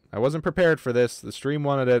second. I wasn't prepared for this. The stream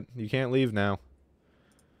wanted it. You can't leave now.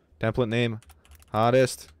 Template name.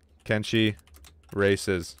 Hottest Kenshi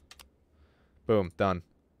races. Boom, done.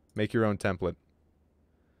 Make your own template.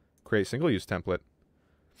 Create single-use template.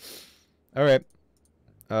 Alright.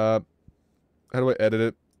 How do I edit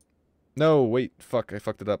it? No, wait, fuck, I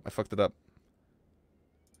fucked it up.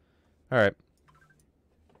 Alright.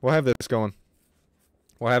 We'll have this going.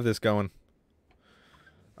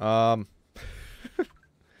 No.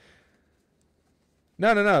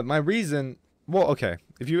 My reason... Well, okay.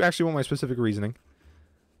 If you actually want my specific reasoning,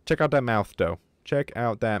 check out that mouth dough.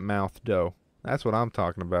 That's what I'm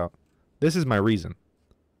talking about. This is my reason.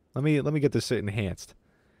 Let me get this enhanced.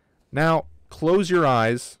 Now, close your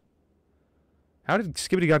eyes. How did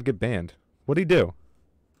Skibbity God get banned? What did he do?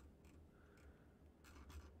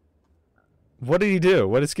 What did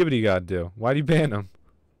Skibbity God do? Why did you ban him?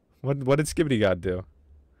 What did Skibbity God do?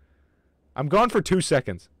 I'm gone for 2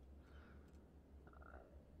 seconds.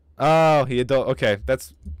 Oh, okay,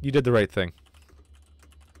 you did the right thing.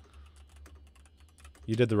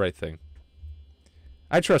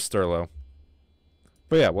 I trust Sterlo.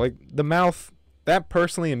 But yeah, like the mouth, that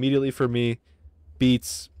personally immediately for me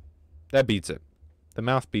beats it. The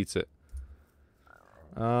mouth beats it.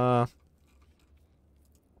 So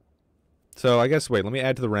I guess let me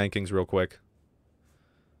add to the rankings real quick.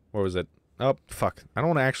 Where was it? Oh, fuck. I don't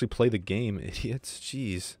want to actually play the game, idiots.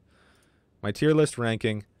 Jeez. My tier list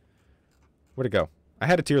ranking. Where'd it go? I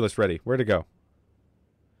had a tier list ready. Where'd it go?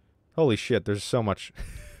 Holy shit, there's so much.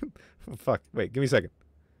 Fuck. Wait, give me a second.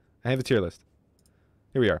 I have a tier list.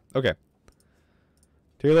 Here we are. Okay.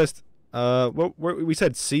 Tier list. We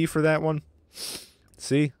said C for that one.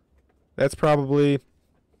 C. That's probably...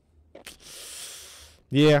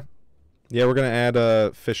 Yeah. Yeah, we're going to add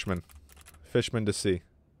Fishman. Fishman to C.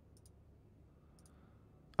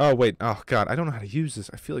 Oh, wait. Oh, God. I don't know how to use this.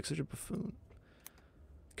 I feel like such a buffoon.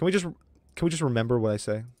 Can we just remember what I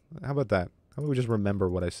say? How about that? How about we just remember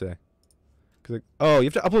what I say? Oh,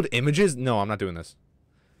 you have to upload images? No, I'm not doing this.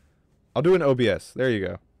 I'll do an OBS. There you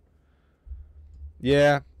go.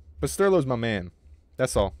 Yeah, but Sterlo's my man.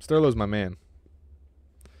 That's all. Sterlo's my man.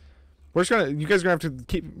 We're just you guys are gonna have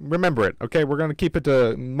to remember it, okay? We're gonna keep it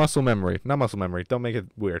to muscle memory. Not muscle memory. Don't make it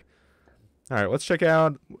weird. Alright, let's check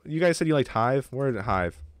out. You guys said you liked Hive? Where did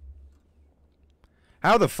Hive?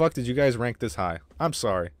 How the fuck did you guys rank this high? I'm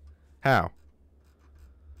sorry. How?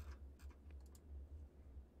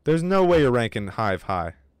 There's no way you're ranking Hive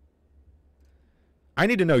high. I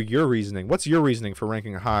need to know your reasoning. What's your reasoning for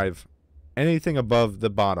ranking Hive anything above the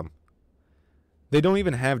bottom? They don't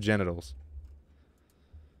even have genitals.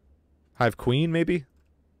 Hive Queen, maybe?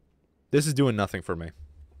 This is doing nothing for me.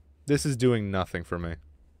 This is doing nothing for me.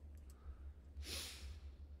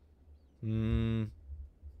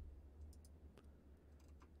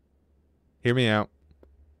 Hear me out.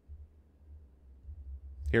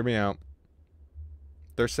 Hear me out.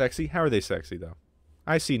 They're sexy? How are they sexy, though?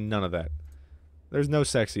 I see none of that. There's no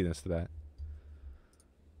sexiness to that.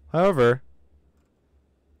 However,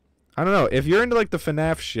 I don't know. If you're into like the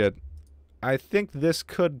FNAF shit, I think this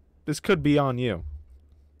could be on you.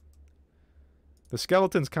 The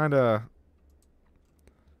skeleton's kind of...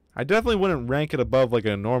 I definitely wouldn't rank it above like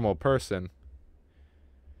a normal person.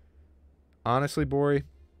 Honestly, Bori,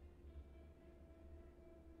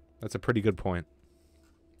 that's a pretty good point.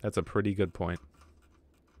 That's a pretty good point.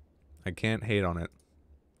 I can't hate on it.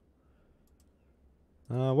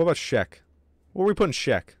 What about Shek? What are we putting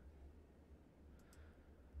Shek?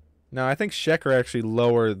 No, I think Shek are actually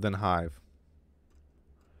lower than Hive.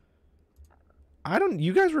 I don't...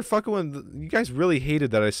 You guys were fucking with... You guys really hated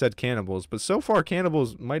that I said cannibals, but so far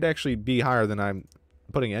cannibals might actually be higher than I'm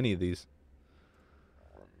putting any of these.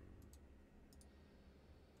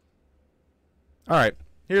 Alright,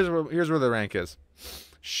 here's where the rank is.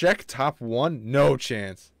 Shek top 1? No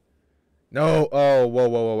chance. No, oh,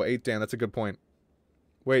 whoa. 8Dan, that's a good point.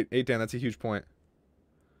 Wait, 8Dan, that's a huge point.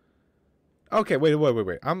 Okay,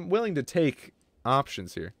 wait. I'm willing to take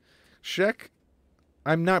options here. Shek,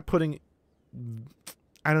 I'm not putting...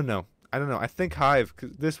 I don't know. I think Hive,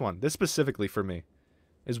 this specifically for me,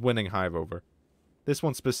 is winning Hive over. This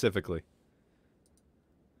one specifically.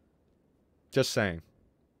 Just saying.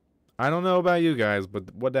 I don't know about you guys,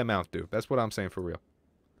 but what that mouth do? That's what I'm saying for real.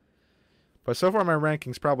 But so far my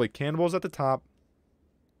ranking's probably Cannibals at the top.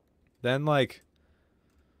 Then like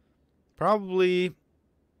probably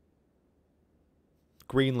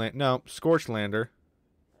Greenland. No, Scorchlander.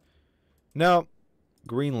 No,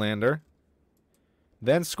 Greenlander.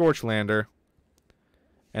 Then Scorchlander.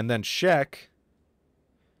 And then Shek.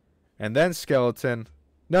 And then Skeleton.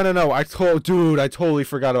 No. Dude, I totally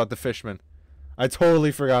forgot about the Fishman. I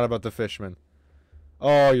totally forgot about the Fishman.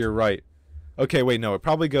 Oh, you're right. Okay, wait, no. It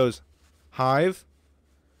probably goes Hive,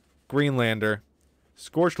 Greenlander,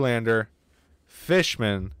 Scorchlander,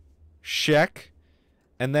 Fishman, Shek,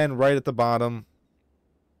 and then right at the bottom...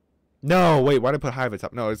 No, wait, why did I put Hive at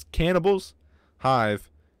top? No, it's Cannibals, Hive,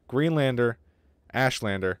 Greenlander,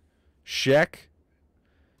 Ashlander, Shek,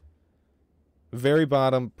 very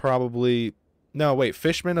bottom, probably... No, wait,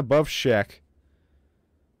 Fishman above Shek.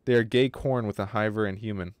 They're gay corn with a Hiver and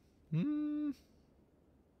human.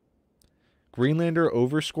 Greenlander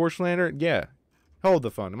over Scorchlander? Yeah. Hold the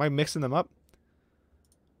phone. Am I mixing them up?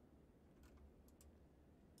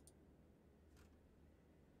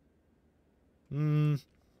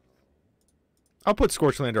 I'll put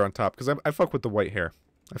Scorchlander on top because I fuck with the white hair.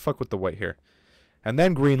 And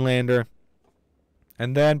then Greenlander.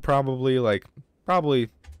 And then probably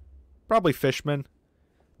Fishman.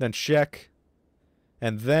 Then Shek.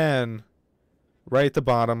 And then, right at the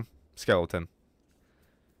bottom, Skeleton.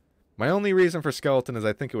 My only reason for Skeleton is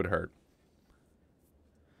I think it would hurt.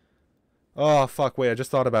 Oh, fuck, wait, I just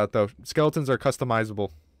thought about it, though. Skeletons are customizable.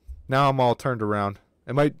 Now I'm all turned around.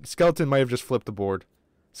 Skeleton might have just flipped the board.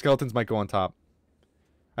 Skeletons might go on top.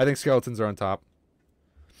 I think Skeletons are on top.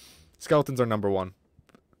 Skeletons are number 1.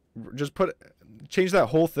 Just change that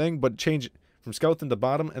whole thing, but change from Skeleton to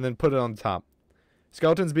bottom, and then put it on the top.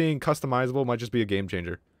 Skeletons being customizable might just be a game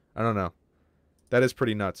changer. I don't know. That is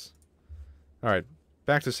pretty nuts. Alright,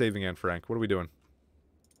 back to saving Anne Frank. What are we doing?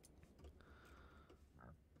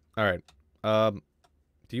 Alright.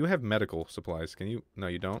 Do you have medical supplies? Can you... No,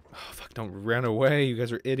 you don't? Oh, fuck, don't run away. You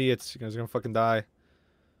guys are idiots. You guys are gonna fucking die.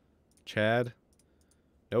 Chad.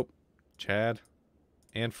 Nope. Chad.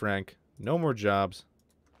 Anne Frank. No more jobs.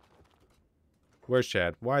 Where's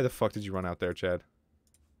Chad? Why the fuck did you run out there, Chad?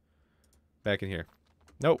 Back in here.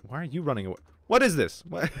 No, why are you running away? What is this?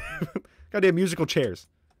 What? Goddamn musical chairs.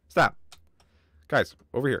 Stop. Guys,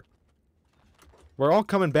 over here. We're all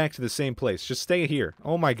coming back to the same place. Just stay here.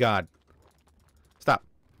 Oh my god. Stop.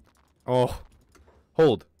 Oh.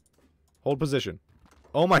 Hold. Hold position.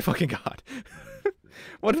 Oh my fucking god.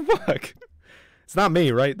 What the fuck? It's not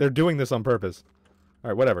me, right? They're doing this on purpose.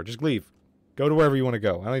 Alright, whatever. Just leave. Go to wherever you want to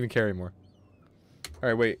go. I don't even care anymore.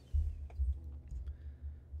 Alright, wait.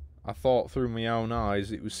 I thought through my own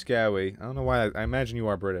eyes it was scary. I don't know why. I imagine you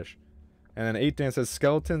are British. And then 8Dan says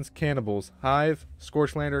Skeletons, Cannibals, Hive,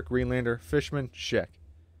 Scorchlander, Greenlander, Fishman, Shek.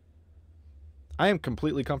 I am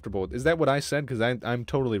completely comfortable. Is that what I said? Because I'm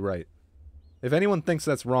totally right. If anyone thinks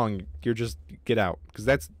that's wrong, you're just... Get out. Because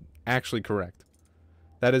that's actually correct.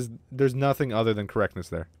 That is... There's nothing other than correctness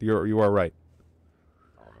there. You are right.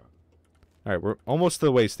 Alright, we're almost to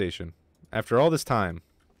the way station. After all this time...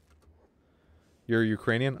 You're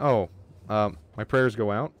Ukrainian? Oh, my prayers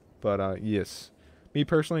go out, but, yes. Me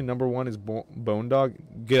personally, number 1 is Bone Dog.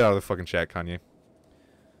 Get out of the fucking chat, Kanye.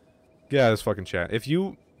 Get out of this fucking chat. If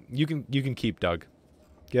you can keep Doug.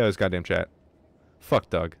 Get out of this goddamn chat. Fuck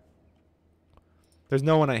Doug. There's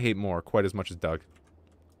no one I hate more quite as much as Doug.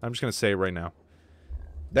 I'm just gonna say it right now.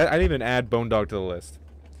 That I didn't even add Bone Dog to the list.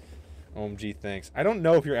 OMG, thanks. I don't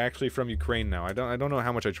know if you're actually from Ukraine now. I don't know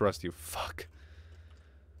how much I trust you. Fuck.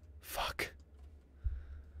 Fuck.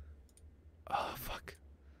 Oh, fuck.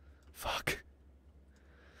 Fuck.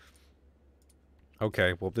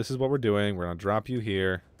 Okay, well, this is what we're doing. We're gonna drop you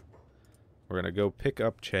here. We're gonna go pick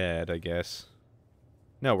up Chad, I guess.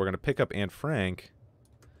 No, we're gonna pick up Aunt Frank.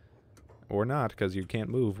 Or not, because you can't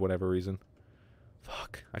move, whatever reason.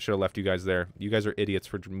 Fuck. I should have left you guys there. You guys are idiots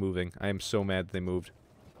for moving. I am so mad that they moved.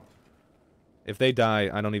 If they die,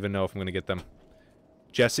 I don't even know if I'm gonna get them.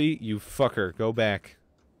 Jesse, you fucker. Go back.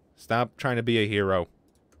 Stop trying to be a hero.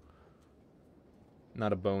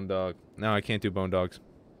 Not a bone dog. No, I can't do bone dogs.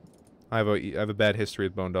 I have a bad history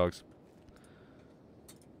with bone dogs.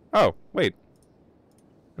 Oh, wait.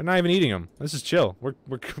 We're not even eating them. This is chill.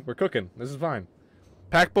 We're cooking. This is fine.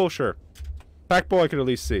 Pack bull, sure. Pack bull I could at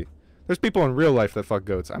least see. There's people in real life that fuck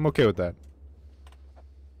goats. I'm okay with that.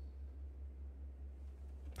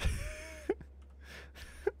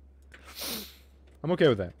 I'm okay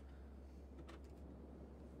with that.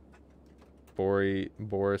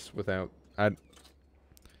 Boris without...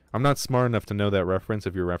 I'm not smart enough to know that reference.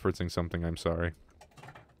 If you're referencing something, I'm sorry.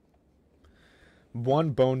 1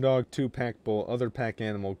 bone dog, 2 pack bull, other pack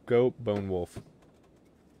animal, goat, bone wolf.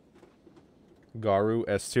 Garu,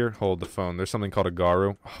 S tier. Hold the phone. There's something called a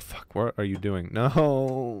Garu. Oh, fuck. What are you doing?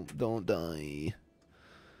 No, don't die.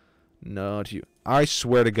 Not you. I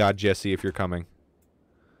swear to God, Jesse, if you're coming.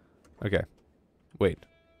 Okay. Wait.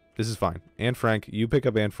 This is fine. Anne Frank, you pick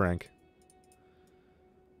up Anne Frank.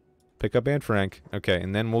 Pick up Anne Frank. Okay,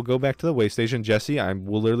 and then we'll go back to the way station. Jesse, I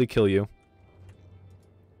will literally kill you.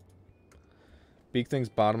 Beak Thing's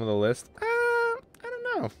bottom of the list. I don't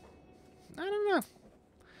know. I don't know.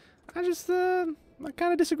 I just, I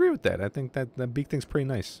kind of disagree with that. I think that Beak Thing's pretty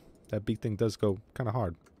nice. That Beak Thing does go kind of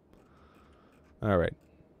hard. Alright.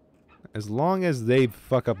 As long as they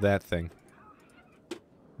fuck up that thing.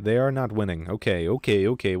 They are not winning. Okay, okay,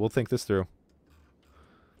 okay. We'll think this through.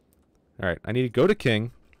 Alright, I need to go to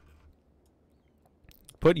King.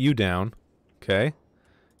 Put you down. Okay.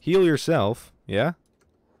 Heal yourself. Yeah?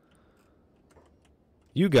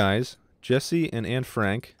 You guys, Jesse and Anne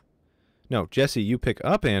Frank. No, Jesse, you pick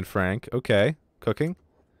up Anne Frank. Okay. Cooking.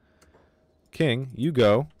 King, you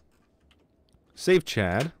go. Save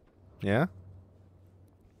Chad. Yeah?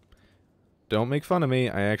 Don't make fun of me.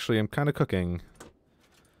 I actually am kind of cooking.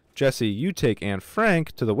 Jesse, you take Anne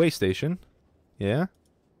Frank to the way station. Yeah?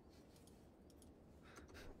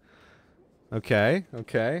 Okay,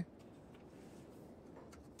 okay.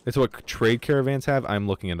 It's what trade caravans have? I'm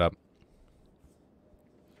looking it up.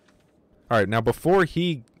 Alright, now before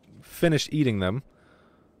he finished eating them,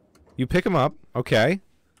 you pick him up, okay,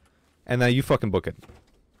 and now you fucking book it.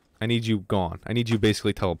 I need you gone. I need you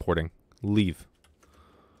basically teleporting. Leave.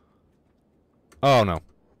 Oh, no.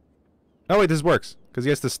 Oh, wait, this works, because he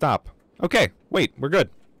has to stop. Okay, wait, we're good.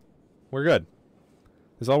 We're good.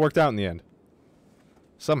 This all worked out in the end.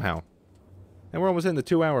 Somehow. And we're almost in the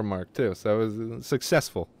 2-hour mark, too, so it was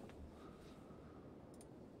successful.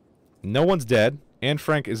 No one's dead. Anne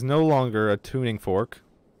Frank is no longer a tuning fork.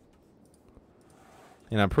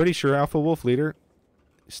 And I'm pretty sure Alpha Wolf Leader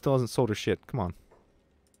still hasn't sold her shit. Come on.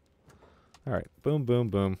 Alright. Boom, boom,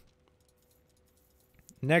 boom.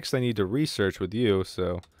 Next, I need to research with you,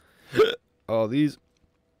 so... all these.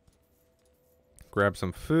 Grab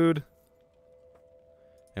some food.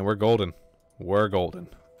 And we're golden. We're golden.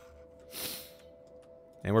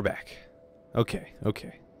 And we're back. Okay,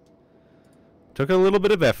 okay. Took a little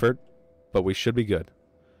bit of effort, but we should be good.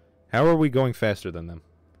 How are we going faster than them?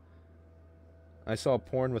 I saw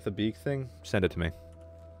porn with a beak thing. Send it to me.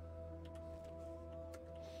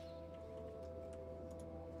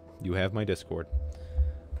 You have my Discord.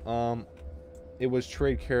 It was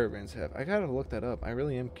trade caravans have. I gotta look that up. I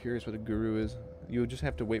really am curious what a guru is. You just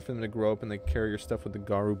have to wait for them to grow up and they carry your stuff with the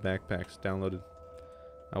Garu backpacks downloaded.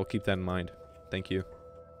 I will keep that in mind. Thank you.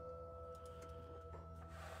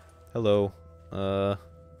 Hello. What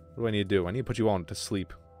do I need to do? I need to put you on to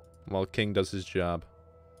sleep while King does his job.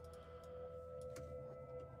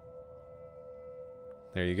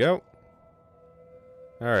 There you go.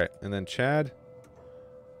 Alright, and then Chad.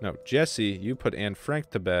 No, Jesse, you put Anne Frank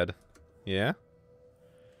to bed. Yeah?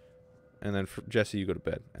 And then for Jesse, you go to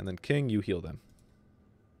bed. And then King, you heal them.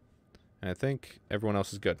 And I think everyone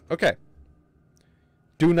else is good. Okay.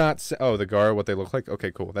 Do not say... oh, the Gar, what they look like?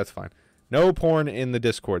 Okay, cool. That's fine. No porn in the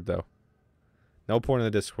Discord, though. No porn in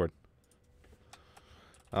the Discord.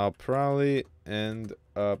 I'll probably end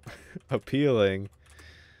up appealing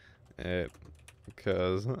it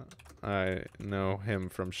because I know him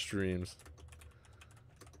from streams.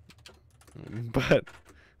 But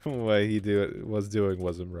what he was doing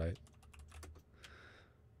wasn't right.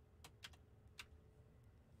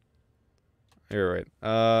 You're right.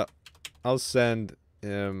 I'll send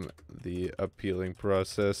him the appealing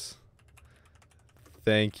process.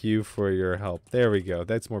 Thank you for your help. There we go.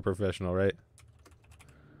 That's more professional, right?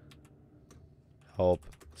 Help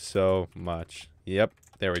so much. Yep,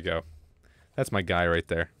 there we go. That's my guy right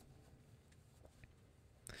there.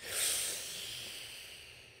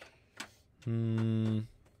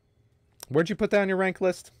 Where'd you put that on your rank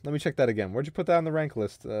list? Let me check that again. Where'd you put that on the rank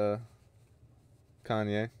list,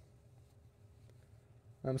 Kanye?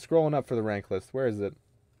 I'm scrolling up for the rank list. Where is it?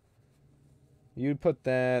 You put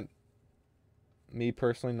that... Me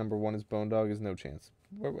personally, number 1 is Bone Dog. Is no chance.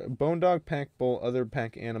 Bone Dog, Pack Bull, Other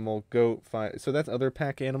Pack Animal, Goat, Five. So that's Other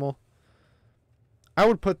Pack Animal. I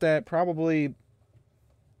would put that probably...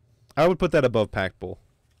 I would put that above Pack Bull.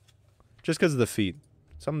 Just because of the feet.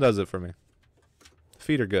 Something does it for me. The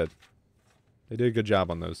feet are good. They did a good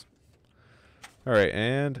job on those. Alright,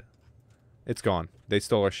 and... It's gone. They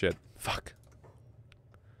stole our shit. Fuck.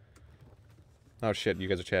 Oh shit, you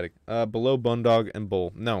guys are chatting. Below Bone Dog and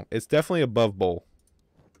Bull. No, it's definitely above Bull.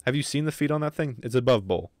 Have you seen the feet on that thing? It's above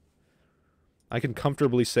Bull. I can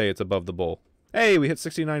comfortably say it's above the Bull. Hey, we hit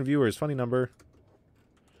 69 viewers. Funny number.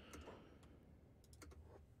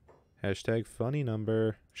 Hashtag funny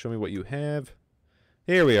number. Show me what you have.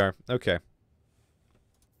 Here we are. Okay.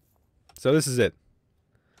 So this is it.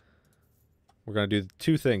 We're going to do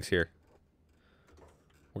 2 things here.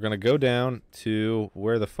 We're going to go down to...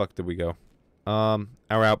 Where the fuck did we go? Our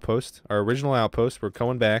outpost. Our original outpost. We're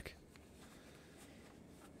going back.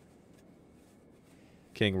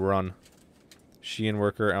 King, run. Sheehan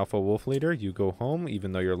worker, alpha wolf leader. You go home,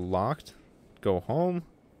 even though you're locked. Go home.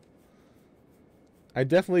 I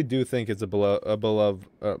definitely do think it's above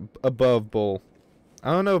Bull.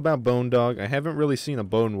 I don't know about Bone Dog. I haven't really seen a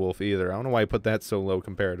Bone Wolf either. I don't know why I put that so low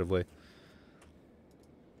comparatively.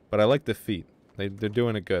 But I like the feet. They're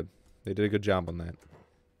doing it good. They did a good job on that.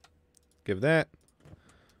 Give that.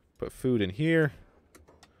 Put food in here.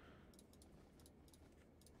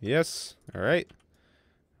 Yes. Alright.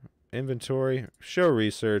 Inventory. Show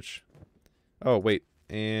research. Oh, wait.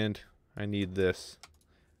 And I need this.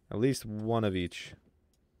 At least one of each.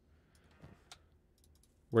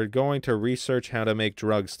 We're going to research how to make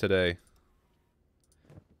drugs today.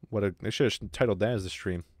 I should have titled that as the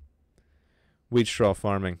stream. Wheat straw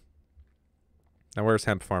farming. Now where's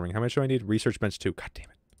hemp farming? How much do I need? Research bench 2. God damn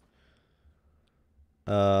it.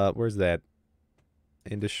 Where's that?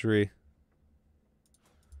 Industry.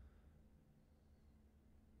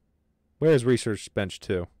 Where's research bench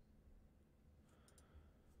 2?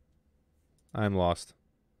 I'm lost.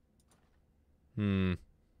 Did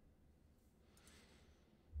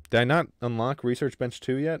I not unlock research bench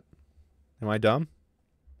 2 yet? Am I dumb?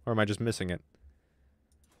 Or am I just missing it?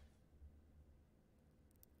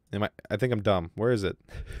 I think I'm dumb. Where is it?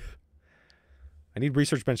 I need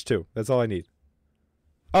research bench 2. That's all I need.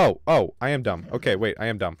 Oh, I am dumb. Okay, wait, I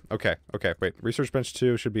am dumb. Okay, wait. Research bench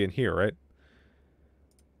 2 should be in here, right?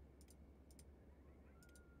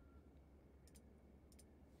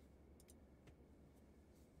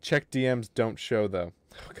 Check DMs don't show, though.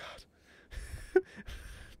 Oh, God.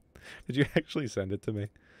 Did you actually send it to me?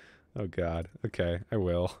 Oh, God. Okay, I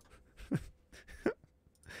will.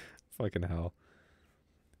 Fucking hell.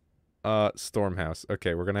 Stormhouse.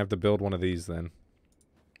 Okay, we're gonna have to build one of these then.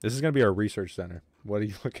 This is gonna be our research center. What are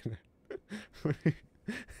you looking at?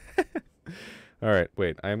 Alright,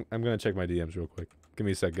 wait. I'm gonna check my DMs real quick. Give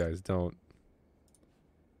me a sec, guys. Don't...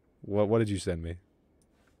 What did you send me?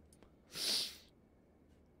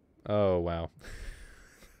 Oh, wow.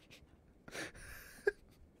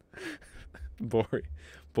 Bori,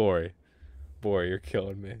 you're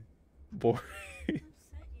killing me. Bori.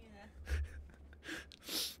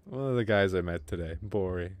 One of the guys I met today.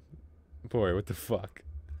 Bori, what the fuck?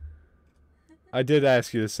 I did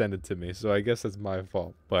ask you to send it to me, so I guess that's my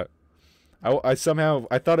fault. But I somehow...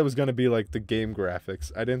 I thought it was going to be like the game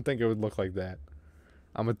graphics. I didn't think it would look like that.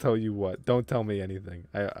 I'm going to tell you what. Don't tell me anything.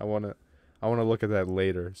 I want to look at that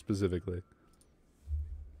later, specifically.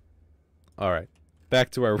 Alright. Back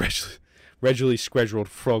to our regularly scheduled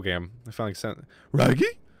program. I finally sent...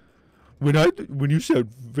 Raggy? When you said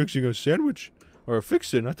fixing a sandwich... Or a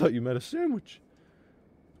fixin', I thought you meant a sandwich.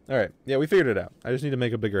 Alright, yeah, we figured it out. I just need to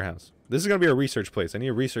make a bigger house. This is gonna be a research place. I need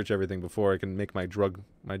to research everything before I can make my drug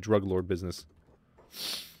lord business.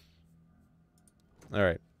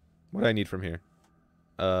 Alright. What do I need from here?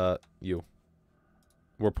 You.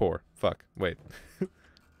 We're poor. Fuck. Wait.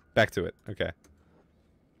 Back to it. Okay.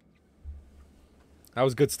 That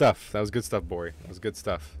was good stuff. That was good stuff, Bori. That was good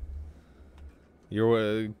stuff. You're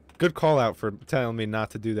a good call out for telling me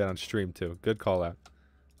not to do that on stream too. Good call out.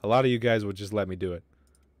 A lot of you guys would just let me do it.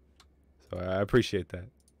 So I appreciate that.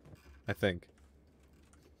 I think.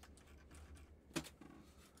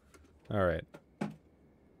 Alright.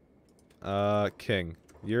 King.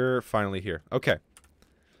 You're finally here. Okay.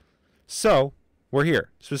 So, we're here.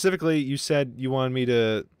 Specifically, you said you wanted me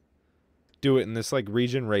to do it in this, like,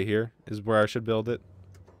 region right here is where I should build it.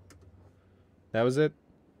 That was it?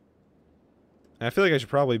 And I feel like I should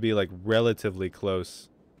probably be, like, relatively close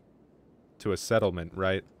to a settlement,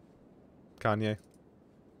 right? Kanye?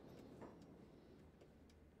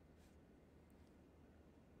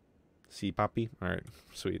 See, Poppy? Alright,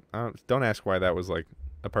 sweet. Don't ask why that was, like,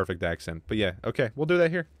 a perfect accent. But yeah, okay, we'll do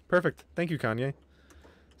that here. Perfect. Thank you, Kanye.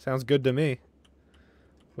 Sounds good to me.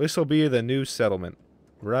 This will be the new settlement.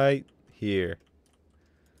 Right here.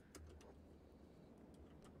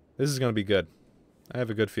 This is going to be good. I have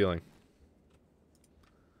a good feeling.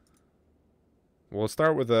 We'll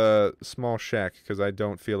start with a small shack, because I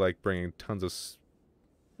don't feel like bringing tons of...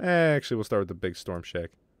 actually, we'll start with the big storm shack.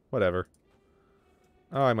 Whatever.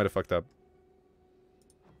 Oh, I might have fucked up.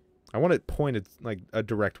 I want it pointed, like, a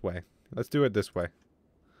direct way. Let's do it this way.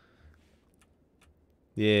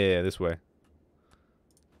 Yeah, this way.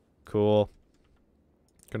 Cool.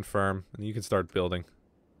 Confirm. And you can start building.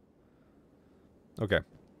 Okay.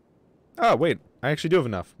 Oh, wait. I actually do have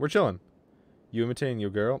enough. We're chilling. You imitating your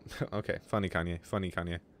girl? Okay. Funny, Kanye. Funny,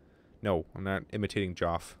 Kanye. No, I'm not imitating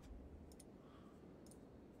Joff.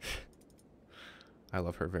 I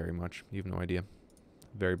love her very much. You have no idea.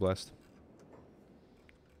 Very blessed.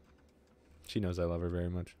 She knows I love her very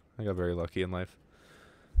much. I got very lucky in life.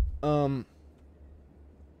 I'm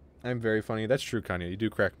very funny. That's true, Kanye. You do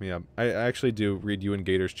crack me up. I actually do read you and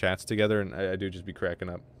Gator's chats together, and I do just be cracking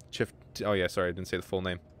up. Oh, yeah, sorry. I didn't say the full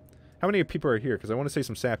name. How many people are here? Because I want to say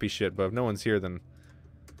some sappy shit, but if no one's here, then...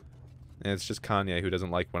 And it's just Kanye who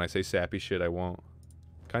doesn't like when I say sappy shit. I won't.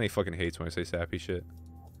 Kanye fucking hates when I say sappy shit.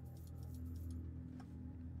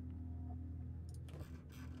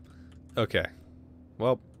 Okay.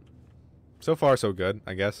 Well, so far so good,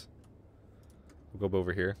 I guess. We'll go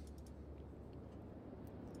over here.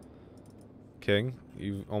 King,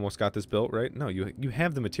 you almost got this built, right? No, you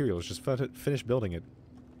have the materials. Just finish building it.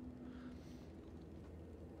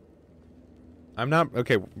 I'm not...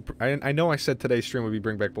 Okay, I know I said today's stream would be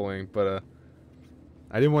Bring Back Bullying, but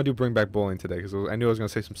I didn't want to do Bring Back Bullying today because I knew I was going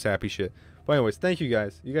to say some sappy shit. But anyways, thank you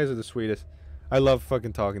guys. You guys are the sweetest. I love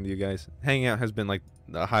fucking talking to you guys. Hanging out has been like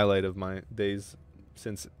the highlight of my days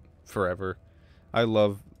since forever. I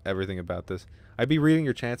love everything about this. I'd be reading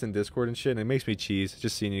your chats in Discord and shit, and it makes me cheese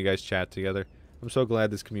just seeing you guys chat together. I'm so glad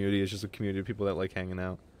this community is just a community of people that like hanging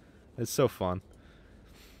out. It's so fun.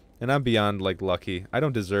 And I'm beyond, like, lucky. I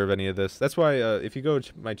don't deserve any of this. That's why, if you go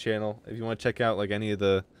to my channel, if you want to check out, like, any of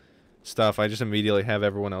the stuff, I just immediately have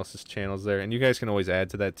everyone else's channels there. And you guys can always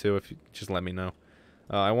add to that, too, if you just let me know.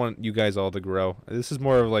 I want you guys all to grow. This is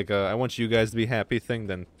more of, like, a I want you guys to be happy thing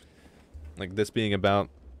than, like, this being about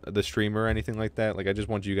the streamer or anything like that. Like, I just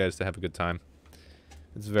want you guys to have a good time.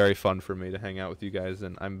 It's very fun for me to hang out with you guys,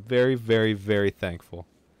 and I'm very, very, very thankful.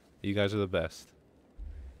 You guys are the best.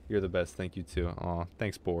 You're the best. Thank you, too. Aw,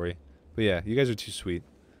 thanks, Bori. But yeah, you guys are too sweet.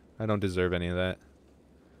 I don't deserve any of that.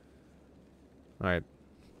 Alright.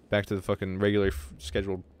 Back to the fucking regular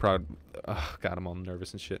scheduled prod... Ugh, God, I'm all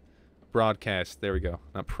nervous and shit. Broadcast. There we go.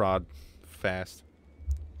 Not prod. Fast.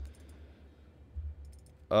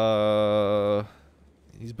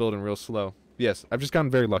 He's building real slow. Yes, I've just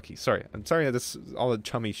gotten very lucky. Sorry. I'm sorry this is all the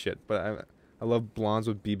chummy shit, but I love blondes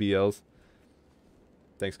with BBLs.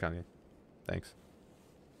 Thanks, Kanye. Thanks.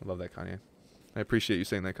 I love that, Kanye. I appreciate you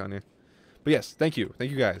saying that, Kanye. But yes, thank you. Thank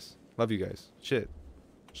you guys. Love you guys. Shit.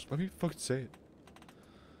 Just let me fucking say it.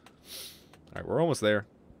 Alright, we're almost there.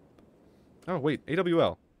 Oh, wait.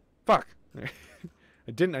 AWL. Fuck. I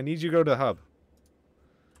need you to go to the hub.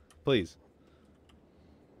 Please.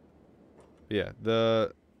 Yeah,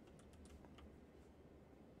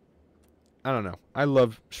 I don't know. I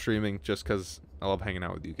love streaming just because I love hanging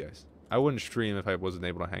out with you guys. I wouldn't stream if I wasn't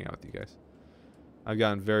able to hang out with you guys. I've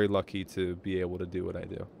gotten very lucky to be able to do what I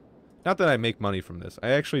do. Not that I make money from this. I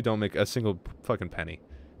actually don't make a single fucking penny.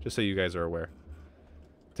 Just so you guys are aware.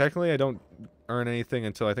 Technically, I don't earn anything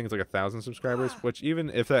until I think it's like 1,000 subscribers. Which,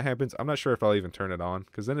 even if that happens, I'm not sure if I'll even turn it on.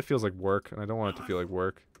 Because then it feels like work, and I don't want it to feel like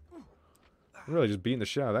work. I'm really just beating the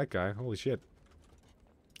shit out of that guy. Holy shit.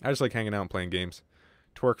 I just like hanging out and playing games.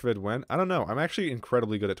 Twerk vid when? I don't know. I'm actually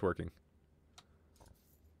incredibly good at twerking.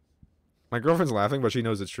 My girlfriend's laughing, but she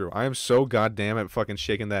knows it's true. I am so goddamn at fucking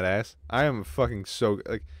shaking that ass. I am fucking so...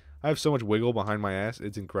 Like, I have so much wiggle behind my ass.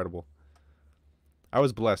 It's incredible. I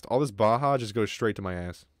was blessed. All this Baja just goes straight to my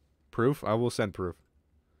ass. Proof? I will send proof.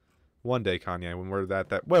 One day, Kanye, when we're that...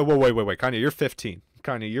 Wait. Kanye, you're 15.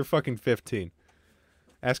 Kanye, you're fucking 15.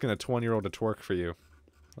 Asking a 20-year-old to twerk for you.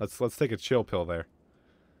 Let's take a chill pill there.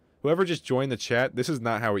 Whoever just joined the chat, this is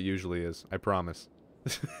not how it usually is. I promise.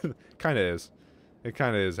 Kinda is. It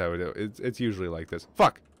kinda is how it is. It's usually like this.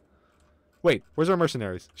 Fuck! Wait, where's our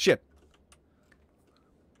mercenaries? Shit!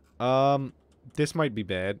 This might be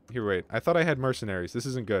bad. Here, wait. I thought I had mercenaries. This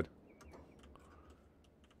isn't good.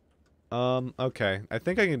 Okay. I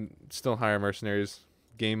think I can still hire mercenaries.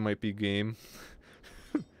 Game might be game.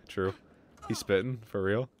 True. He's spitting. For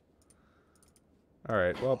real.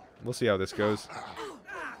 Alright, well, we'll see how this goes.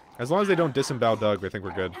 As long as they don't disembowel Doug, I think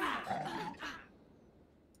we're good.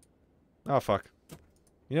 Oh, fuck.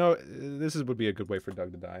 You know, this would be a good way for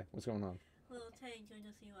Doug to die. What's going on? Little Tay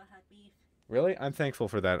Jojo Siwa had beef. Really? I'm thankful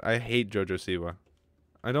for that. I hate JoJo Siwa.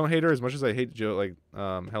 I don't hate her as much as I hate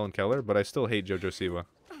Helen Keller, but I still hate JoJo Siwa.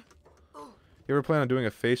 You ever plan on doing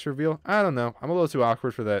a face reveal? I don't know. I'm a little too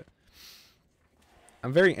awkward for that.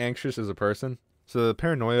 I'm very anxious as a person, so the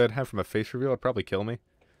paranoia I'd have from a face reveal would probably kill me.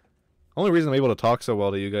 Only reason I'm able to talk so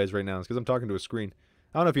well to you guys right now is because I'm talking to a screen.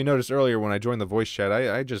 I don't know if you noticed earlier when I joined the voice chat,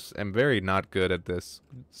 I just am very not good at this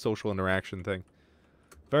social interaction thing.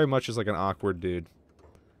 Very much just like an awkward dude.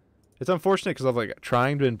 It's unfortunate because I've like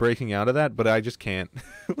trying to and breaking out of that, but I just can't.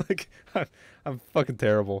 Like, I'm fucking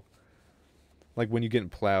terrible. Like when you get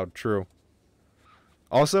plowed, true.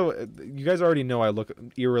 Also, you guys already know I look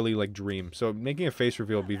eerily like Dream, so making a face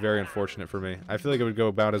reveal would be very unfortunate for me. I feel like it would go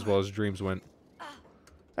about as well as Dreams went.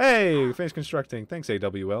 Hey, face constructing. Thanks,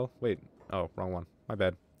 AWL. Wait. Oh, wrong one. My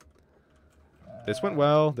bad. This went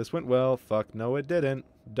well. This went well. Fuck, no it didn't.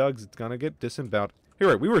 Doug's gonna get disemboweled. Here,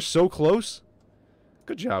 wait, we were so close.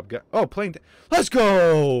 Good job, guys. Oh, playing. Let's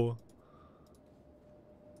go!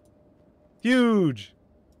 Huge!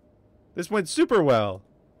 This went super well.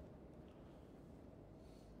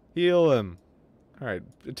 Heal him. Alright,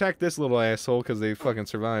 attack this little asshole because they fucking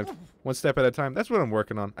survived. One step at a time. That's what I'm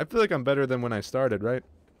working on. I feel like I'm better than when I started, right?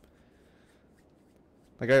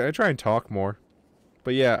 Like, I try and talk more.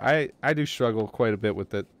 But yeah, I do struggle quite a bit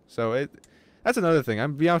with it. So that's another thing.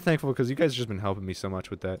 I'm beyond thankful because you guys have just been helping me so much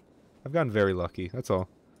with that. I've gotten very lucky. That's all.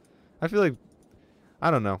 I feel like...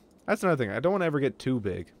 I don't know. That's another thing. I don't want to ever get too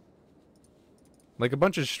big. Like, a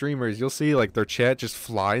bunch of streamers, you'll see, like, their chat just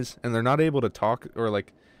flies, and they're not able to talk, or,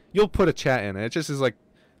 like... You'll put a chat in, and it just is, like,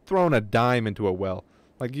 throwing a dime into a well.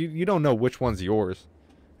 Like, you don't know which one's yours.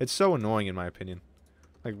 It's so annoying, in my opinion.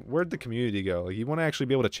 Like, where'd the community go? Like, you want to actually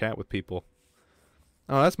be able to chat with people.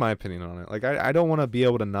 Oh, that's my opinion on it. Like, I don't want to be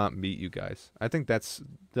able to not meet you guys. I think that's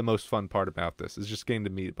the most fun part about this, is just getting to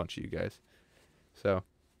meet a bunch of you guys. So,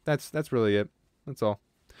 that's really it. That's all.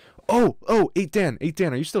 Oh,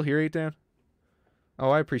 8Dan, are you still here, 8Dan? Oh,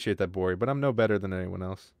 I appreciate that, Bori, but I'm no better than anyone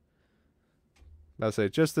else. I'll say,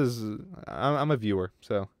 just as... I'm a viewer,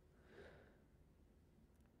 so...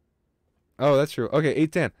 Oh, that's true. Okay,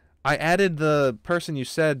 8Dan. I added the person you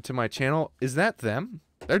said to my channel. Is that them?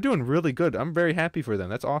 They're doing really good. I'm very happy for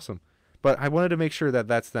them. That's awesome. But I wanted to make sure that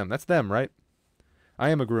that's them. That's them, right? I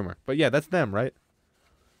am a groomer. But yeah, that's them, right?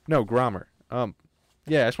 No, Grommer.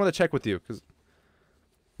 Yeah, I just want to check with you. Cause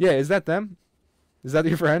yeah, is that them? Is that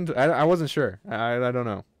your friend? I wasn't sure. I don't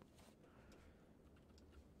know.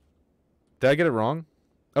 Did I get it wrong?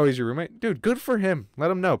 Oh, he's your roommate? Dude, good for him. Let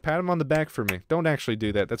him know. Pat him on the back for me. Don't actually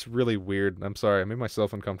do that. That's really weird. I'm sorry. I made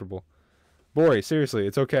myself uncomfortable. Bori, seriously,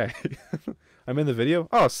 it's okay. I'm in the video?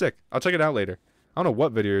 Oh, sick. I'll check it out later. I don't know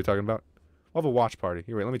what video you're talking about. I'll have a watch party.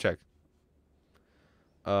 Here, wait, let me check.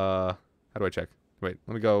 How do I check? Wait,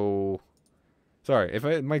 let me go... Sorry, if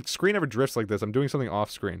my screen ever drifts like this, I'm doing something off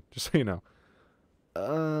screen. Just so you know.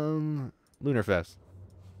 Lunar Fest.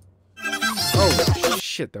 Oh,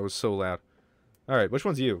 shit, that was so loud. Alright, which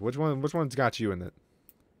one's you? Which one's got you in it?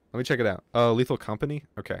 Let me check it out. Lethal Company?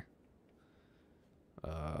 Okay.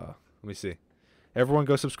 Let me see. Everyone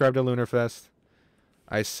go subscribe to Lunar Fest.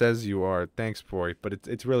 I says you are. Thanks, boy. But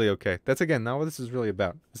it's really okay. That's, again, not what this is really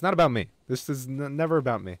about. It's not about me. This is never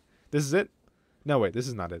about me. This is it? No, wait. This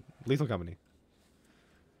is not it. Lethal Company.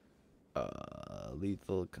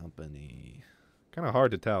 Lethal Company. Kind of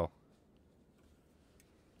hard to tell.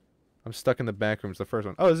 I'm stuck in the back rooms. The first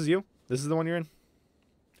one. Oh, this is you? This is the one you're in?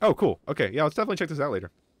 Oh, cool. Okay, yeah, let's definitely check this out later.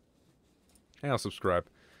 And I'll subscribe.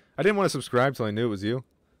 I didn't want to subscribe till I knew it was you.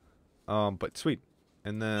 But sweet.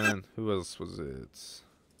 And then, who else was it?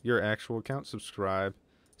 Your actual account? Subscribe.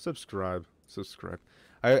 Subscribe.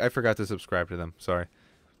 I forgot to subscribe to them. Sorry.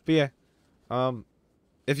 But yeah.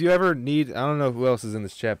 If you ever need... I don't know who else is in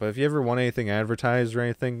this chat, but if you ever want anything advertised or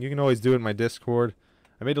anything, you can always do it in my Discord.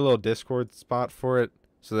 I made a little Discord spot for it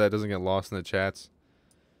so that it doesn't get lost in the chats.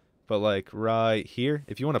 But like right here,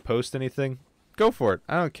 if you want to post anything, go for it.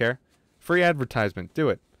 I don't care. Free advertisement. Do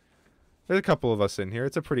it. There's a couple of us in here.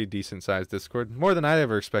 It's a pretty decent sized Discord. More than I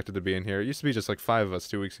ever expected to be in here. It used to be just like 5 of us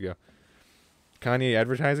 2 weeks ago. Kanye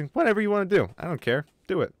advertising. Whatever you want to do. I don't care.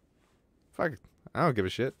 Do it. Fuck it. I don't give a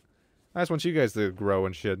shit. I just want you guys to grow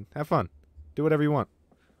and shit. Have fun. Do whatever you want.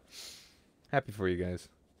 Happy for you guys.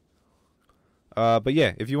 But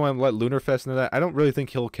yeah, if you want to let Lunarfest know that, I don't really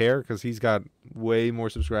think he'll care because he's got way more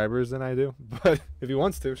subscribers than I do. But if he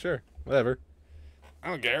wants to, sure. Whatever. I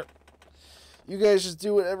don't care. You guys just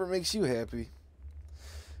do whatever makes you happy.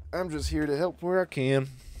 I'm just here to help where I can.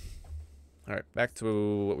 Alright, back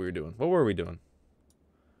to what we were doing. What were we doing?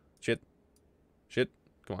 Shit. Shit.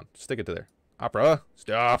 Come on, stick it to there. Opera,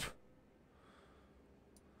 stop.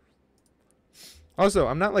 Also,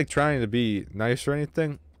 I'm not like trying to be nice or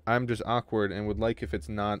anything. I'm just awkward and would like if it's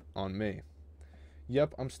not on me.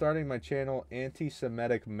 Yep, I'm starting my channel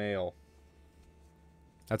Anti-Semitic Male.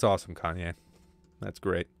 That's awesome, Kanye. That's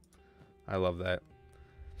great. I love that.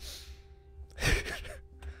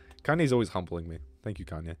 Kanye's always humbling me. Thank you,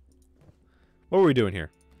 Kanye. What were we doing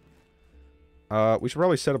here? We should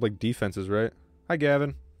probably set up like defenses, right? Hi,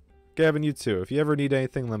 Gavin. Gavin, you too. If you ever need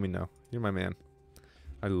anything, let me know. You're my man.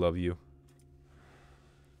 I love you.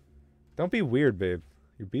 Don't be weird, babe.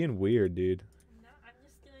 You're being weird, dude. No, I'm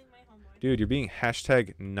just doing my homework. Dude, you're being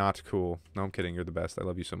hashtag not cool. No, I'm kidding. You're the best. I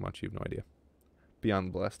love you so much. You have no idea.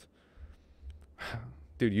 Beyond blessed.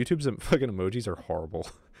 Dude, YouTube's fucking emojis are horrible.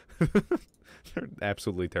 They're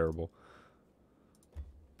absolutely terrible.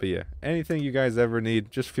 But yeah, anything you guys ever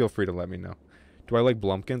need, just feel free to let me know. Do I like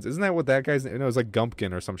Blumpkins? Isn't that what that guy's name? No, it was like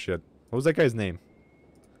Gumpkin or some shit. What was that guy's name?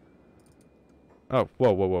 Oh,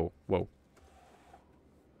 whoa, whoa, whoa, whoa.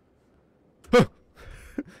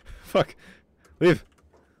 Fuck. Leave.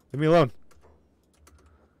 Leave me alone.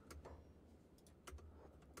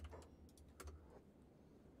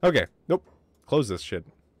 Okay. Nope. Close this shit.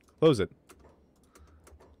 Close it.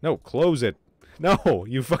 No, close it. No,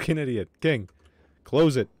 you fucking idiot. King.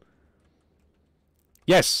 Close it.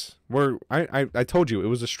 Yes. I told you, it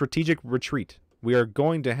was a strategic retreat. We are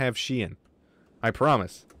going to have Sheehan. I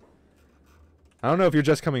promise. I don't know if you're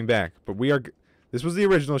just coming back, but we are... This was the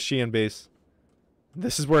original Sheehan base.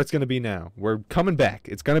 This is where it's going to be now. We're coming back.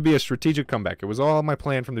 It's going to be a strategic comeback. It was all my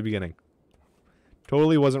plan from the beginning.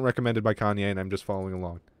 Totally wasn't recommended by Kanye, and I'm just following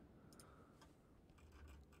along.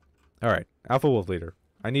 Alright, Alpha Wolf Leader.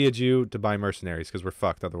 I needed you to buy mercenaries, because we're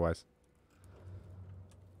fucked otherwise.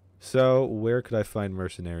 So, where could I find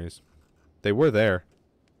mercenaries? They were there.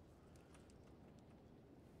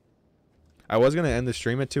 I was going to end the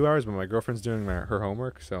stream at 2 hours, but my girlfriend's doing her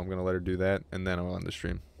homework, so I'm going to let her do that, and then I'll end the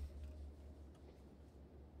stream.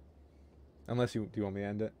 Unless do you want me to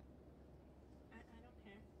end it? I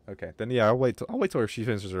don't care. Okay, then yeah, I'll wait till she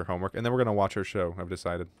finishes her homework, and then we're gonna watch her show. I've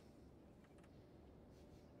decided.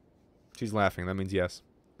 She's laughing. That means yes.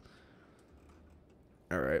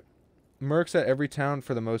 All right. Mercs at every town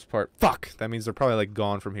for the most part. Fuck. That means they're probably like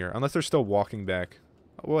gone from here, unless they're still walking back.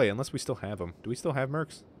 Oh, wait, unless we still have them. Do we still have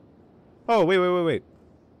mercs? Oh, wait.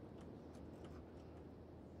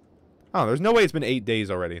 Oh, there's no way it's been 8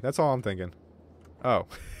 days already. That's all I'm thinking. Oh.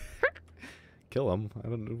 Kill him. I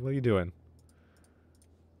don't know. What are you doing?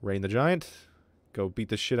 Rain the Giant. Go beat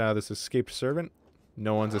the shit out of this escaped servant.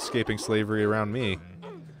 No one's escaping slavery around me.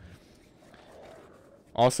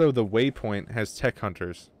 Also, the Waypoint has tech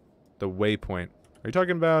hunters. The Waypoint. Are you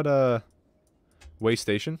talking about, Way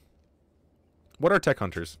Station? What are tech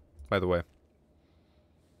hunters, by the way?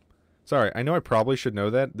 Sorry, I know I probably should know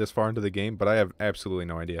that this far into the game, but I have absolutely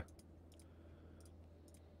no idea.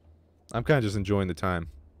 I'm kind of just enjoying the time.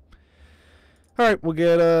 Alright, we'll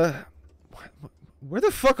get, where the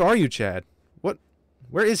fuck are you, Chad? What?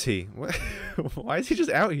 Where is he? What? Why is he just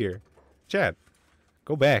out here? Chad,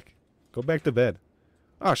 go back. Go back to bed.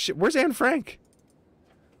 Oh, shit, where's Anne Frank?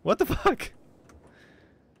 What the fuck?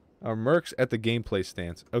 Our mercs at the gameplay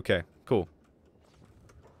stance. Okay, cool.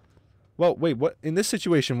 Well, wait, what? In this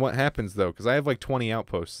situation, what happens, though? Because I have, like, 20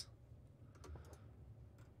 outposts.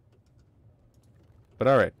 But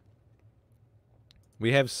alright.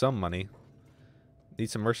 We have some money. Need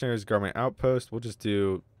some mercenaries to guard my outpost. We'll just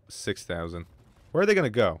do 6,000. Where are they going to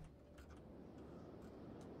go?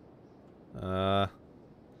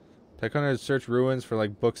 Tech hunters search ruins for,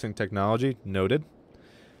 like, books and technology. Noted.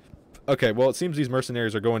 Okay, well, it seems these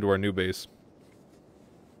mercenaries are going to our new base.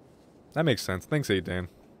 That makes sense. Thanks, 8Dan.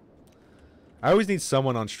 I always need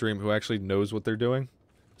someone on stream who actually knows what they're doing,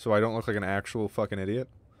 so I don't look like an actual fucking idiot.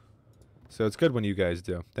 So it's good when you guys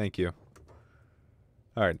do. Thank you.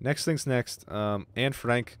 Alright, next thing's next. And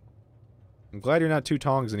Frank. I'm glad you're not two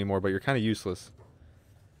tongs anymore, but you're kind of useless.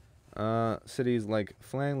 Cities like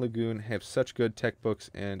Flang Lagoon have such good tech books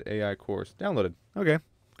and AI cores. Downloaded. Okay,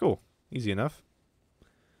 cool. Easy enough.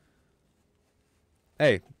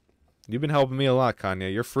 Hey, you've been helping me a lot,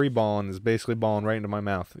 Kanye. Your free balling is basically balling right into my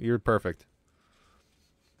mouth. You're perfect.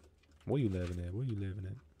 What are you living at? What are you living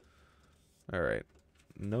at? Alright.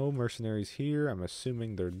 No mercenaries here. I'm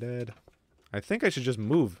assuming they're dead. I think I should just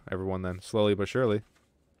move everyone then, slowly but surely.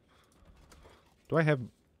 Do I have...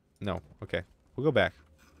 No. Okay. We'll go back.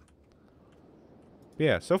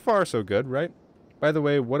 Yeah, so far so good, right? By the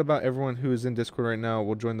way, what about everyone who is in Discord right now?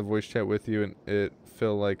 We'll join the voice chat with you and it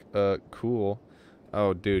feel like, cool.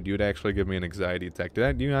 Oh, dude, you'd actually give me an anxiety attack.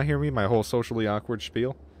 Do you not hear me? My whole socially awkward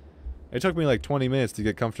spiel? It took me like 20 minutes to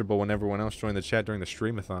get comfortable when everyone else joined the chat during the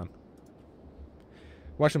streamathon.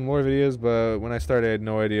 Watched some lore videos, but when I started, I had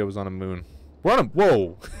no idea it was on a moon. We're on a...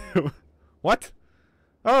 Whoa! What?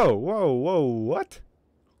 Oh, whoa, whoa, what?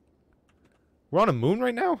 We're on a moon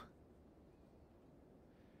right now?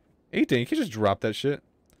 18, you can just drop that shit.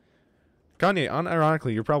 Kanye,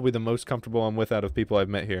 unironically, you're probably the most comfortable I'm with out of people I've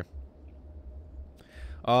met here.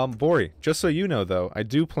 Bori, just so you know, though, I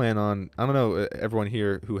do plan on... I don't know everyone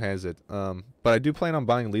here who has it, but I do plan on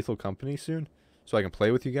buying Lethal Company soon, so I can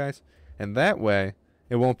play with you guys. And that way,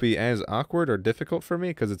 it won't be as awkward or difficult for me,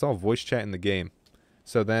 because it's all voice chat in the game.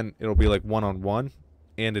 So then, it'll be like one-on-one,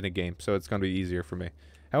 and in a game, so it's going to be easier for me.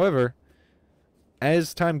 However,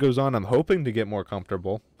 as time goes on, I'm hoping to get more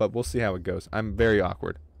comfortable, but we'll see how it goes. I'm very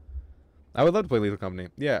awkward. I would love to play Lethal Company.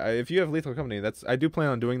 Yeah, if you have Lethal Company, I do plan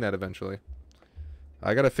on doing that eventually.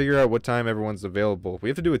 I gotta figure out what time everyone's available. We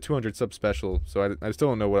have to do a 200 sub special, so I still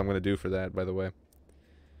don't know what I'm gonna do for that, by the way.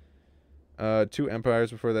 2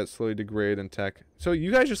 empires before that slowly degrade in tech. So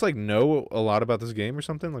you guys just, like, know a lot about this game or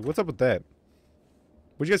something? Like, what's up with that?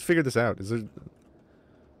 Where'd you guys figure this out? Is there,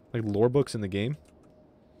 like, lore books in the game?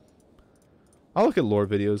 I'll look at lore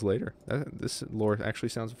videos later. This lore actually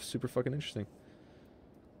sounds super fucking interesting.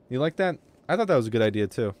 You like that? I thought that was a good idea,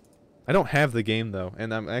 too. I don't have the game, though,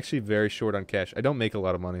 and I'm actually very short on cash. I don't make a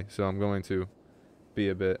lot of money, so I'm going to be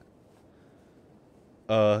a bit...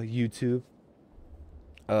 YouTube.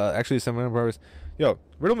 Actually, someone... Yo,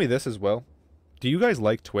 riddle me this as well. Do you guys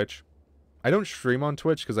like Twitch? I don't stream on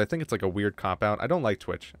Twitch because I think it's like a weird cop-out. I don't like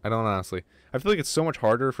Twitch. I don't, honestly. I feel like it's so much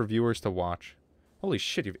harder for viewers to watch. Holy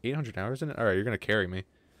shit, you have 800 hours in it? Alright, you're gonna carry me.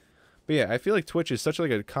 But yeah, I feel like Twitch is such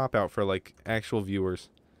like a cop-out for like actual viewers.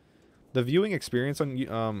 The viewing experience on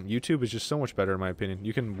YouTube is just so much better in my opinion.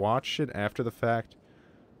 You can watch it after the fact.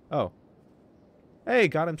 Oh. Hey,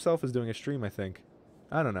 God himself is doing a stream, I think.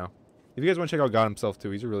 I don't know. If you guys want to check out God himself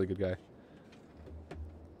too, he's a really good guy.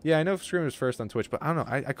 Yeah, I know streamers first on Twitch, but I don't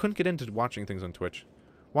know. I couldn't get into watching things on Twitch.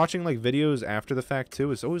 Watching like videos after the fact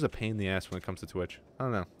too is always a pain in the ass when it comes to Twitch. I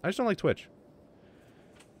don't know. I just don't like Twitch.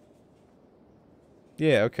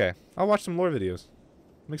 Yeah, okay. I'll watch some lore videos.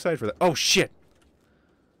 I'm excited for that. Oh, shit!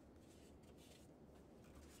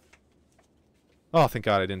 Oh, thank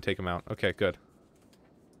God I didn't take him out. Okay, good.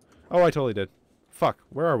 Oh, I totally did. Fuck,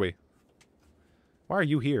 where are we? Why are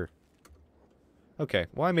you here? Okay,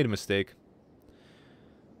 well, I made a mistake.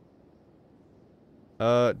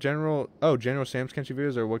 General Sam's Kenshi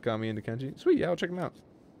videos are what got me into Kenshi. Sweet, yeah, I'll check them out.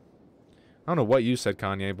 I don't know what you said,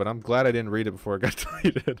 Kanye, but I'm glad I didn't read it before it got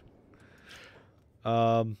deleted.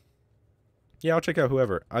 Yeah, I'll check out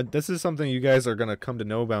whoever. This is something you guys are gonna come to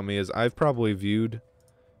know about me, is I've probably viewed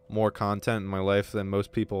more content in my life than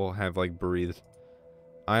most people have, like, breathed.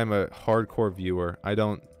 I am a hardcore viewer.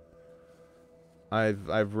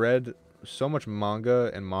 I've read so much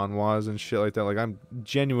manga and manhwas and shit like that. Like, I'm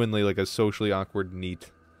genuinely, like, a socially awkward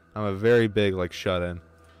NEET. I'm a very big, like, shut-in.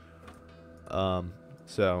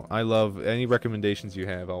 So, I love any recommendations you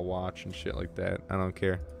have, I'll watch and shit like that. I don't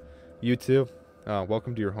care. You too?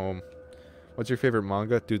 Welcome to your home. What's your favorite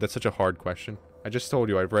manga? Dude, that's such a hard question. I just told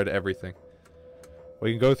you I've read everything.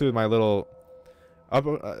 We can go through my little...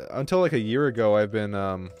 until like a year ago, I've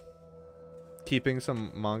been keeping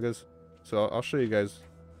some mangas. So I'll show you guys...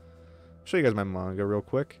 my manga real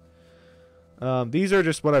quick. These are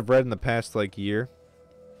just what I've read in the past like year.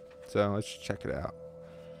 So let's check it out.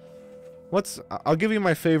 I'll give you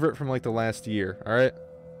my favorite from like the last year, alright?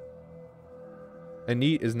 A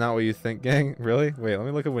NEET is not what you think, gang. Really? Wait, let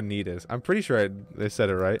me look at what NEET is. I'm pretty sure they said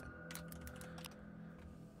it right.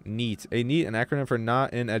 NEET. A NEET, an acronym for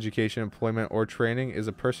not in education, employment, or training, is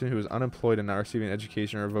a person who is unemployed and not receiving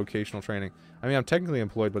education or vocational training. I mean, I'm technically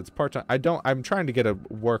employed, but it's part-time. I'm trying to get a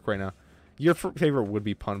work right now. Your favorite would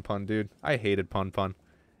be Pun Pun, dude. I hated Pun Pun.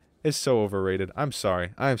 It's so overrated. I'm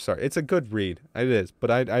sorry. It's a good read. It is.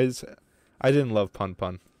 But I I didn't love Pun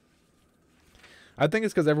Pun. I think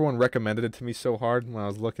it's because everyone recommended it to me so hard when I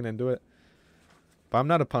was looking into it. But I'm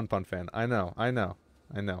not a Pun Pun fan. I know.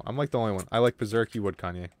 I'm like the only one. I like Berserk, you would,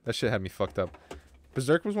 Kanye. That shit had me fucked up.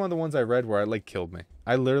 Berserk was one of the ones I read where it, like, killed me.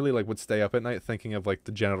 I literally, like, would stay up at night thinking of, like,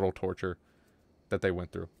 the genital torture that they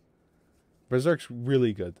went through. Berserk's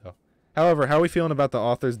really good, though. However, how are we feeling about the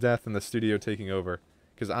author's death and the studio taking over?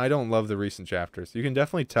 Because I don't love the recent chapters. You can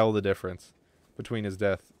definitely tell the difference between his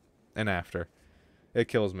death and after. It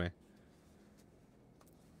kills me.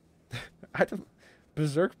 I don't...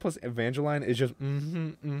 Berserk plus Evangeline is just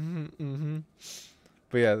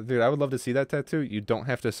But yeah, dude, I would love to see that tattoo. You don't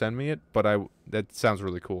have to send me it, but that sounds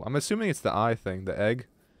really cool. I'm assuming it's the eye thing, the egg.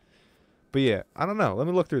 But yeah, I don't know. Let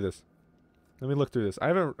me look through this. I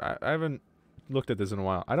haven't looked at this in a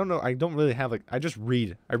while. I don't know. I don't really have, like, I just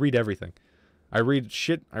read. I read everything. I read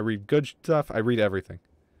shit. I read good stuff. I read everything.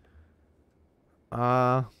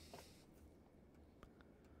 And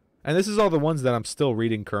this is all the ones that I'm still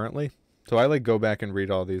reading currently. So I, like, go back and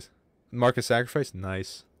read all these. Mark of Sacrifice?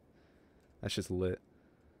 Nice. That's just lit.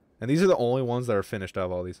 And these are the only ones that are finished out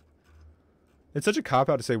of all these. It's such a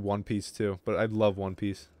cop-out to say One Piece, too. But I love One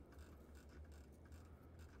Piece.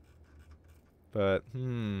 But,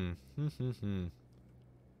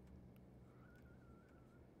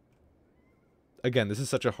 Again, this is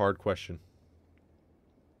such a hard question.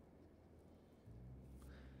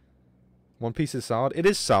 One Piece is solid? It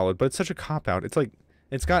is solid, but it's such a cop-out. It's like,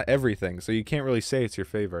 it's got everything, so you can't really say it's your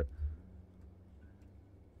favorite.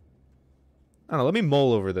 I don't know, let me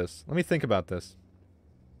mull over this. Let me think about this.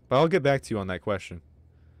 But I'll get back to you on that question.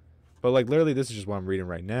 But, like, literally, this is just what I'm reading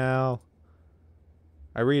right now.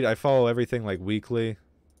 I follow everything, like, weekly.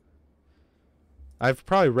 I've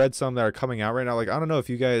probably read some that are coming out right now. Like, I don't know if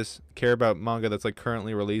you guys care about manga that's, like,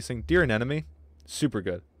 currently releasing. Dear and Enemy, super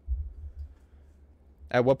good.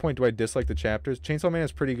 At what point do I dislike the chapters? Chainsaw Man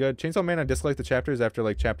is pretty good. Chainsaw Man, I dislike the chapters after,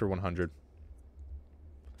 like, chapter 100.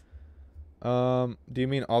 Do you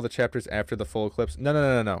mean all the chapters after the full eclipse?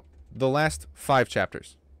 No. The last 5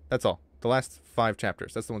 chapters. That's all. The last 5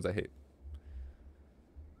 chapters. That's the ones I hate.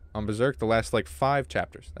 On Berserk, the last, like, 5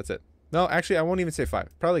 chapters. That's it. No, actually, I won't even say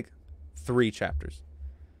 5. Probably, like, 3 chapters.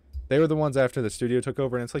 They were the ones after the studio took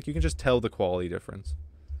over, and it's like, you can just tell the quality difference.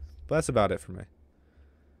 But that's about it for me.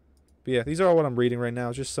 But yeah, these are all what I'm reading right now.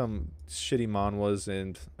 It's just some shitty manhwas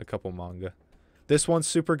and a couple manga. This one's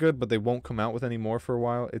super good, but they won't come out with any more for a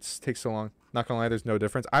while. It takes so long. Not gonna lie, there's no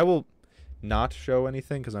difference. I will not show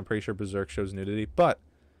anything, because I'm pretty sure Berserk shows nudity, but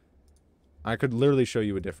I could literally show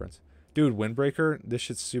you a difference. Dude, Windbreaker, this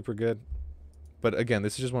shit's super good. But again,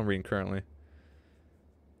 this is just one I'm reading currently.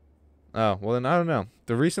 Oh, well then, I don't know.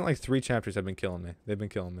 The recent, like, 3 chapters have been killing me. They've been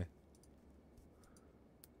killing me.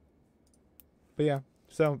 But yeah,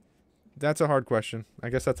 so that's a hard question. I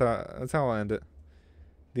guess that's how I'll end it.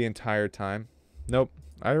 The entire time. Nope.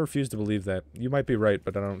 I refuse to believe that. You might be right,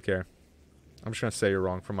 but I don't care. I'm just going to say you're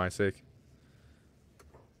wrong for my sake.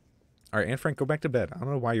 Alright, Anne Frank, go back to bed. I don't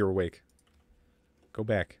know why you're awake. Go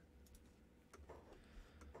back.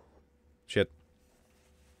 Shit.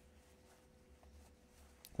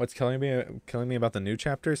 What's killing me about the new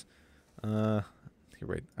chapters? Here,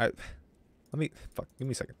 wait. Fuck, give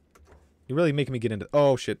me a second. You're really making me get into...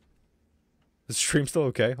 Oh, shit. Is the stream still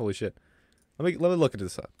okay? Holy shit. Let me look into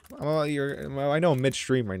this up. I know I'm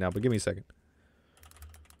mid-stream right now, but give me a second.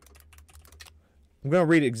 I'm going to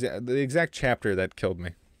read the exact chapter that killed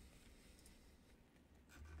me.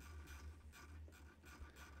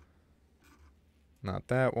 Not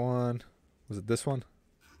that one. Was it this one?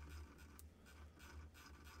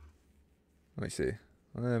 Let me see.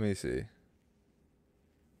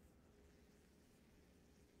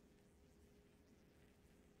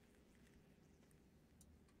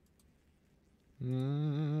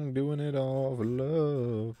 Doing it all for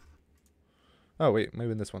love. Oh, wait.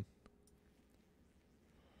 Maybe in this one.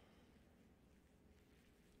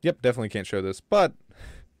 Yep, definitely can't show this, but...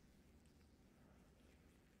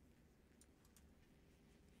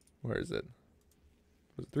 Where is it?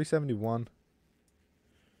 Was it 371?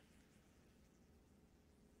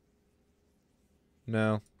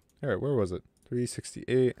 No. Alright, where was it?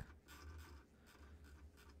 368.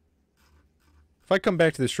 If I come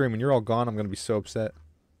back to the stream and you're all gone, I'm going to be so upset.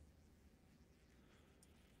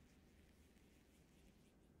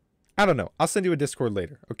 I don't know. I'll send you a Discord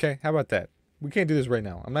later, okay? How about that? We can't do this right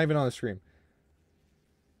now. I'm not even on the stream.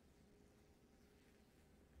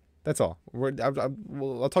 That's all.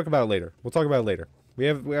 I'll talk about it later. We'll talk about it later. We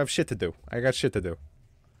have shit to do. I got shit to do.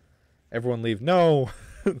 Everyone leave. No.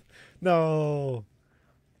 No.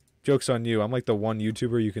 Joke's on you. I'm like the one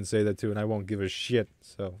YouTuber you can say that to, and I won't give a shit.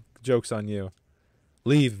 So, joke's on you.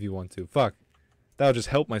 Leave if you want to. Fuck. That'll just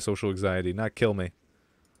help my social anxiety, not kill me.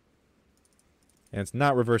 And it's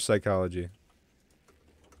not reverse psychology.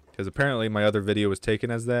 Because apparently my other video was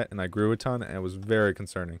taken as that, and I grew a ton, and it was very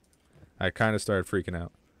concerning. I kind of started freaking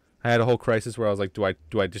out. I had a whole crisis where I was like, do I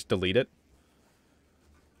just delete it?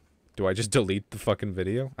 Do I just delete the fucking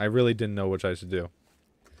video? I really didn't know what I should do.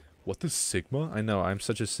 What the Sigma? I know, I'm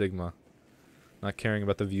such a Sigma. Not caring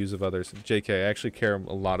about the views of others. JK, I actually care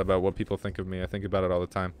a lot about what people think of me. I think about it all the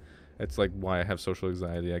time. It's like why I have social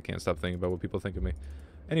anxiety. I can't stop thinking about what people think of me.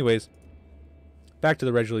 Anyways, back to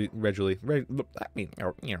the regularly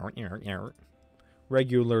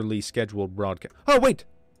scheduled broadcast. Oh, wait!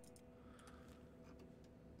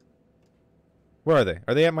 Where are they?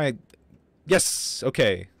 Are they at my... Yes!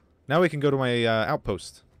 Okay. Now we can go to my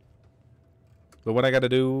outpost. But what I gotta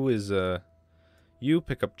do is, you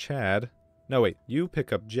pick up Chad. No, wait. You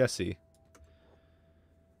pick up Jesse.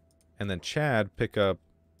 And then Chad pick up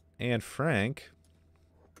Anne Frank.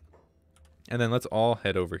 And then let's all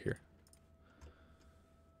head over here.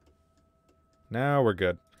 Now we're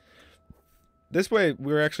good. This way,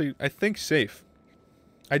 we're actually, I think, safe.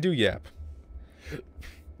 I do yap.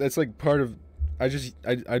 That's like part of... I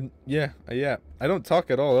yap. I don't talk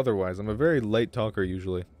at all otherwise. I'm a very light talker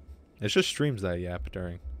usually. It's just streams that I yap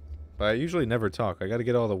during. But I usually never talk. I gotta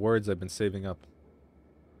get all the words I've been saving up.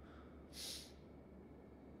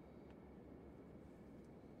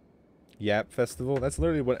 Yap festival? That's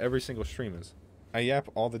literally what every single stream is. I yap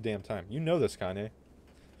all the damn time. You know this, Kanye.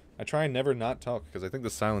 I try and never not talk because I think the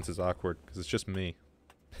silence is awkward because it's just me.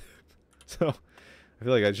 So, I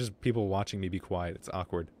feel like it's just people watching me be quiet. It's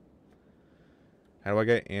awkward. How do I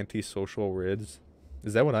get antisocial rids?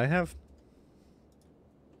 Is that what I have?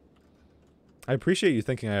 I appreciate you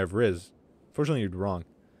thinking I have Riz. Fortunately, you're wrong.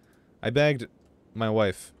 I bagged my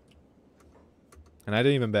wife. And I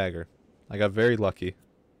didn't even bag her. I got very lucky.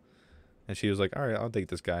 And she was like, alright, I'll date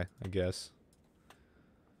this guy, I guess.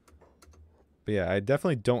 But yeah, I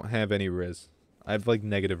definitely don't have any Riz. I have, like,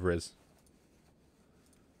 negative Riz.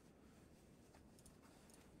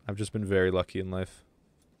 I've just been very lucky in life.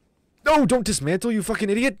 No, don't dismantle, you fucking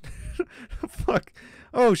idiot! Fuck.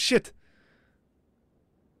 Oh, shit.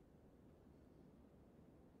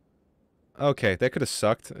 Okay, that could have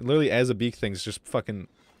sucked. Literally, as a beak thing's just fucking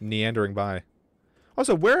meandering by.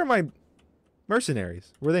 Also, where are my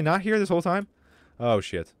mercenaries? Were they not here this whole time? Oh,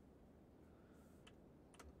 shit.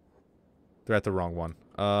 They're at the wrong one.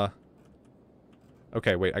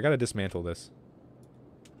 Okay, wait, I gotta dismantle this.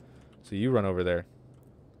 So you run over there.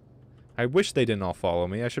 I wish they didn't all follow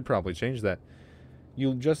me. I should probably change that.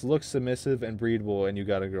 You just look submissive and breedable and you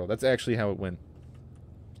got a girl. That's actually how it went.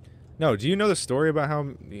 No, do you know the story about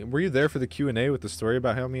how... Were you there for the Q&A with the story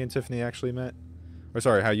about how me and Tiffany actually met? Or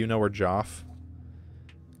sorry, how you know we're Joff?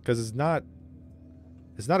 Because it's not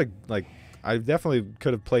a... Like, I definitely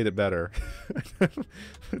could have played it better.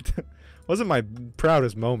 Wasn't my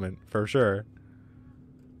proudest moment, for sure.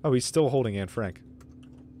 Oh, he's still holding Anne Frank.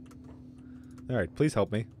 Alright, please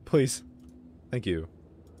help me. Please. Thank you.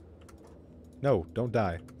 No, don't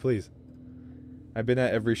die. Please. I've been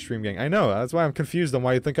at every stream gang. I know, that's why I'm confused on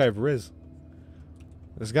why you think I have Riz.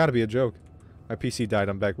 There's gotta be a joke. My PC died,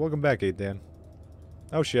 I'm back. Welcome back, 8Dan.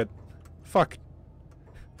 Oh shit. Fuck.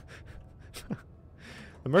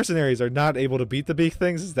 The mercenaries are not able to beat the beak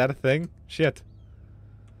things? Is that a thing? Shit.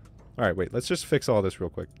 Alright, wait, let's just fix all this real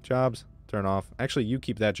quick. Jobs, turn off. Actually, you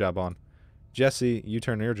keep that job on. Jesse, you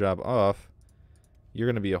turn your job off. You're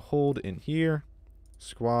gonna be a hold in here.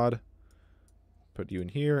 Squad. Put you in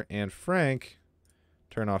here. And Frank...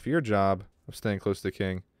 Turn off your job of staying close to the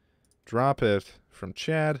king. Drop it from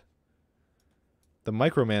Chad. The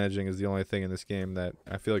micromanaging is the only thing in this game that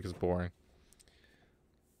I feel like is boring.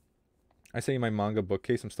 I say my manga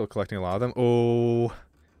bookcase. I'm still collecting a lot of them. Oh.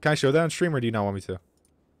 Can I show that on stream or do you not want me to?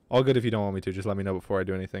 All good if you don't want me to. Just let me know before I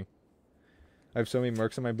do anything. I have so many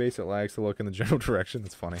mercs in my base it lags to look in the general direction.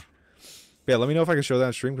 That's funny. But yeah, let me know if I can show that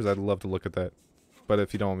on stream because I'd love to look at that. But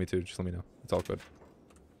if you don't want me to, just let me know. It's all good.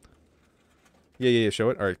 Yeah, show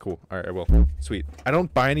it? Alright, cool. Alright, I will. Sweet. I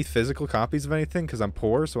don't buy any physical copies of anything because I'm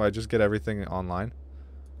poor, so I just get everything online.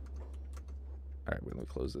 Alright, let me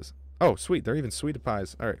close this. Oh, sweet. They're even sweet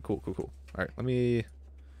pies. Alright, cool. Alright, let me...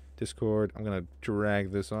 Discord. I'm gonna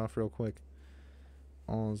drag this off real quick.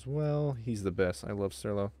 All is well. He's the best. I love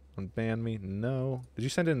Sterlo. Unban me. No. Did you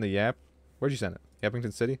send it in the Yap? Where'd you send it?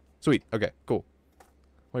 Yappington City? Sweet. Okay, cool.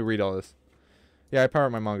 Let me read all this. Yeah, I power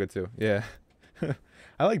my manga too. Yeah.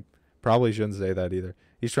 I like... Probably shouldn't say that either.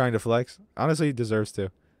 He's trying to flex. Honestly, he deserves to.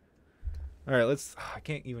 Alright, let's... I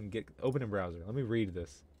can't even get... Open in browser. Let me read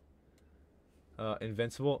this.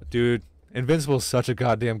 Invincible. Dude, Invincible is such a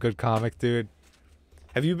goddamn good comic, dude.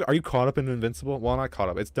 Are you caught up in Invincible? Well, not caught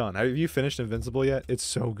up. It's done. Have you finished Invincible yet? It's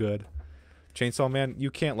so good. Chainsaw Man,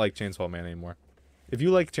 you can't like Chainsaw Man anymore. If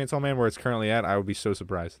you like Chainsaw Man where it's currently at, I would be so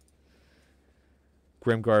surprised.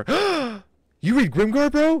 Grimgar. You read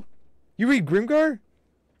Grimgar, bro? You read Grimgar?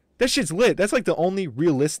 That shit's lit. That's like the only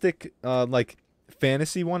realistic like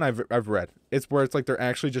fantasy one I've read. It's where it's like they're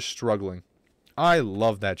actually just struggling. I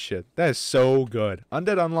love that shit. That is so good.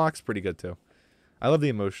 Undead Unlock's pretty good too. I love the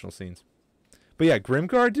emotional scenes. But yeah,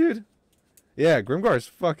 Grimgar, dude. Yeah, Grimgar's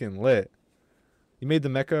fucking lit. You made the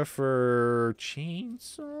mecha for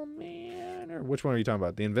Chainsaw Man? Or which one are you talking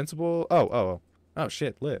about? The Invincible? Oh,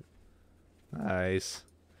 shit, lit. Nice.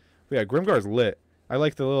 But yeah, Grimgar's lit. I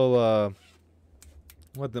like the little,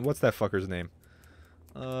 what's that fucker's name?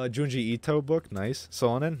 Junji Ito book. Nice.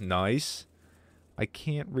 Solonin. Nice. I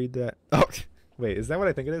can't read that. Oh, wait, is that what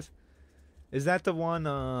I think it is? Is that the one,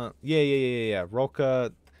 yeah.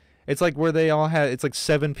 Roka. It's like where they all had, it's like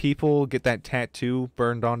 7 people get that tattoo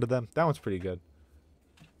burned onto them. That one's pretty good.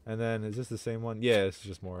 And then, is this the same one? Yeah, this is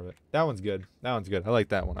just more of it. That one's good. That one's good. I like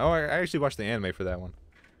that one. Oh, I actually watched the anime for that one.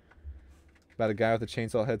 About a guy with a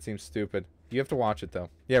chainsaw head seems stupid. You have to watch it, though.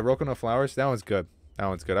 Yeah, Roku no Flowers, that one's good. That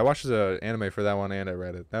one's good. I watched the anime for that one and I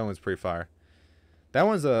read it. That one's pretty fire. That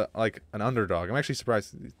one's like an underdog. I'm actually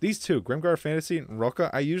surprised. These two, Grimgar Fantasy and Roka,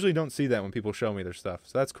 I usually don't see that when people show me their stuff.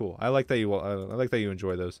 So that's cool. I like that you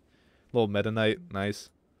enjoy those. Little Meta Knight, nice.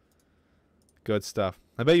 Good stuff.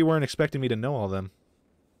 I bet you weren't expecting me to know all them.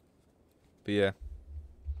 But yeah.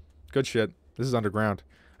 Good shit. This is underground.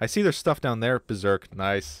 I see there's stuff down there. Berserk,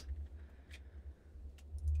 nice.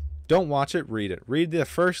 Don't watch it, read it. Read the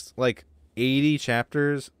first, like, 80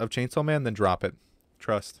 chapters of Chainsaw Man, then drop it.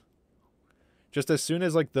 Trust. Just as soon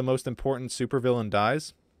as, like, the most important supervillain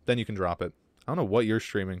dies, then you can drop it. I don't know what you're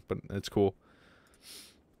streaming, but it's cool.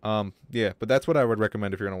 Yeah, but that's what I would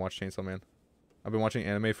recommend if you're gonna watch Chainsaw Man. I've been watching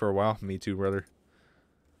anime for a while. Me too, brother.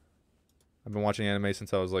 I've been watching anime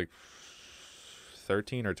since I was like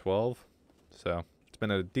 13 or 12. So, it's been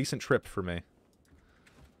a decent trip for me.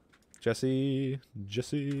 Jesse,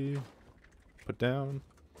 put down.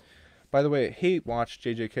 By the way, I hate watch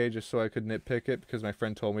JJK just so I could nitpick it because my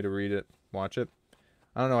friend told me to read it, watch it.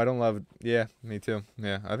 I don't know, I don't love, yeah, me too.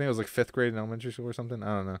 Yeah, I think it was like 5th grade in elementary school or something. I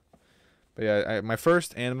don't know. But yeah, my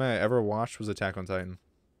first anime I ever watched was Attack on Titan.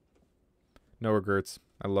 No regrets.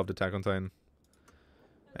 I loved Attack on Titan.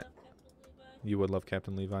 I love Captain Levi. You would love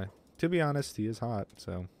Captain Levi. To be honest, he is hot,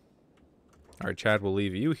 so. Alright, Chad will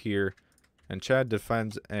leave you here. And Chad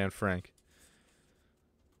defends Anne Frank.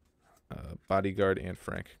 Bodyguard and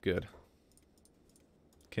Frank. Good.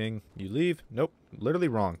 King, you leave? Nope. Literally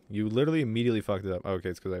wrong. You literally immediately fucked it up. Oh, okay,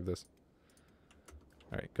 it's because I have this.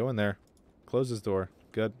 Alright, go in there. Close this door.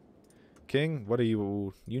 Good. King, what are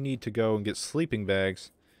you? You need to go and get sleeping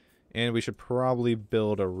bags. And we should probably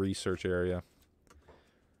build a research area.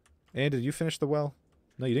 And did you finish the well?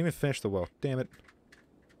 No, you didn't even finish the well. Damn it.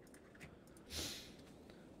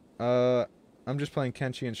 I'm just playing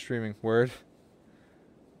Kenshi and streaming. Word.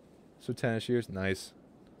 So 10-ish years. Nice.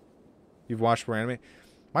 You've watched more anime?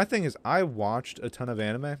 My thing is, I watched a ton of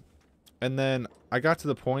anime. And then I got to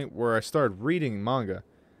the point where I started reading manga.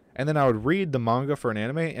 And then I would read the manga for an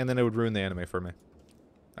anime, and then it would ruin the anime for me.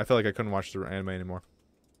 I felt like I couldn't watch the anime anymore.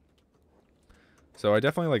 So I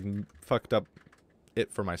definitely, like, fucked up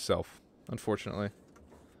it for myself, unfortunately.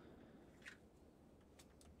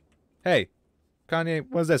 Hey, Kanye,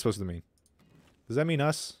 what is that supposed to mean? Does that mean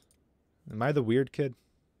us? Am I the weird kid?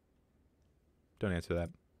 Don't answer that.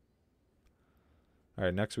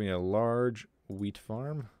 Alright, next we need a large wheat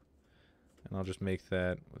farm. And I'll just make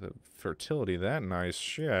that with a fertility. That nice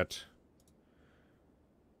shit.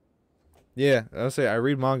 Yeah, I'll say I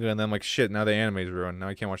read manga and then I'm like, shit, now the anime's ruined. Now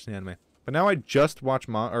I can't watch the anime. But now I just watch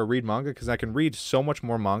or read manga because I can read so much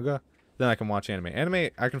more manga than I can watch anime. Anime,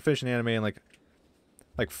 I can finish an anime in like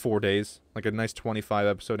 4 days. Like a nice 25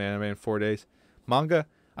 episode anime in 4 days. Manga,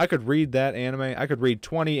 I could read that anime. I could read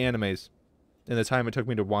 20 animes in the time it took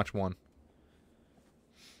me to watch one.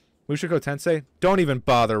 Mushoku Tensei? Don't even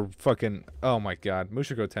bother fucking... Oh my god.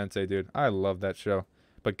 Mushoku Tensei, dude. I love that show.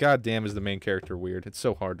 But goddamn is the main character weird. It's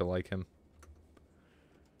so hard to like him.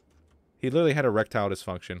 He literally had erectile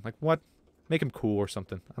dysfunction. Like, what? Make him cool or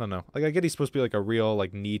something. I don't know. Like, I get he's supposed to be like a real,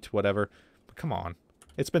 like, neat whatever. But come on.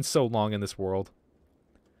 It's been so long in this world.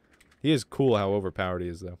 He is cool how overpowered he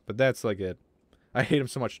is, though. But that's, like, it. I hate him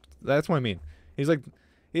so much. That's what I mean. He's, like...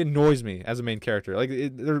 He annoys me as a main character. Like,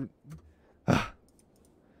 they're...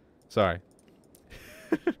 Sorry.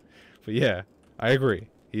 But yeah, I agree.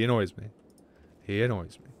 He annoys me. He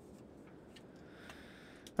annoys me.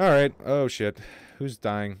 Alright. Oh, shit. Who's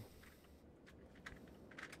dying?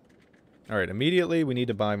 Alright, immediately we need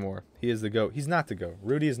to buy more. He is the GOAT. He's not the GOAT.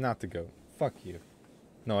 Rudy is not the GOAT. Fuck you.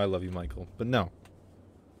 No, I love you, Michael. But no.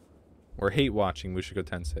 We're hate watching Mushoku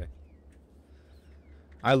Tensei.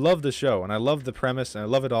 I love the show, and I love the premise, and I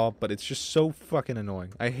love it all, but it's just so fucking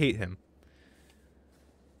annoying. I hate him.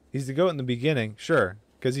 He's the GOAT in the beginning, sure,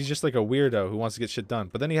 because he's just like a weirdo who wants to get shit done.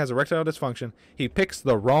 But then he has erectile dysfunction. He picks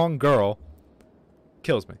the wrong girl.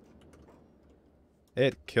 Kills me.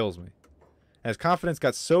 It kills me. And his confidence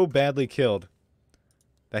got so badly killed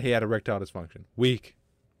that he had erectile dysfunction. Weak.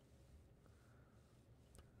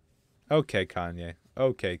 Okay, Kanye.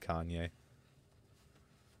 Okay, Kanye.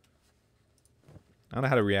 I don't know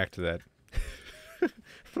how to react to that.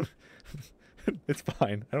 It's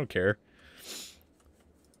fine. I don't care.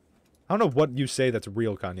 I don't know what you say that's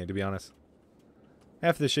real, Kanye, to be honest.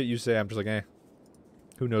 Half the shit you say, I'm just like, eh.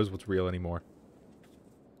 Who knows what's real anymore?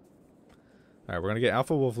 Alright, we're going to get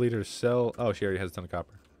Alpha Wolf Leader to sell... Oh, she already has a ton of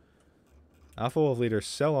copper. Alpha Wolf Leader,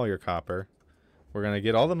 sell all your copper. We're going to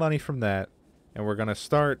get all the money from that. And we're going to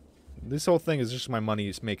start... This whole thing is just my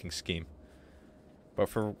money-making scheme. But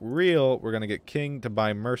for real, we're going to get King to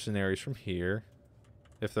buy mercenaries from here.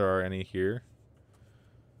 If there are any here.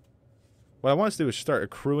 What I want us to do is start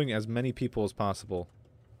accruing as many people as possible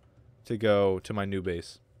to go to my new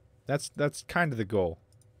base. That's kind of the goal.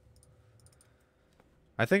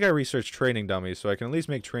 I think I researched training dummies, so I can at least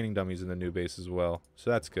make training dummies in the new base as well. So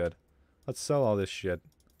that's good. Let's sell all this shit.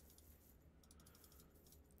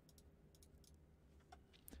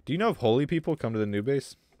 Do you know if holy people come to the new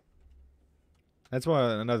base? That's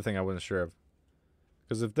another thing I wasn't sure of.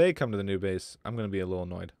 Because if they come to the new base, I'm going to be a little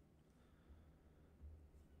annoyed.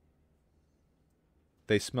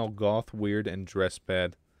 They smell goth, weird, and dress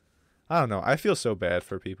bad. I don't know. I feel so bad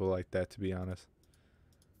for people like that, to be honest.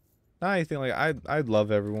 Not anything like... I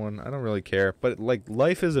love everyone. I don't really care. But, like,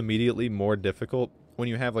 life is immediately more difficult when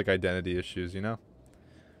you have, like, identity issues, you know?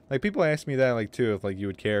 Like, people ask me that, like, too, if, like, you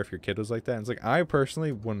would care if your kid was like that. And it's like, I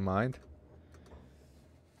personally wouldn't mind.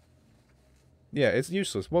 Yeah, it's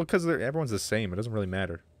useless. Well, because everyone's the same. It doesn't really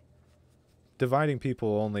matter. Dividing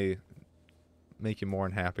people will only make you more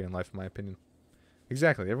unhappy in life, in my opinion.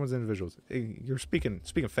 Exactly. Everyone's individuals. You're speaking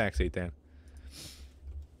facts, 8Dan.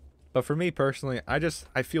 But for me personally,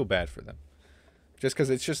 I feel bad for them. Just because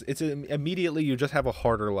it's immediately you just have a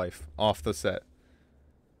harder life off the set.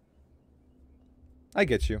 I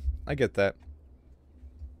get you. I get that.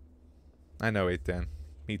 I know, 8Dan.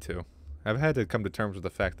 Me too. I've had to come to terms with the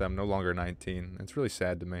fact that I'm no longer 19. It's really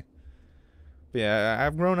sad to me. But yeah,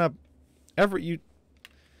 I've grown up.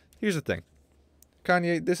 Here's the thing.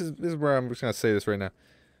 Kanye, this is where I'm just going to say this right now.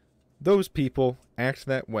 Those people act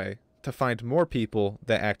that way to find more people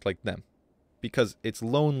that act like them. Because it's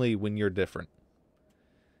lonely when you're different.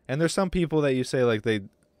 And there's some people that you say like they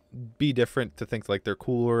be different to think like they're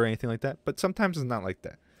cooler or anything like that. But sometimes it's not like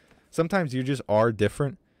that. Sometimes you just are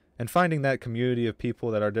different. And finding that community of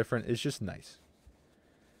people that are different is just nice.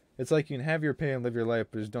 It's like you can have your opinion, live your life,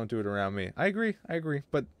 but just don't do it around me. I agree.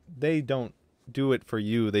 But they don't do it for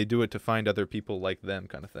you. They do it to find other people like them,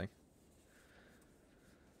 kind of thing.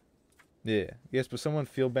 Yeah. Yes, but someone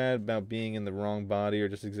feel bad about being in the wrong body or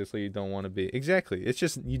just exactly you don't want to be. Exactly. It's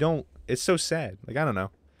just, you don't, it's so sad. Like, I don't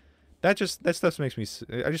know. That stuff makes me,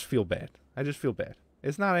 I just feel bad.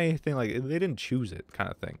 It's not anything like, they didn't choose it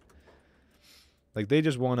kind of thing. Like, they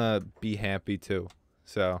just want to be happy, too.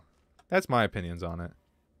 So, that's my opinions on it.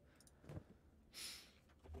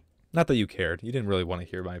 Not that you cared. You didn't really want to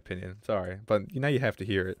hear my opinion. Sorry. But now you have to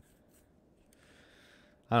hear it.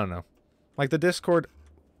 I don't know. Like, the Discord,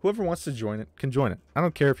 whoever wants to join it can join it. I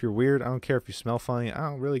don't care if you're weird. I don't care if you smell funny. I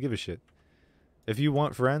don't really give a shit. If you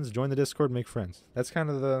want friends, join the Discord, make friends. That's kind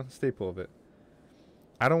of the staple of it.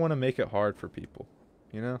 I don't want to make it hard for people.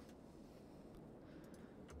 You know?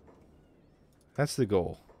 That's the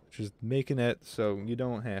goal. Just making it so you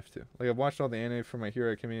don't have to. Like, I've watched all the anime from My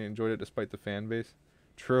Hero Academia and enjoyed it despite the fan base.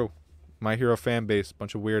 True. My Hero fan base.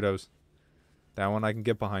 Bunch of weirdos. That one I can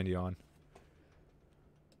get behind you on.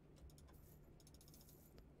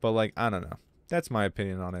 But, like, I don't know. That's my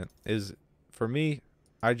opinion on it. Is, for me,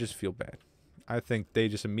 I just feel bad. I think they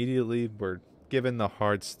just immediately were given the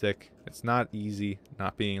hard stick. It's not easy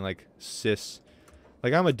not being, like, cis.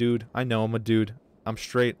 Like, I'm a dude. I know I'm a dude. I'm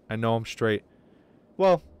straight. I know I'm straight.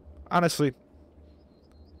 Well, honestly,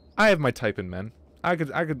 I have my type in men. I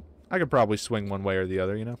could probably swing one way or the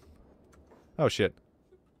other, you know? Oh shit.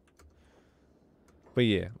 But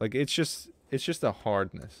yeah, like it's just a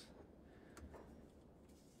hardness.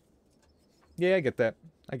 Yeah, I get that.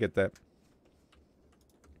 I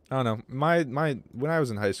don't know. When I was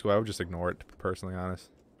in high school, I would just ignore it, to be personally honest.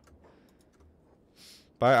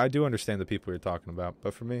 But I do understand the people you're talking about,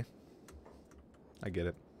 but for me, I get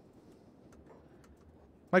it.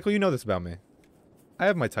 Michael, you know this about me. I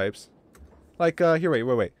have my types. Like,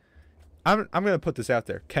 here, wait. I'm gonna put this out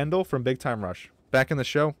there. Kendall from Big Time Rush. Back in the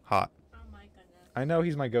show, hot. Oh my goodness. I know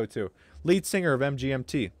he's my go-to. Lead singer of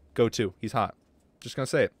MGMT, go-to. He's hot. Just gonna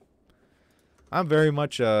say it. I'm very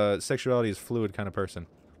much a sexuality is fluid kind of person.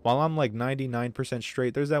 While I'm like 99%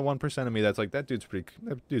 straight, there's that 1% of me that's like, that dude's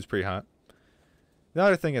pretty hot. The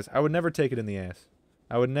other thing is, I would never take it in the ass.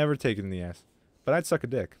 I would never take it in the ass. But I'd suck a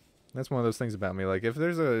dick. That's one of those things about me. Like, if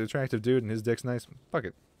there's an attractive dude and his dick's nice, fuck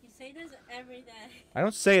it. You say this every day. I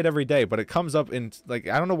don't say it every day, but it comes up in, like,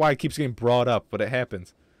 I don't know why it keeps getting brought up, but it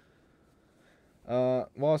happens.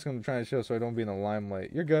 Wallace, I'm trying to show so I don't be in the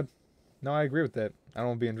limelight. You're good. No, I agree with that. I don't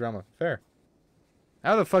want to be in drama. Fair.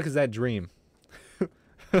 How the fuck is that Dream?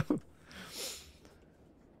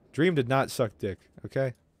 Dream did not suck dick,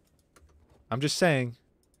 okay? I'm just saying,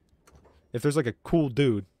 if there's like a cool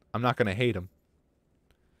dude, I'm not gonna hate him.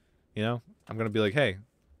 You know? I'm gonna be like, hey,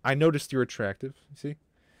 I noticed you're attractive. See?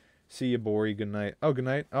 See you, Bori. Good night. Oh, good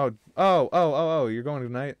night. Oh, you're going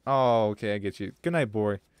tonight? Oh, okay, I get you. Good night,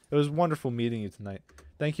 Bori. It was wonderful meeting you tonight.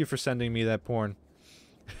 Thank you for sending me that porn.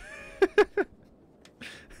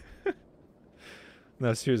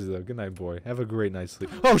 No, seriously though. Good night, boy. Have a great night's sleep.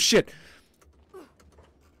 Oh, shit!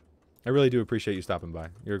 I really do appreciate you stopping by.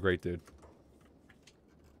 You're a great dude.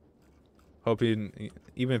 Hope you,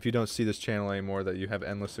 even if you don't see this channel anymore, that you have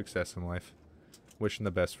endless success in life. Wishing the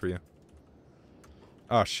best for you.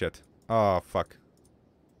 Oh, shit. Oh, fuck.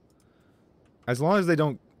 As long as they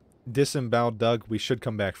don't disembowel Doug, we should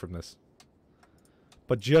come back from this.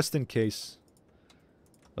 But just in case,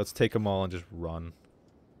 let's take them all and just run.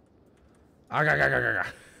 I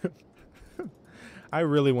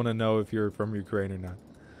really want to know if you're from Ukraine or not.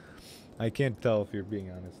 I can't tell if you're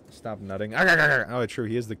being honest. Stop nutting. Oh, true.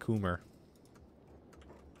 He is the Coomer.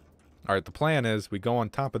 Alright, the plan is we go on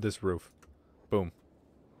top of this roof. Boom.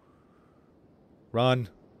 Run.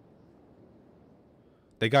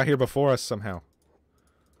 They got here before us somehow.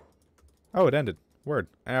 Oh, it ended. Word.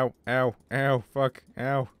 Ow, ow, ow, fuck,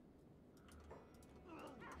 ow.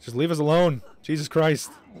 Just leave us alone. Jesus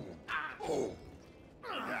Christ.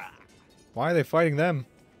 Why are they fighting them?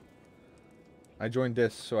 I joined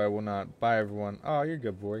this, so I will not. Bye, everyone. Oh, you're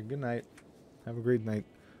good, boy. Good night. Have a great night.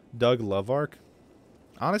 Doug Love Arc.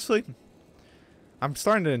 Honestly, I'm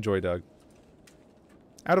starting to enjoy Doug.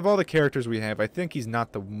 Out of all the characters we have, I think he's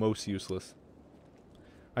not the most useless.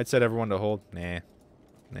 I'd set everyone to hold. Nah.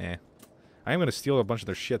 Nah. I am going to steal a bunch of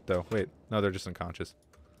their shit, though. Wait. No, they're just unconscious.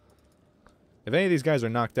 If any of these guys are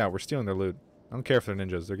knocked out, we're stealing their loot. I don't care if they're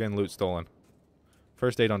ninjas. They're getting loot stolen.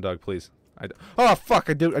 First aid on Doug, please. Oh, fuck!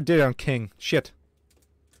 I did it on King. Shit.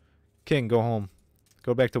 King, go home.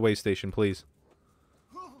 Go back to way station, please.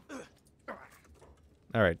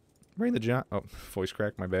 Alright. Ring the John. Oh, voice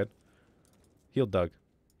crack, my bad. Heal Doug,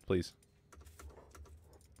 please.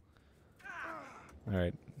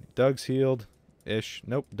 Alright. Doug's healed. Ish.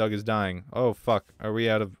 Nope, Doug is dying. Oh, fuck. Are we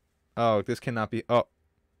out of... Oh, this cannot be... Oh.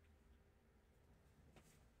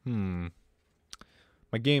 My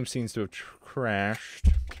game seems to have crashed.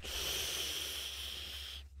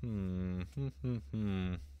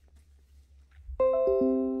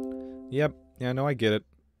 Yep. Yeah, no, I get it.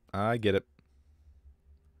 I get it.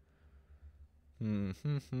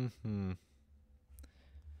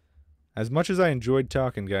 As much as I enjoyed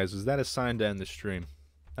talking, guys, was that a sign to end the stream?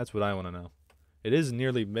 That's what I want to know. It is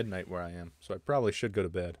nearly midnight where I am, so I probably should go to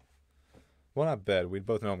bed. Well, not bed. We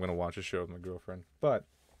both know I'm going to watch a show with my girlfriend. But,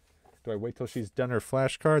 do I wait till she's done her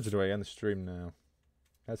flashcards, or do I end the stream now?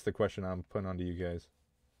 That's the question I'm putting onto you guys.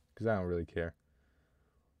 Because I don't really care.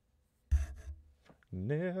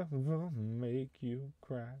 Never make you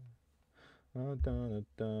cry. I'll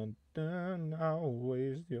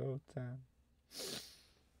waste your time.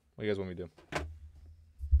 What do you guys want me to do?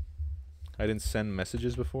 I didn't send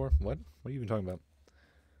messages before? What? What are you even talking about?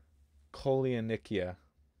 Kolianikia.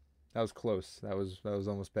 That was close. That was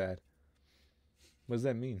almost bad. What does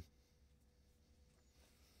that mean?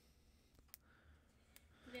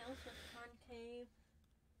 Nails with concave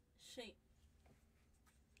shape.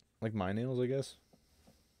 Like my nails, I guess?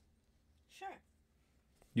 Sure.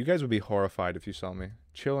 You guys would be horrified if you saw me.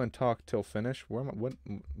 Chill and talk till finish. Where am I?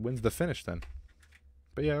 When's the finish then?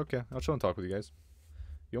 But yeah, okay. I'll chill and talk with you guys.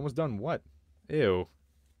 You almost done what? Ew.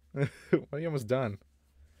 What are you almost done?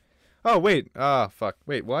 Oh, wait. Ah, fuck.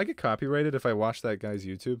 Wait, will I get copyrighted if I watch that guy's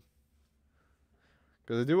YouTube?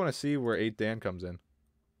 Because I do want to see where 8 Dan comes in.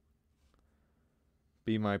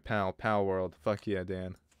 Be my pal. Pal world. Fuck yeah,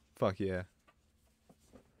 Dan. Fuck yeah.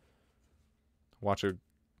 Watch a...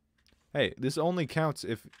 Hey, this only counts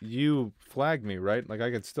if you flag me, right? Like,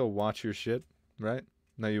 I could still watch your shit. right?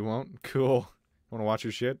 No, you won't? Cool. Want to watch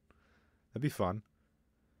your shit? That'd be fun.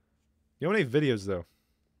 You don't have any videos, though.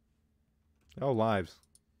 Oh, lives. Is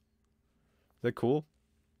that cool?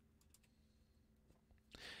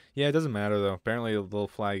 Yeah, it doesn't matter, though. Apparently, they'll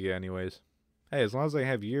flag you anyways. Hey, as long as I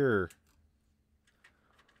have your...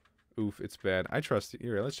 Oof, it's bad. I trust you.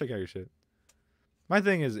 Here, let's check out your shit. My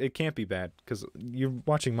thing is, it can't be bad, because you're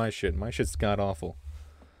watching my shit. My shit's god-awful.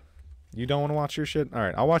 You don't want to watch your shit?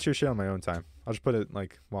 Alright, I'll watch your shit on my own time. I'll just put it,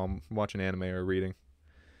 like, while I'm watching anime or reading.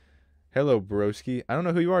 Hello, broski. I don't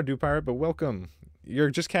know who you are, Pirate, but welcome. You're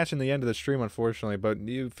just catching the end of the stream, unfortunately, but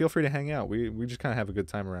you feel free to hang out. We just kind of have a good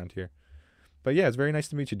time around here. But yeah, it's very nice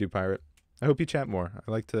to meet you, Pirate. I hope you chat more.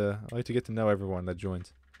 I like to get to know everyone that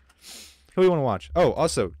joins. Who do you want to watch? Oh,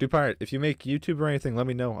 also, Pirate, if you make YouTube or anything, let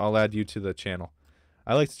me know. I'll add you to the channel.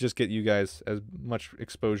 I like to just get you guys as much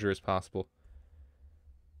exposure as possible.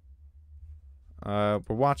 We're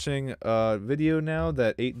watching a video now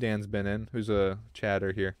that 8dan's been in, who's a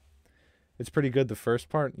chatter here. It's pretty good, the first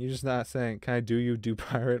part. You're just not saying, can I do you,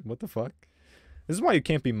 Pirate? What the fuck? This is why you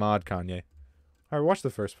can't be mod, Kanye. Alright, watch the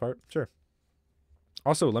first part. Sure.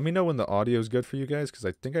 Also, let me know when the audio is good for you guys, because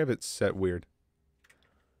I think I have it set weird.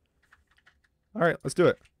 Alright, let's do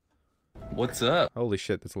it. What's up? Holy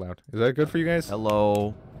shit, that's loud. Is that good for you guys?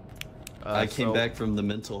 Hello. I came back from the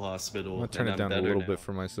mental hospital. I'm going to turn it down a little bit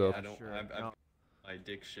for myself. I don't have my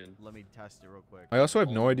addiction. Let me test it real quick. I also have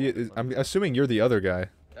no idea. I'm assuming you're the other guy.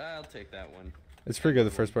 I'll take that one. It's pretty good,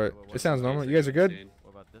 the first part. It sounds normal. You guys are good?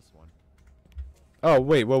 What about this one? Oh,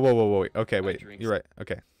 wait. Whoa. Okay, wait. You're right.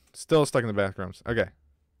 Okay. Still stuck in the bathrooms. Okay.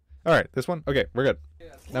 Alright, this one? Okay, we're good.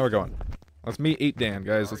 Now we're going. Let's meet 8dan,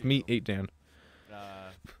 guys. Let's meet 8dan.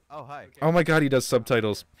 Oh, hi. Oh my god, he does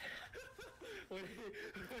subtitles. Wait,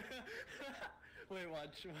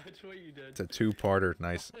 watch what you did. It's a two-parter.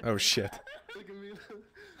 Nice. Oh, shit. Look at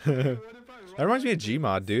me. That reminds me of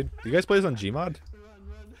Gmod, dude. You guys play this on Gmod? Run.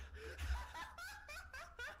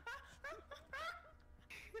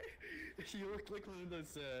 You look like one of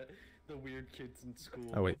those, the weird kids in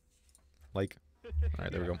school. Oh, wait. Like.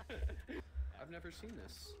 Alright, there we go. I've never seen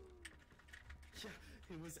this. Yeah,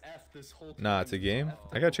 it was F this whole time. Nah, it's a game?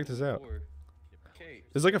 I gotta check this out. Okay.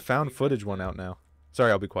 There's like a found footage one out now.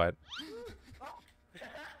 Sorry, I'll be quiet.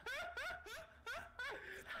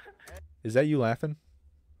 Is that you laughing?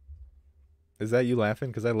 Is that you laughing?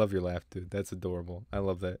 Because I love your laugh, dude. That's adorable. I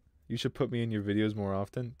love that. You should put me in your videos more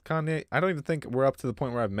often. Kanye, I don't even think we're up to the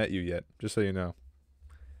point where I've met you yet, just so you know.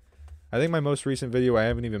 I think my most recent video, I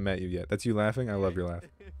haven't even met you yet. That's you laughing? I love your laugh.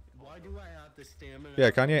 Why do I have the stamina?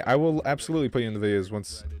 Yeah, Kanye, I will absolutely put you in the videos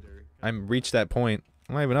once I'm reached that point.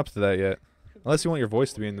 I'm not even up to that yet. Unless you want your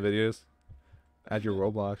voice to be in the videos. Add your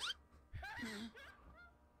Roblox.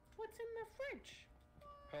 What's in the fridge?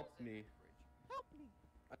 Help me.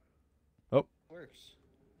 Oh. Works.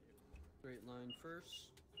 Straight line first.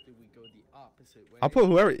 Do we go the opposite way? I'll put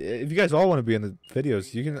whoever, if you guys all want to be in the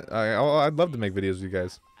videos, you can, I'd love to make videos with you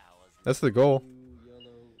guys. That's the goal.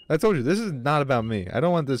 I told you, this is not about me. I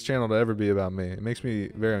don't want this channel to ever be about me. It makes me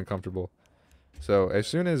very uncomfortable. So, as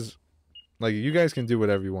soon as, like, you guys can do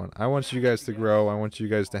whatever you want. I want you guys to grow. I want you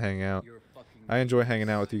guys to hang out. I enjoy hanging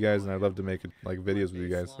out with you guys, and I'd love to make, like, videos with you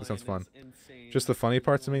guys. That sounds fun. Just the funny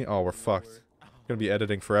parts of me? Oh, we're fucked. I'm gonna be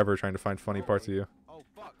editing forever trying to find funny parts of you. Oh,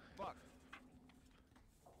 fuck. What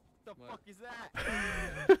the fuck is that?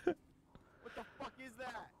 What the fuck is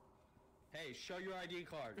that? Hey, show your ID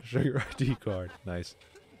card. Show your ID card. Nice.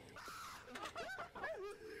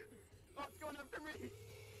 Oh, it's going after me.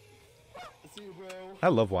 See you, bro. I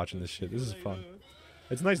love watching this shit. This is fun.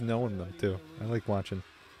 It's nice knowing them, too. I like watching.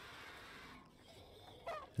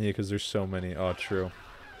 Yeah, because there's so many. Oh, true.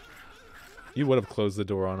 You would have closed the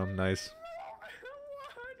door on them. Nice.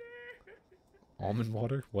 Almond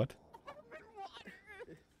water? What?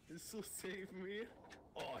 This will save me.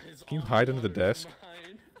 Oh, Can you hide under the desk?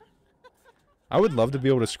 I would love to be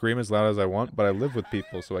able to scream as loud as I want, but I live with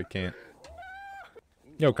people, so I can't.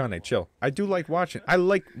 Yo, Kanye, chill. I do like watching. I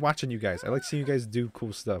like watching you guys. I like seeing you guys do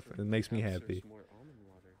cool stuff. It makes me happy.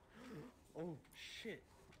 Oh, shit.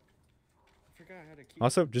 I forgot how to keep...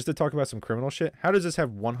 Also, just to talk about some criminal shit, how does this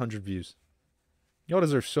have 100 views? Y'all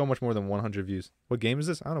deserve so much more than 100 views. What game is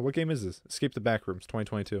this? I don't know. What game is this? Escape the Backrooms,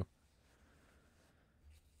 2022.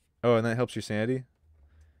 Oh, and that helps your sanity?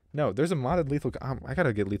 No, there's a modded Lethal... I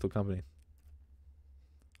gotta get Lethal Company.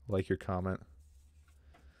 Like your comment.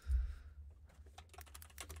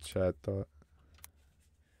 Chat thought.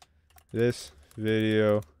 This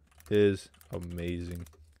video is amazing.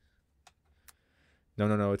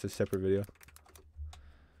 No, it's a separate video.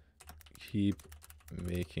 Keep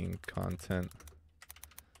making content.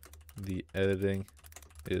 The editing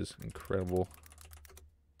is incredible.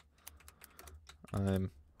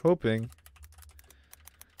 I'm hoping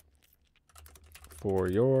for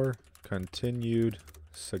your continued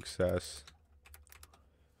success.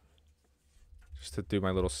 Just to do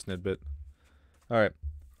my little snidbit. Alright.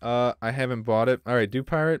 I haven't bought it. Alright, do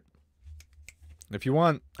pirate. If you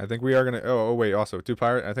want, I think we are gonna oh wait, also do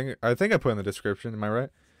pirate. I think I put in the description, am I right?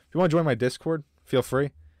 If you want to join my Discord, feel free.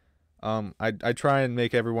 I try and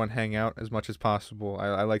make everyone hang out as much as possible.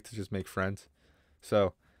 I like to just make friends.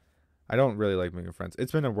 So I don't really like making friends.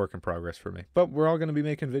 It's been a work in progress for me. But we're all going to be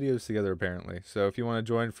making videos together apparently. So if you want to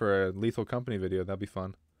join for a Lethal Company video, that'd be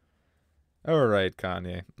fun. Alright,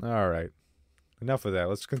 Kanye. Alright. Enough of that.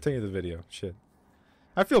 Let's continue the video. Shit.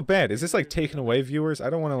 I feel bad. Is this like taking away viewers? I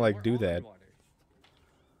don't want to like do that.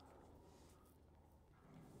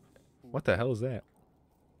 What the hell is that?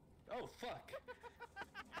 Oh fuck.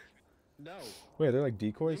 No. Wait, they're like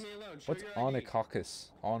decoys? Leave me alone. Show What's your ID. onychoccus?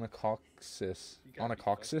 Onychoccus. You gotta be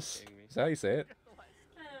fucking Onychoccus? kidding me. Is that how you say it? I don't know.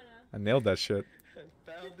 I nailed that shit.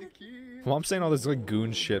 Found the key. Well, I'm saying all this like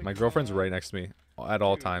goon shit. My girlfriend's right next to me at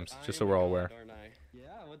all times, just so we're all aware. Aren't I? Yeah,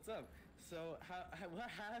 what's up? So, what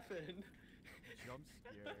happened? Jump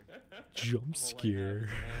scare. Jump scare.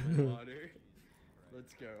 Almond water.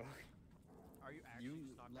 Let's go. Are you actually You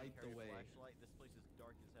just not gonna light the carry a way. flashlight? This place is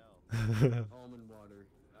dark as hell. Almond water.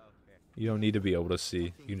 Okay. You don't need to be able to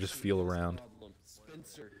see. You can just feel around. Problem.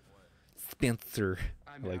 Spencer, Spencer.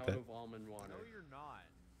 I'm I like out that. of almond water. No, you're not.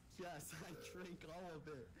 Yes, I drank all of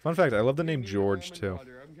it. Fun fact, I love the Give name me George almond too.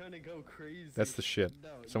 water. I'm gonna go crazy. That's the shit. No,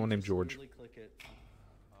 Someone you named just George. literally click it.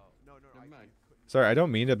 Oh, no, Never mind. Sorry, I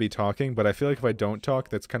don't mean to be talking, but I feel like if I don't talk,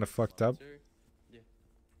 that's kind of fucked up. Spencer? Yeah.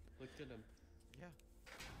 Looked at him.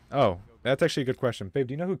 Oh, that's actually a good question. Babe,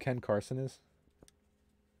 do you know who Ken Carson is?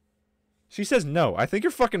 She says no. I think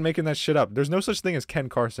you're fucking making that shit up. There's no such thing as Ken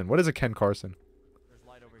Carson. What is a Ken Carson? There's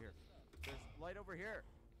light over here. There's light over here.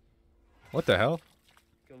 What the hell?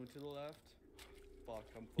 Going to the left. Fuck,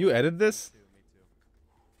 I'm You fucked. edited this? Me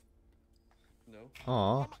too. No.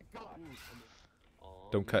 Aw. Oh my god. Aw,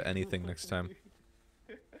 Don't cut no. anything next time.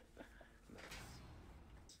 Nice.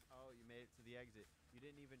 Oh, you made it to the exit.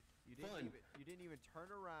 Fun. You didn't even turn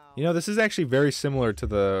around. You know, this is actually very similar to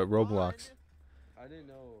the Roblox. Fun. I didn't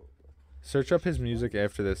know. Search up his music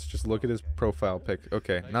after this. Just look at his profile pic.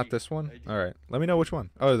 Okay, not this one? ID. Alright. Let me know which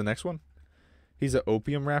one. Oh, the next one? He's an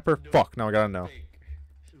opium rapper? Fuck, now I gotta know. Fake.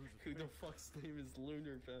 Who the fuck's name is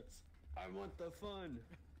Lunar Fest? I want the fun.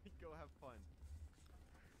 Go have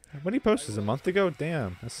fun. When he posted a month ago?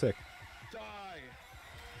 Damn, that's sick. Die.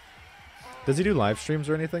 Does he do live streams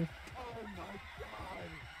or anything? Oh my god.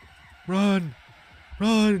 Run!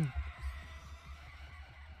 Run!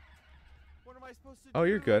 What am I supposed to do? Oh,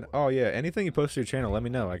 you're good. Oh, yeah. Anything you post to your channel, let me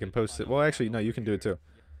know. I can post it. Well, actually, no, you can do it too.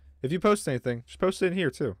 If you post anything, just post it in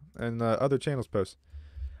here too. And other channels post.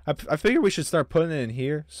 I figure we should start putting it in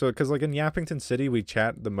here. So, because like in Yappington City, we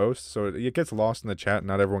chat the most. So it gets lost in the chat and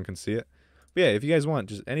not everyone can see it. But yeah, if you guys want,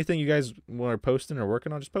 just anything you guys are posting or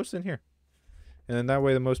working on, just post it in here. And then that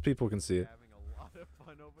way the most people can see it. Having a lot of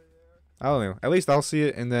fun over there. I don't know. At least I'll see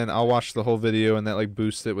it and then I'll watch the whole video and that like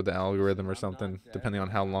boosts it with the algorithm or something, depending on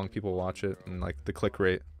how long people watch it and like the click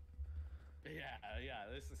rate. Yeah,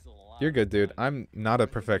 this is a lot. You're good, of dude. fun. I'm not a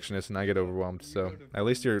perfectionist and I get overwhelmed, so at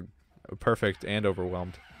least you're perfect and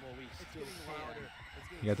overwhelmed. Well, we It's still getting can. louder.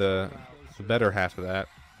 It's getting You got the better half of that.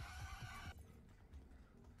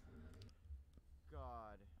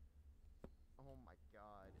 God. Oh my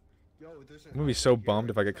god. Yo, there's an I'm gonna be outlet so here. bummed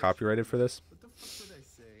if I get copyrighted for this. What the fuck did I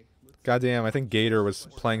say? Let's Goddamn, I think Gator was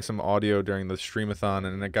playing some audio during the streamathon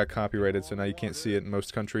and it got copyrighted, so now you can't see it in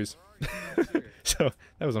most countries. Spencer, So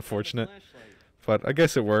that was unfortunate, flashlight. but I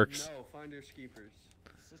guess it works. No, finders keepers.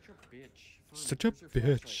 Such a bitch. Fine, Such a here's your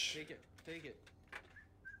flashlight. bitch. Take it. Take it.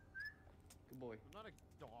 Good boy. I'm not a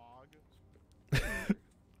dog.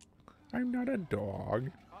 I'm not a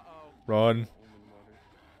dog. Uh-oh. Run. Almond water.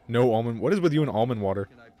 No almond. What is with you and almond water?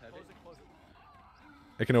 Can I pet Close it? it, close it.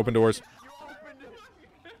 It can open doors. You opened it!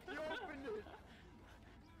 You opened it!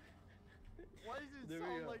 Why does it There we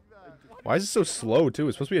sound go. like that? Why is it so slow too?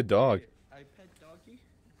 It's supposed to be a dog. I pet doggy?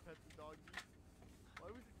 Pet the doggy? Why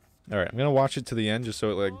was it... All right, I'm gonna watch it to the end just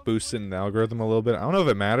so it like boosts it in the algorithm a little bit. I don't know if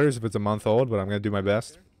it matters if it's a month old, but I'm gonna do my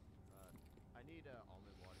best. I need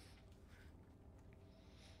almond water.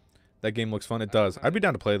 That game looks fun. It does. I'd be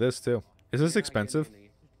down to play this too. Is this You're not getting expensive? any.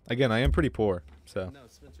 Again, I am pretty poor, so. No,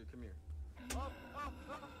 Spencer, come here.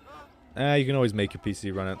 You can always make your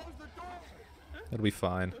PC run it. Close the door! That'll be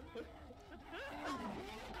fine.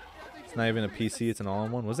 It's not even a PC, it's an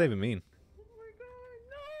all-in-one. What does that even mean? Oh my god,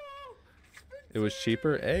 no! It was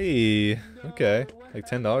cheaper? Hey! Okay. No, what Like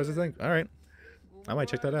 $10, I happened? think? Alright. I might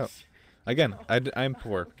check that out. Again, I'm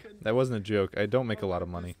poor. That wasn't a joke. I don't make a lot of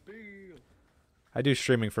money. I do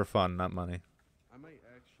streaming for fun, not money. I might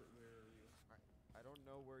actually. Where are you? I don't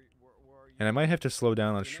know where are you. And I might have to slow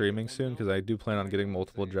down on streaming soon because I do plan on getting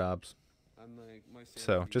multiple jobs. I'm like my.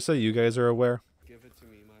 So, just so you guys are aware, Give it to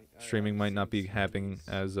me, Mike. streaming might not be happening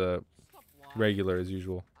as regular as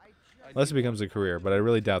usual. I Unless it do becomes a want career, coffee. but I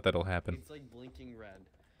really doubt that'll happen. It's like blinking red.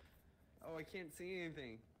 Oh, I can't see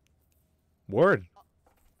anything. Word.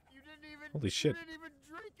 You didn't even. Holy shit. You didn't even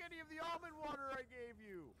drink any of the almond water I gave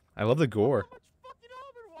you. I love the gore. How much fucking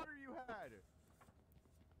almond water you had?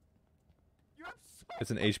 You have so.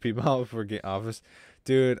 It's an HP model for Office.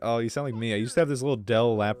 Dude, oh, you sound like me. I used to have this little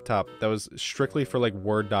Dell laptop that was strictly for like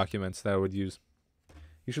Word documents that I would use.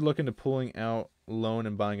 You should look into pulling out loan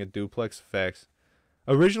and buying a duplex. Facts.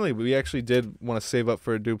 Originally, we actually did want to save up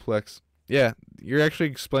for a duplex. Yeah, you're actually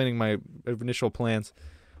explaining my initial plans.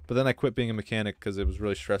 But then I quit being a mechanic because it was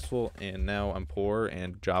really stressful, and now I'm poor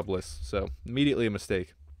and jobless. So, immediately a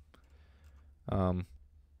mistake. But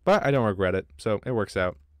I don't regret it, so it works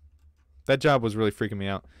out. That job was really freaking me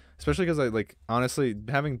out. Especially because, honestly,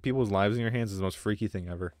 having people's lives in your hands is the most freaky thing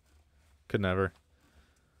ever. Could never.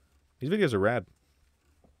 These videos are rad.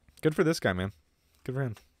 Good for this guy, man. Good for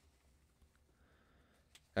him.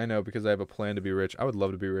 I know, because I have a plan to be rich. I would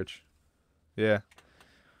love to be rich. Yeah.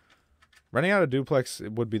 Running out a duplex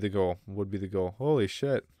would be the goal. Would be the goal. Holy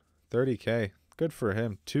shit. 30K. Good for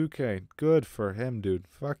him. 2K. Good for him, dude.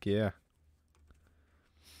 Fuck yeah.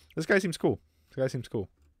 This guy seems cool. This guy seems cool.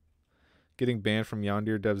 Getting banned from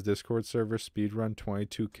Yondir Dev's Discord server. Speedrun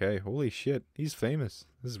 22K. Holy shit. He's famous.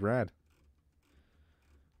 This is rad.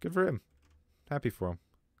 Good for him. Happy for him.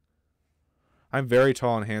 I'm very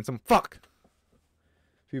tall and handsome. Fuck!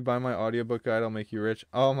 If you buy my audiobook guide, I'll make you rich.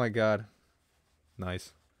 Oh my god.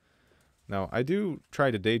 Nice. No, I do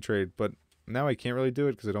try to day trade, but now I can't really do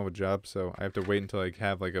it because I don't have a job, so I have to wait until I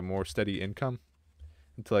have like a more steady income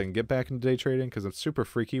until I can get back into day trading, because it's super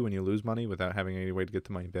freaky when you lose money without having any way to get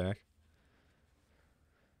the money back.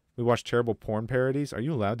 We watch terrible porn parodies. Are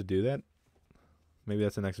you allowed to do that? Maybe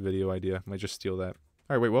that's the next video idea. Might just steal that.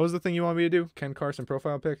 Alright, wait, what was the thing you want me to do? Ken Carson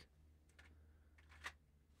profile pic?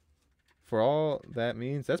 For all that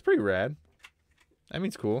means, that's pretty rad. That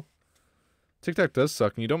means cool. TikTok does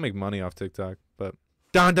suck, and you don't make money off TikTok, but...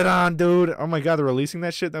 Dun dun dun, dude! Oh my god, they're releasing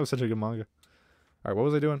that shit? That was such a good manga. Alright, what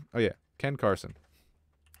was I doing? Oh yeah, Ken Carson.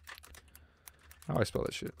 How do I spell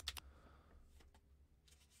that shit?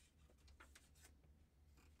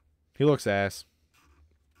 He looks ass.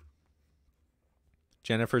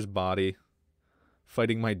 Jennifer's body.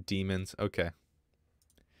 Fighting my demons. Okay.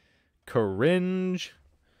 Cringe.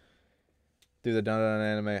 Do the Dun Dun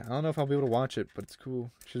anime. I don't know if I'll be able to watch it, but it's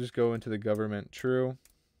cool. Should just go into the government. True.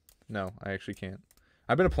 No, I actually can't.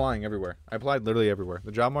 I've been applying everywhere. I applied literally everywhere.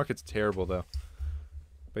 The job market's terrible, though.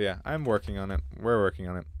 But yeah, I'm working on it. We're working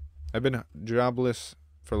on it. I've been jobless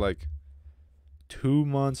for like 2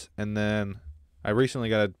 months, and then I recently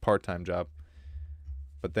got a part-time job.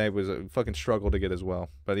 But that was a fucking struggle to get as well.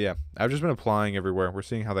 But yeah, I've just been applying everywhere. We're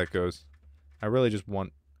seeing how that goes. I really just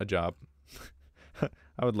want a job.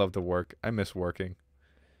 I would love to work. I miss working.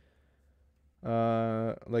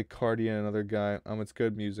 Like Cardi and another guy. It's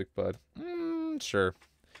good music, bud. Sure.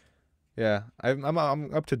 Yeah,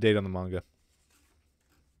 I'm up to date on the manga.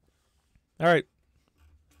 All right.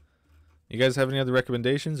 You guys have any other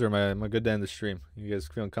recommendations, or am I good to end the stream? You guys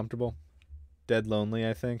feeling comfortable? Dead lonely,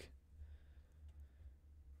 I think.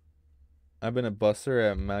 I've been a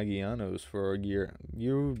busser at Maggiano's for a year.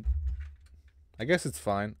 I guess it's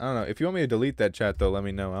fine. I don't know. If you want me to delete that chat, though, let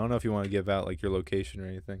me know. I don't know if you want to give out like your location or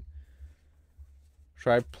anything.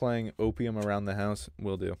 Try playing Opium Around the House.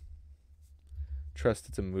 Will do. Trust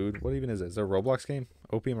it's a mood. What even is it? Is it a Roblox game?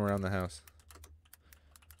 Opium Around the House.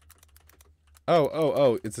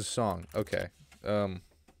 Oh, it's a song. Okay.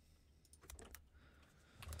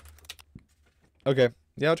 Okay.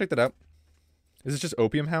 Yeah, I'll check that out. Is it just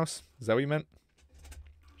Opium House? Is that what you meant?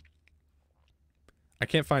 I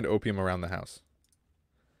can't find Opium Around the House.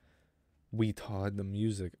 We taught the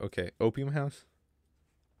music. Okay, Opium House?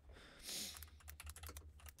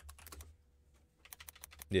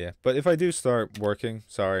 Yeah, but if I do start working,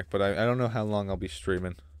 sorry, but I don't know how long I'll be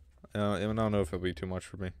streaming. I don't know if it'll be too much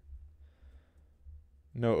for me.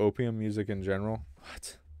 No opium music in general?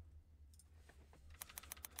 What?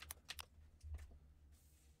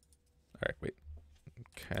 Alright, wait.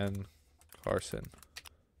 Ken Carson.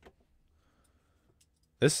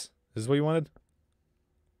 This is what you wanted?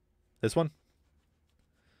 This one?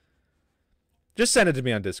 Just send it to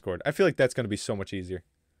me on Discord. I feel like that's going to be so much easier.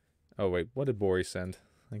 Oh, wait. What did Bori send?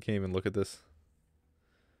 I can't even look at this.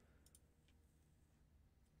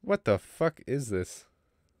 What the fuck is this?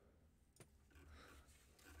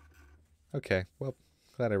 Okay, well,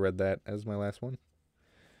 glad I read that as my last one.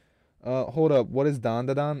 Hold up. What is Don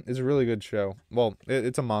Da Don? It's a really good show. Well,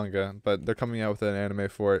 it's a manga, but they're coming out with an anime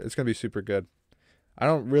for it. It's gonna be super good. I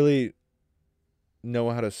don't really know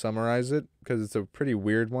how to summarize it because it's a pretty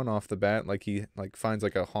weird one off the bat. Like he finds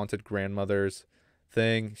like a haunted grandmother's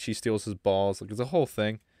thing. She steals his balls. Like it's a whole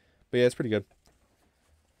thing. But yeah, it's pretty good.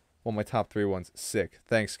 Well, my top 3 ones. Sick.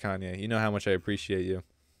 Thanks, Kanye. You know how much I appreciate you.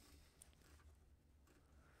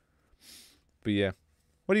 But yeah,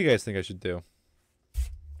 what do you guys think I should do?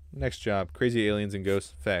 Next job, crazy aliens and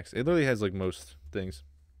ghosts. Facts. It literally has like most things.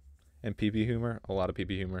 And pee-pee humor. A lot of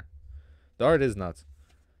pee-pee humor. The art is nuts.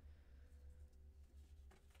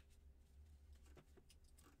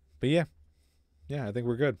 But yeah. Yeah, I think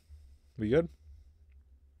we're good. We good?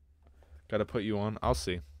 Gotta put you on. I'll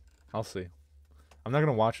see. I'll see. I'm not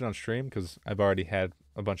gonna watch it on stream because I've already had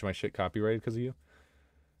a bunch of my shit copyrighted because of you.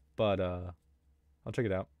 But I'll check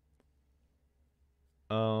it out.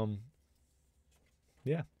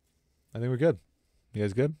 Yeah. I think we're good. You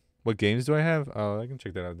guys good? What games do I have? Oh, I can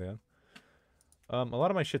check that out then. A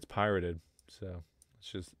lot of my shit's pirated, so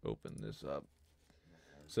let's just open this up.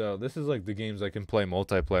 So this is like the games I can play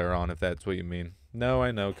multiplayer on, if that's what you mean. No,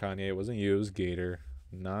 I know, Kanye. It wasn't you. It was Gator.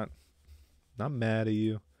 Not mad at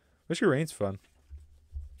you. Wish Your Rain's fun.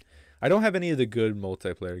 I don't have any of the good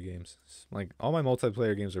multiplayer games. Like all my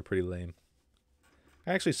multiplayer games are pretty lame.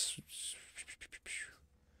 I actually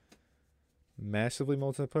massively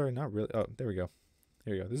multiplayer. Not really. Oh, there we go.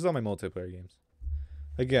 Here we go. This is all my multiplayer games.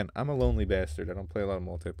 Again, I'm a lonely bastard. I don't play a lot of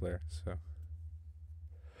multiplayer, so.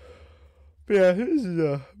 But yeah, this is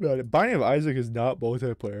about it. Binding of Isaac is not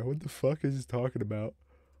multiplayer. What the fuck is he talking about?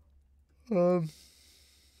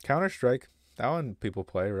 Counter-Strike. That one people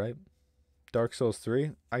play, right? Dark Souls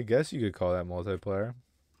 3. I guess you could call that multiplayer.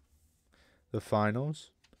 The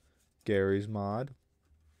Finals. Gary's Mod.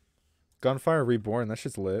 Gunfire Reborn. That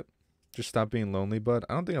shit's lit. Just stop being lonely, bud.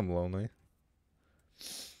 I don't think I'm lonely.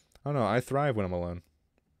 I don't know. I thrive when I'm alone.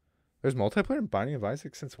 There's multiplayer in Binding of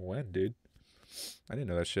Isaac since when, dude? I didn't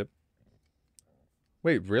know that shit.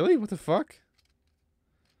 Wait, really? What the fuck?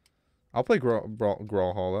 I'll play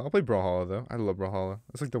Brawlhalla. I'll play Brawlhalla, though. I love Brawlhalla.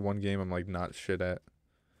 It's like the one game I'm like not shit at.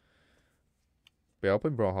 But yeah, I'll play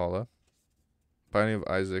Brawlhalla. Binding of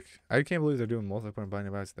Isaac. I can't believe they're doing multiplayer in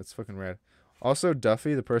Binding of Isaac. That's fucking rad. Also,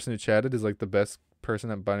 Duffy, the person who chatted, is like the best person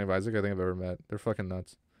at Binding of Isaac I think I've ever met. They're fucking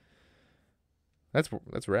nuts.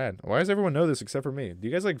 That's rad. Why does everyone know this except for me? Do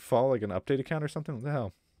you guys like follow like an update account or something? What the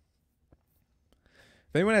hell?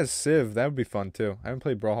 If anyone has Civ, that would be fun too. I haven't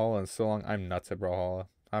played Brawlhalla in so long. I'm nuts at Brawlhalla.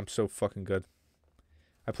 I'm so fucking good.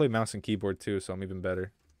 I play mouse and keyboard too, so I'm even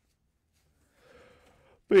better.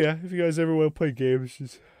 But yeah, if you guys ever want to play games,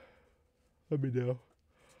 just let me know.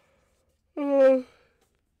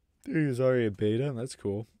 There is already a beta. That's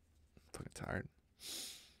cool. I'm fucking tired.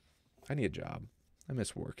 I need a job. I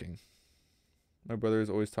miss working. My brother is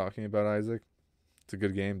always talking about Isaac. It's a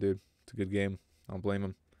good game, dude. It's a good game. I don't blame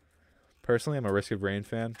him. Personally, I'm a Risk of Rain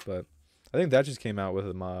fan, but I think that just came out with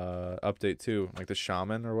my update too, like the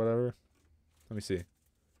Shaman or whatever. Let me see.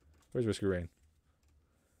 Where's Risk of Rain?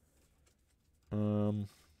 Where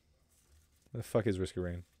the fuck is Risk of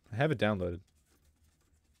Rain? I have it downloaded.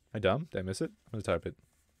 Am I dumb? Did I miss it? I'm gonna type it.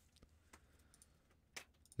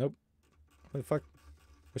 Nope. What the fuck?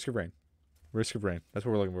 Risk of Rain. Risk of Rain. That's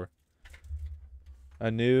what we're looking for. A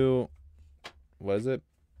new... What is it?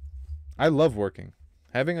 I love working.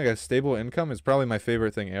 Having like a stable income is probably my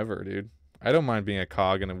favorite thing ever, dude. I don't mind being a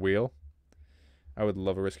cog in a wheel. I would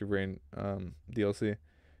love a Risk of Rain DLC.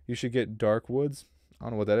 You should get Dark Woods. I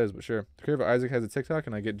don't know what that is, but sure. The Creator of Isaac has a TikTok,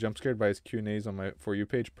 and I get jump scared by his Q&As on my For You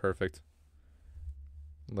page. Perfect.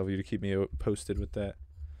 Love you to keep me posted with that.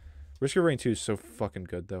 Risk of Rain 2 is so fucking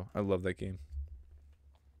good, though. I love that game.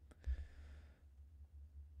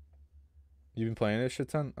 You been playing it a shit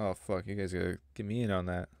ton? Oh, fuck. You guys gotta get me in on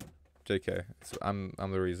that. JK. I'm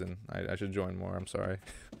the reason. I should join more. I'm sorry.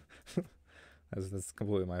 That's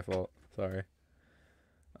completely my fault. Sorry.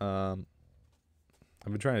 I've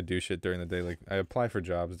been trying to do shit during the day. Like, I apply for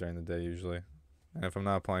jobs during the day usually. And if I'm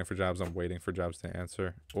not applying for jobs, I'm waiting for jobs to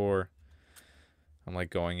answer. Or I'm like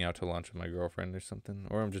going out to lunch with my girlfriend or something.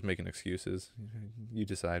 Or I'm just making excuses. You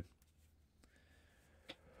decide.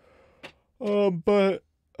 But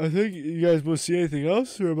I think you guys will see anything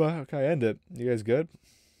else, or can I end it? You guys good?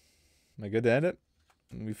 Am I good to end it?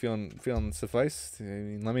 We feeling suffice? I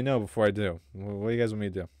mean, let me know before I do. What do you guys want me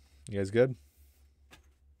to do? You guys good?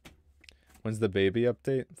 When's the baby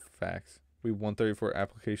update? Facts. We 134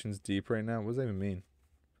 applications deep right now. What does that even mean?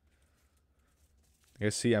 You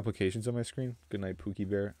guys see applications on my screen? Good night, Pookie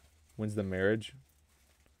Bear. When's the marriage?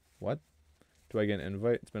 What? Do I get an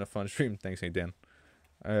invite? It's been a fun stream. Thanks, hey Dan.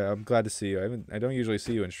 I'm glad to see you. I don't usually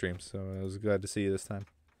see you in streams, so I was glad to see you this time.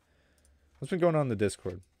 What's been going on in the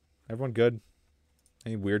Discord? Everyone good?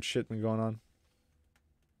 Any weird shit been going on?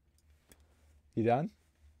 You done?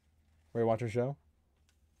 Ready to watch our show?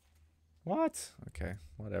 What? Okay,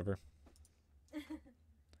 whatever.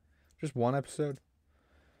 Just one episode?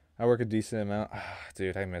 I work a decent amount.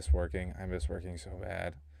 Dude, I miss working. I miss working so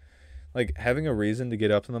bad. Like, having a reason to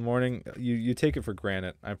get up in the morning, you take it for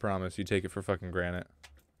granted. I promise. You take it for fucking granted.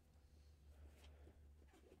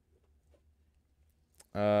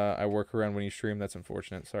 I work around when you stream. That's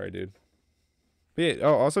unfortunate. Sorry, dude. But yeah,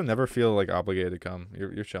 oh, also never feel like obligated to come.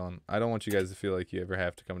 You're chilling. I don't want you guys to feel like you ever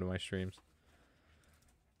have to come to my streams.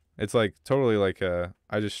 It's like totally like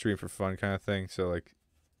I just stream for fun kind of thing. So like,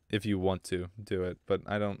 if you want to do it, but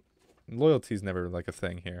I don't. Loyalty's never like a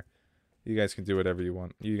thing here. You guys can do whatever you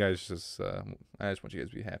want. You guys just I just want you guys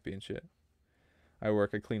to be happy and shit. I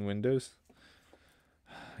clean windows.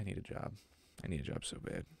 I need a job. I need a job so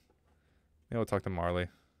bad. Maybe I'll talk to Marley.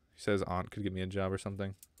 He says aunt could give me a job or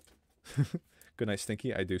something. Good night,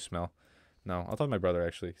 Stinky. I do smell. No, I'll talk to my brother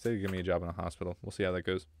actually. He said he'd give me a job in a hospital. We'll see how that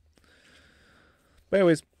goes. But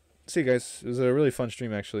anyways, see you guys. It was a really fun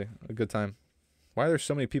stream actually. A good time. Why are there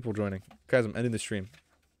so many people joining? Guys, I'm ending the stream.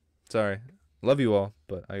 Sorry. Love you all,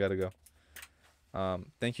 but I gotta go.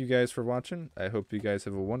 Thank you guys for watching. I hope you guys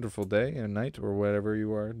have a wonderful day and night or whatever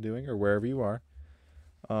you are doing or wherever you are.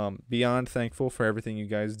 Beyond thankful for everything you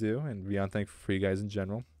guys do and beyond thankful for you guys in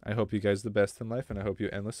general. I hope you guys the best in life and I hope you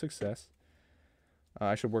endless success.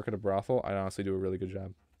 I should work at a brothel. I honestly do a really good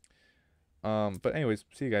job. But anyways,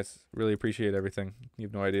 see you guys. Really appreciate everything. You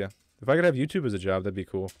have no idea. If I could have YouTube as a job, that'd be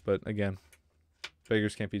cool. But again,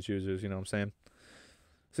 beggars can't be choosers, you know what I'm saying?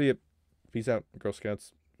 See ya. Peace out, Girl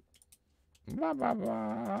Scouts. Bye bye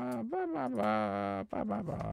bye bye bye bye bye bye bye.